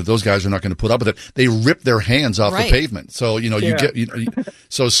your hand that those guys are not going to put up with it. They rip their hands off the pavement. So you get.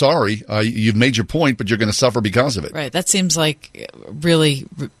 So sorry, you've made your point, but you're going to suffer because of it. Right. That seems like really.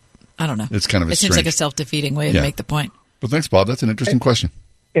 I don't know. It's kind of It seems like a self-defeating way to make the point. Well, thanks, Bob. That's an interesting question.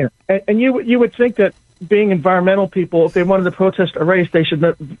 Yeah, and you would think that being environmental people, if they wanted to protest a race, they should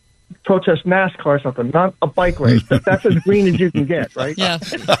protest NASCAR or something, not a bike race. That's as green as you can get, right? Yeah.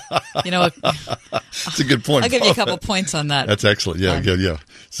 That's a good point. I'll give you a couple points on that. That's excellent. Yeah, good. Yeah.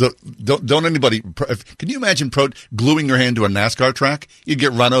 So don't anybody. Can you imagine gluing your hand to a NASCAR track? You'd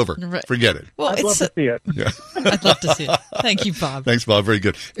get run over. Right. Forget it. Well, I'd love to see it. Yeah. I'd love to see it. Thank you, Bob. Thanks, Bob. Very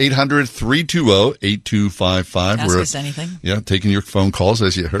good. 800-320-8255. Ask us anything. Yeah, taking your phone calls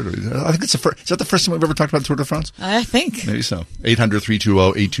as you heard. I think is that the first time we've ever talked about the Tour de France? I think. Maybe so.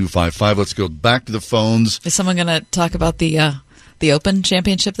 800-320-8255. Let's go back to the phones. Is someone going to talk about the Open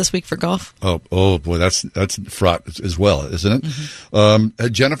Championship this week for golf? Oh boy, that's fraught as well, isn't it? Mm-hmm.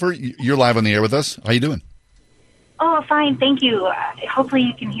 Jennifer, you're live on the air with us. How you doing? Oh, fine, thank you. Hopefully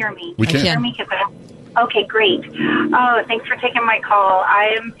you can hear me. We can. Hear me? Okay, great. Oh, thanks for taking my call.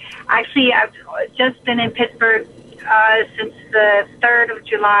 I've just been in Pittsburgh since the 3rd of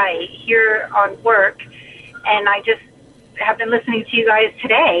July here on work, and I just have been listening to you guys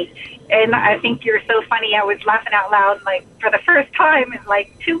today. And I think you're so funny. I was laughing out loud, for the first time in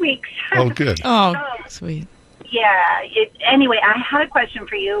 2 weeks. Oh, good. Oh, sweet. Yeah. Anyway, I had a question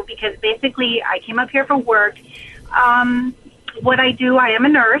for you because basically I came up here for work. What I do, I am a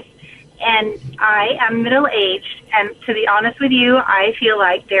nurse, and I am middle-aged. And to be honest with you, I feel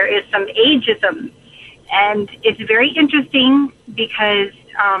like there is some ageism. And it's very interesting because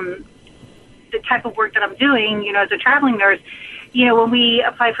the type of work that I'm doing, as a traveling nurse, when we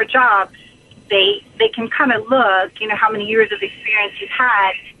apply for jobs, they can kind of look, how many years of experience you've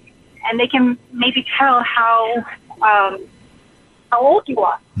had, and they can maybe tell how old you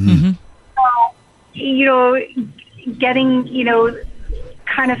are. Mm-hmm. So, getting,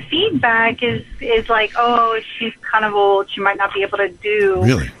 kind of feedback is like, oh, she's kind of old. She might not be able to do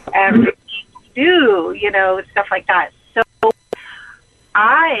everything you do, stuff like that. So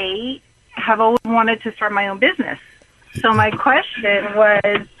I have always wanted to start my own business. So my question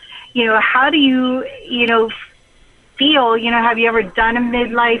was, how do you, feel, have you ever done a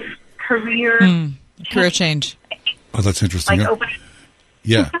midlife career change? Oh, that's interesting.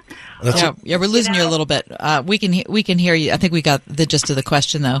 Yeah. Yeah, we're losing you a little bit. We can hear you. I think we got the gist of the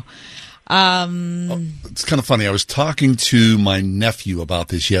question, though. It's kind of funny. I was talking to my nephew about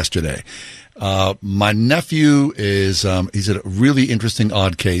this yesterday. My nephew is he's a really interesting,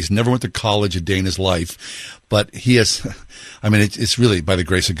 odd case. Never went to college a day in his life, but he has. I mean, it's really by the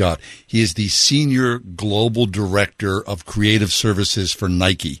grace of God. He is the senior global director of creative services for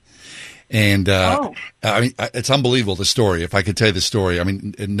Nike. And, I mean, it's unbelievable, the story. If I could tell you the story, I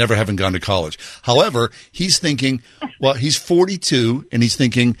mean, never having gone to college. However, he's thinking, well, he's 42 and he's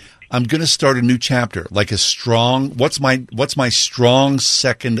thinking, I'm going to start a new chapter, like a strong, what's my strong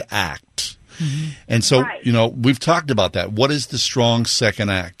second act? Mm-hmm. And so, you know, we've talked about that. What is the strong second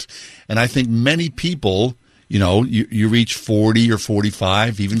act? And I think many people, you know, you reach 40 or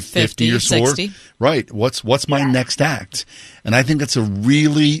 45, even 50 or so. 60. Right. What's my next act? And I think that's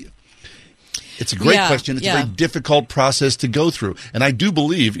it's a great question. It's a very difficult process to go through. And I do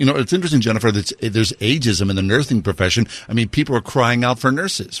believe, you know, it's interesting, Jennifer, that there's ageism in the nursing profession. I mean, people are crying out for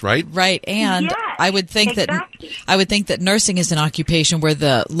nurses, right? Right. And I would think that nursing is an occupation where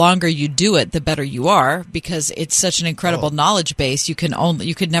the longer you do it, the better you are, because it's such an incredible knowledge base. You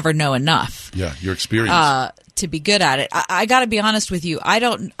could never know enough. Yeah, your experience. To be good at it. I got to be honest with you. I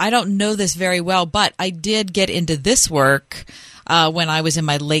don't know this very well, but I did get into this work when I was in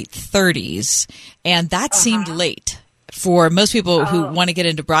my late 30s, and that seemed late. For most people who want to get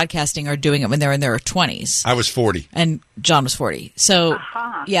into broadcasting are doing it when they're in their 20s. I was 40. And John was 40. So,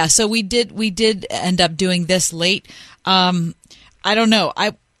 so we did end up doing this late. I don't know.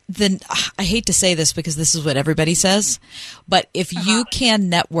 I hate to say this because this is what everybody says, but if you can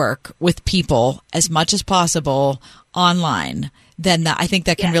network with people as much as possible online, then I think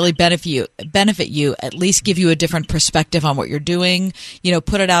that can really benefit you, at least give you a different perspective on what you're doing. You know,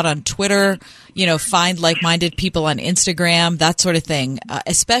 put it out on Twitter, you know, find like-minded people on Instagram, that sort of thing,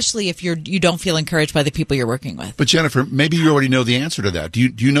 especially if you don't feel encouraged by the people you're working with. But Jennifer, maybe you already know the answer to that. Do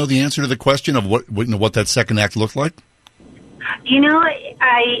you know the answer to the question of what that second act looked like? You know,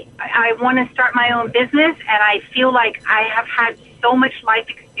 I want to start my own business, and I feel like I have had so much life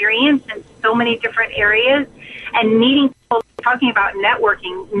experience in so many different areas, and meeting people, talking about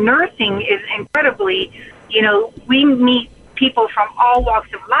networking. Nursing is incredibly, you know, we meet people from all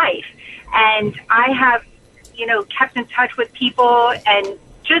walks of life, and I have, you know, kept in touch with people and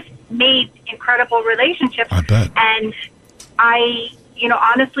just made incredible relationships. I bet. And you know,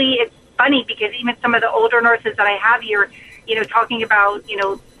 honestly, it's funny because even some of the older nurses that I have here, you know, talking about, you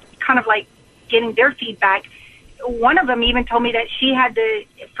know, kind of like getting their feedback. One of them even told me that she had to,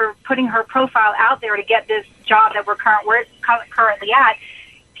 for putting her profile out there to get this job that we're currently at,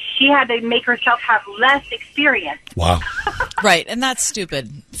 she had to make herself have less experience. Wow. Right, and that's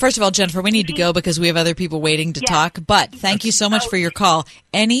stupid. First of all, Jennifer, we need to go because we have other people waiting to talk, but thank you so much for your call.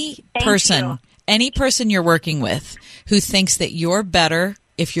 Any person you're working with who thinks that you're better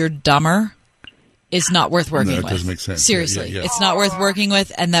if you're dumber is not worth working with. That doesn't make sense. Seriously. Yeah. It's not worth working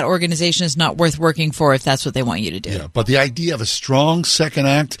with, and that organization is not worth working for if that's what they want you to do. Yeah, but the idea of a strong second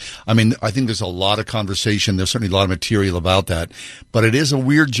act, I mean, I think there's a lot of conversation. There's certainly a lot of material about that, but it is a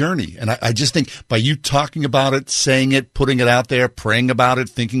weird journey. And I just think by you talking about it, saying it, putting it out there, praying about it,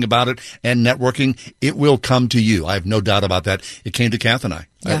 thinking about it, and networking, it will come to you. I have no doubt about that. It came to Kath and I.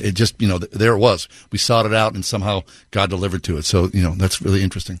 Yeah. It just, you know, there it was. We sought it out, and somehow God delivered to it. So, you know, that's really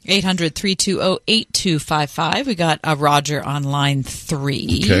interesting. 800-320-8255. We got Roger on line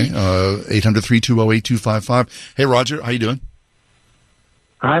 3. Okay, 800-320-8255. Hey, Roger, how you doing?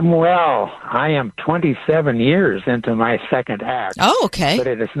 I'm well. I am 27 years into my second act. Oh, okay. But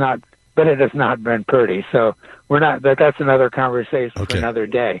it has not been pretty. So we're not. That's another conversation for another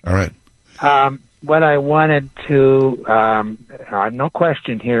day. All right. What I wanted to, no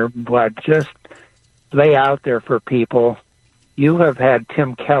question here, but just lay out there for people. You have had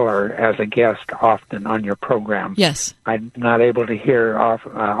Tim Keller as a guest often on your program. Yes. I'm not able to hear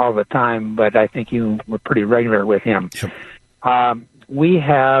all the time, but I think you were pretty regular with him. Yep. We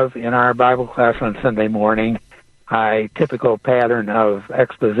have in our Bible class on Sunday morning a typical pattern of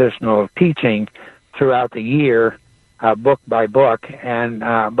expositional teaching throughout the year, book by book, and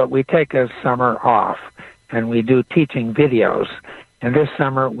but we take a summer off and we do teaching videos. And this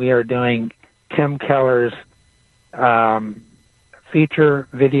summer we are doing Tim Keller's feature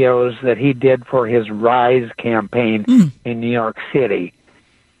videos that he did for his RISE campaign in New York City.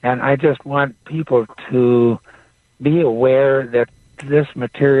 And I just want people to be aware that this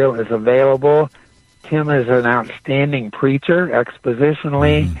material is available. Tim is an outstanding preacher,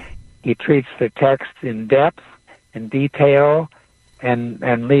 expositionally. He treats the text in depth and detail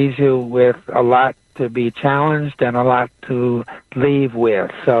and leaves you with a lot to be challenged and a lot to leave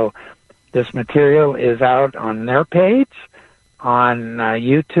with. So this material is out on their page, on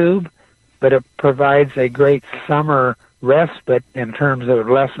YouTube, but it provides a great summer respite in terms of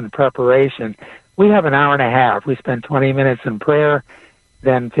lesson preparation. We have an hour and a half. We spend 20 minutes in prayer,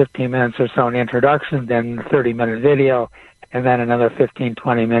 then 15 minutes or so in introduction, then 30-minute video, and then another 15,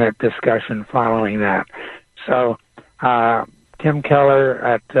 20-minute discussion following that. So Tim Keller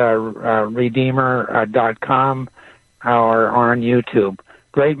at Redeemer.com or on YouTube.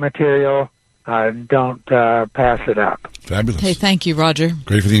 Great material. Don't pass it up. Fabulous. Hey, thank you, Roger.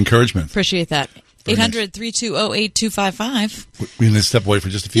 Great for the encouragement. Appreciate that. 800-320-8255. We're going to step away for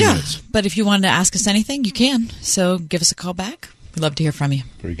just a few minutes. But if you wanted to ask us anything, you can. So give us a call back. We'd love to hear from you.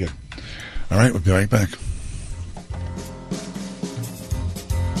 Very good. All right, we'll be right back.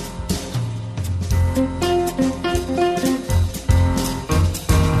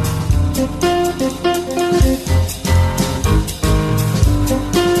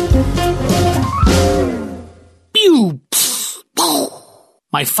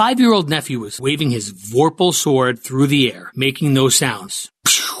 My 5-year-old nephew was waving his Vorpal sword through the air, making those sounds.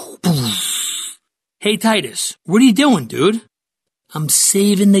 Hey, Titus, what are you doing, dude? I'm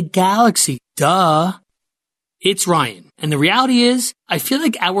saving the galaxy, duh. It's Ryan, and the reality is, I feel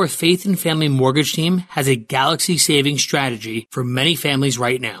like our Faith and Family Mortgage team has a galaxy-saving strategy for many families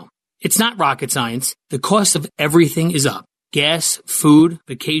right now. It's not rocket science. The cost of everything is up. Gas, food,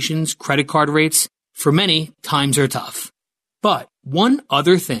 vacations, credit card rates. For many, times are tough. But one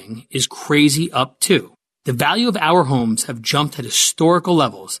other thing is crazy up too. The value of our homes have jumped at historical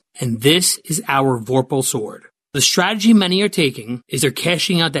levels, and this is our Vorpal sword. The strategy many are taking is they're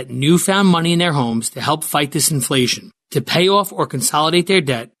cashing out that newfound money in their homes to help fight this inflation, to pay off or consolidate their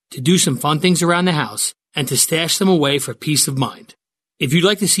debt, to do some fun things around the house, and to stash them away for peace of mind. If you'd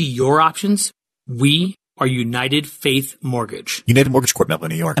like to see your options, we are United Faith Mortgage. United Mortgage Corp, Melville,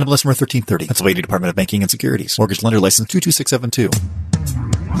 New York. NMLS number 1330. Pennsylvania Department of Banking and Securities. Mortgage lender license 22672.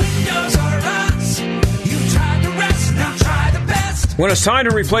 Windows are us. You tried the rest, now try the best. When it's time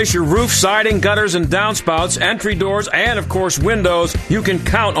to replace your roof, siding, gutters, and downspouts, entry doors, and, of course, windows, you can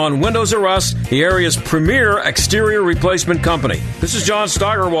count on Windows R Us, the area's premier exterior replacement company. This is John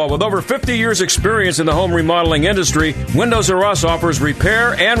Steigerwald. With over 50 years' experience in the home remodeling industry, Windows R Us offers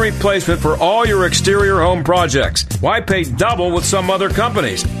repair and replacement for all your exterior home projects. Why pay double with some other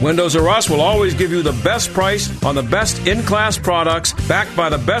companies? Windows R Us will always give you the best price on the best in-class products, backed by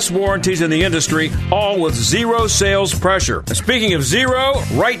the best warranties in the industry, all with zero sales pressure. And speaking of zero,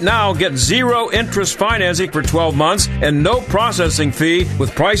 right now get zero interest financing for 12 months and no processing fee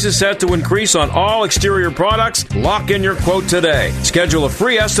with prices set to increase on all exterior products. Lock in your quote today. Schedule a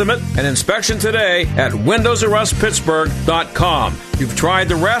free estimate and inspection today at WindowsRUsPittsburgh.com. You've tried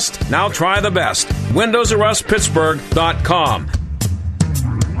the rest, now try the best. WindowsRUsPittsburgh.com.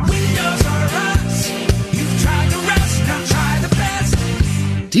 Windows are us. You've tried the rest, now try the best.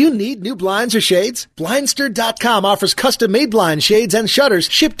 Do you need new blinds or shades? Blindster.com offers custom-made blind shades and shutters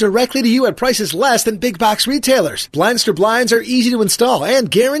shipped directly to you at prices less than big box retailers. Blindster blinds are easy to install and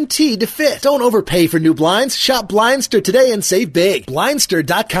guaranteed to fit. Don't overpay for new blinds. Shop Blindster today and save big.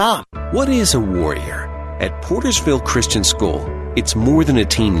 Blindster.com. What is a warrior? At Portersville Christian School, it's more than a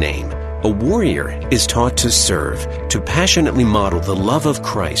team name. A warrior is taught to serve, to passionately model the love of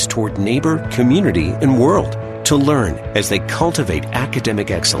Christ toward neighbor, community, and world. To learn as they cultivate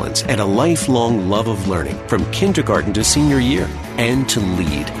academic excellence and a lifelong love of learning from kindergarten to senior year. And to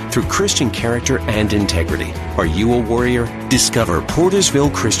lead through Christian character and integrity. Are you a warrior? Discover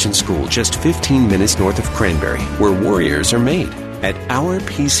Portersville Christian School just 15 minutes north of Cranberry, where warriors are made at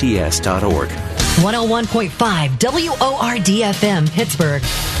ourpcs.org. 101.5 WORD-FM Pittsburgh.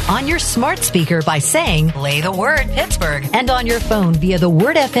 On your smart speaker by saying, play the word Pittsburgh. And on your phone via the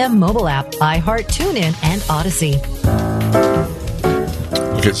Word FM mobile app, iHeart, TuneIn, and Odyssey.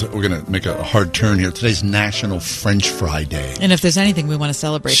 Okay, so we're going to make a hard turn here. Today's National French Fry Day. And if there's anything we want to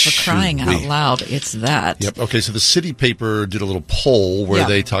celebrate for crying out loud, it's that. Yep. Okay, so the city paper did a little poll where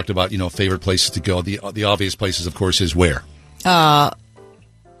they talked about, favorite places to go. The obvious places, of course, is where?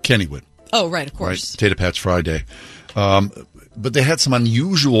 Kennywood. Oh, right, of course. Right, Tater Pat's Fry Day. But they had some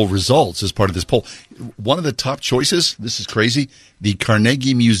unusual results as part of this poll. One of the top choices, this is crazy, the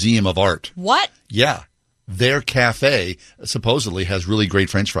Carnegie Museum of Art. What? Yeah. Their cafe supposedly has really great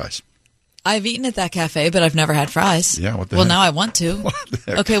French fries. I've eaten at that cafe, but I've never had fries. Yeah, what the Well, heck? now I want to. What the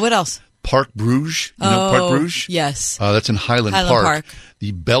heck? Okay, what else? Parc Bruges. You know Parc Bruges? Yes. That's in Highland Park.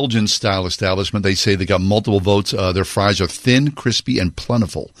 The Belgian-style establishment, they say they got multiple votes. Their fries are thin, crispy, and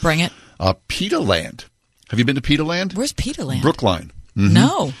plentiful. Bring it. Pita Land. Have you been to Pita Land? Where's Pita Land? Brookline.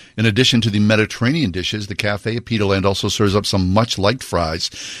 No. In addition to the Mediterranean dishes, the cafe at Peterland also serves up some much-liked fries.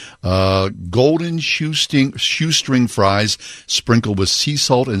 Golden shoestring fries sprinkled with sea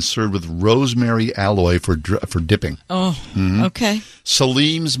salt and served with rosemary alloy for dipping. Oh, okay.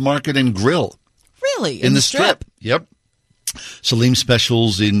 Salim's Market and Grill. Really? In the Strip. Yep. Salim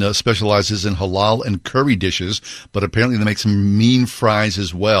specializes in halal and curry dishes, but apparently they make some mean fries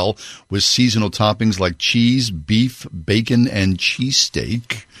as well with seasonal toppings like cheese, beef, bacon, and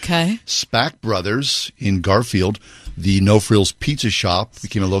cheesesteak. Okay. Spack Brothers in Garfield, the No Frills Pizza Shop,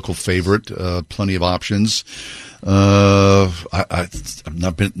 became a local favorite. Plenty of options. I've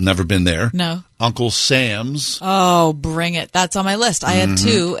never been there. No. Uncle Sam's. Oh, bring it. That's on my list. I had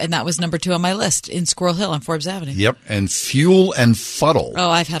 2, and that was number 2 on my list in Squirrel Hill on Forbes Avenue. Yep, and Fuel and Fuddle. Oh,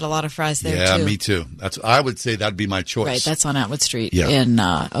 I've had a lot of fries there, yeah, too. Me too. I would say that'd be my choice. Right, that's on Atwood Street Yeah. in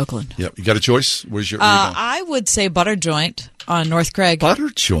Oakland. Yep, you got a choice? Where you going? I would say Butter Joint on North Craig. Butter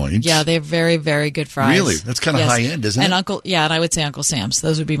Joint? Yeah, they have very, very good fries. Really? That's kind of high end, isn't it? And I would say Uncle Sam's.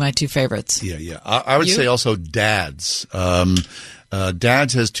 Those would be my 2 favorites. Yeah. I would say also Dad's.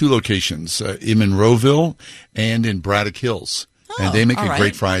 Dad's has 2 locations, in Monroeville and in Braddock Hills. And they make a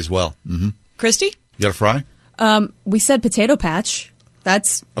great fry as well. Mm-hmm. Christy? You got a fry? We said Potato Patch.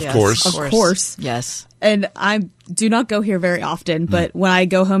 That's Of course. Yes. And I do not go here very often, but when I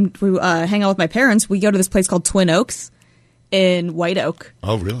go home to hang out with my parents, we go to this place called Twin Oaks in White Oak.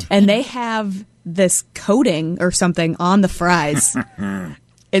 Oh, really? And they have this coating or something on the fries.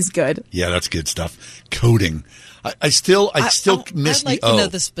 It's good. Yeah, that's good stuff. Coating. I still miss I'd like the to O. know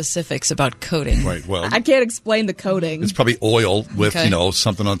the specifics about coating. Right, well, I can't explain the coating. it's probably oil with, Okay.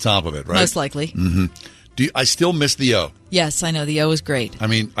 something on top of it, right? Most likely. Mm-hmm. I still miss the O. Yes, I know. The O is great. I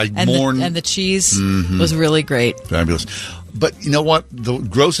mean, And mourn. the cheese Mhm. was really great. Fabulous. But you know what? The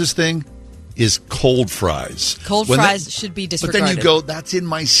grossest thing is cold fries. Cold When fries that- should be But disregarded. then you go, that's in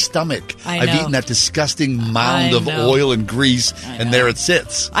my stomach. I I've know. eaten that disgusting mound I of know. oil and grease, and there it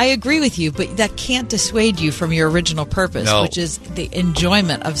sits. I agree with you, but that can't dissuade you from your original purpose, No. which is the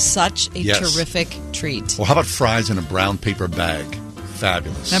enjoyment of such a Yes. terrific treat. Well, how about fries in a brown paper bag?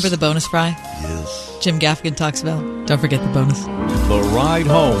 Fabulous. Remember the bonus fry? Yes. Jim Gaffigan talks about. Don't forget the bonus. The Ride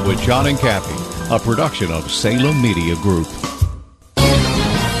Home with John and Kathy, a production of Salem Media Group.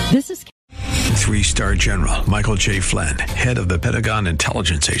 This is 3-star General Michael J. Flynn, head of the Pentagon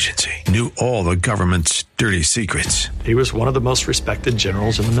Intelligence Agency, knew all the government's dirty secrets. He was one of the most respected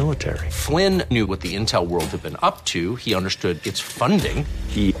generals in the military. Flynn knew what the intel world had been up to. He understood its funding.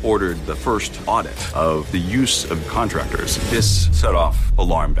 He ordered the first audit of the use of contractors. This set off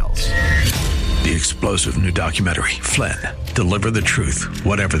alarm bells. The explosive new documentary, Flynn, Deliver the Truth,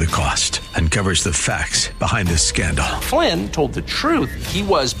 Whatever the Cost, uncovers the facts behind this scandal. Flynn told the truth. He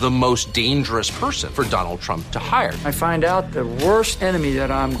was the most dangerous person for Donald Trump to hire. I find out the worst enemy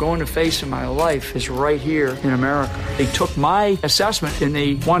that I'm going to face in my life is right here in America. They took my assessment and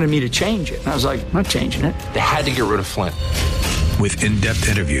they wanted me to change it. And I was like, I'm not changing it. They had to get rid of Flynn. With in-depth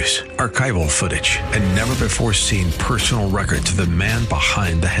interviews, archival footage, and never-before-seen personal records of the man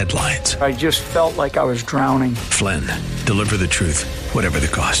behind the headlines. I just felt like I was drowning. Flynn, Deliver the Truth, Whatever the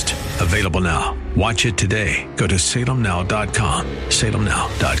Cost. Available now. Watch it today. Go to salemnow.com.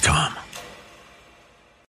 salemnow.com.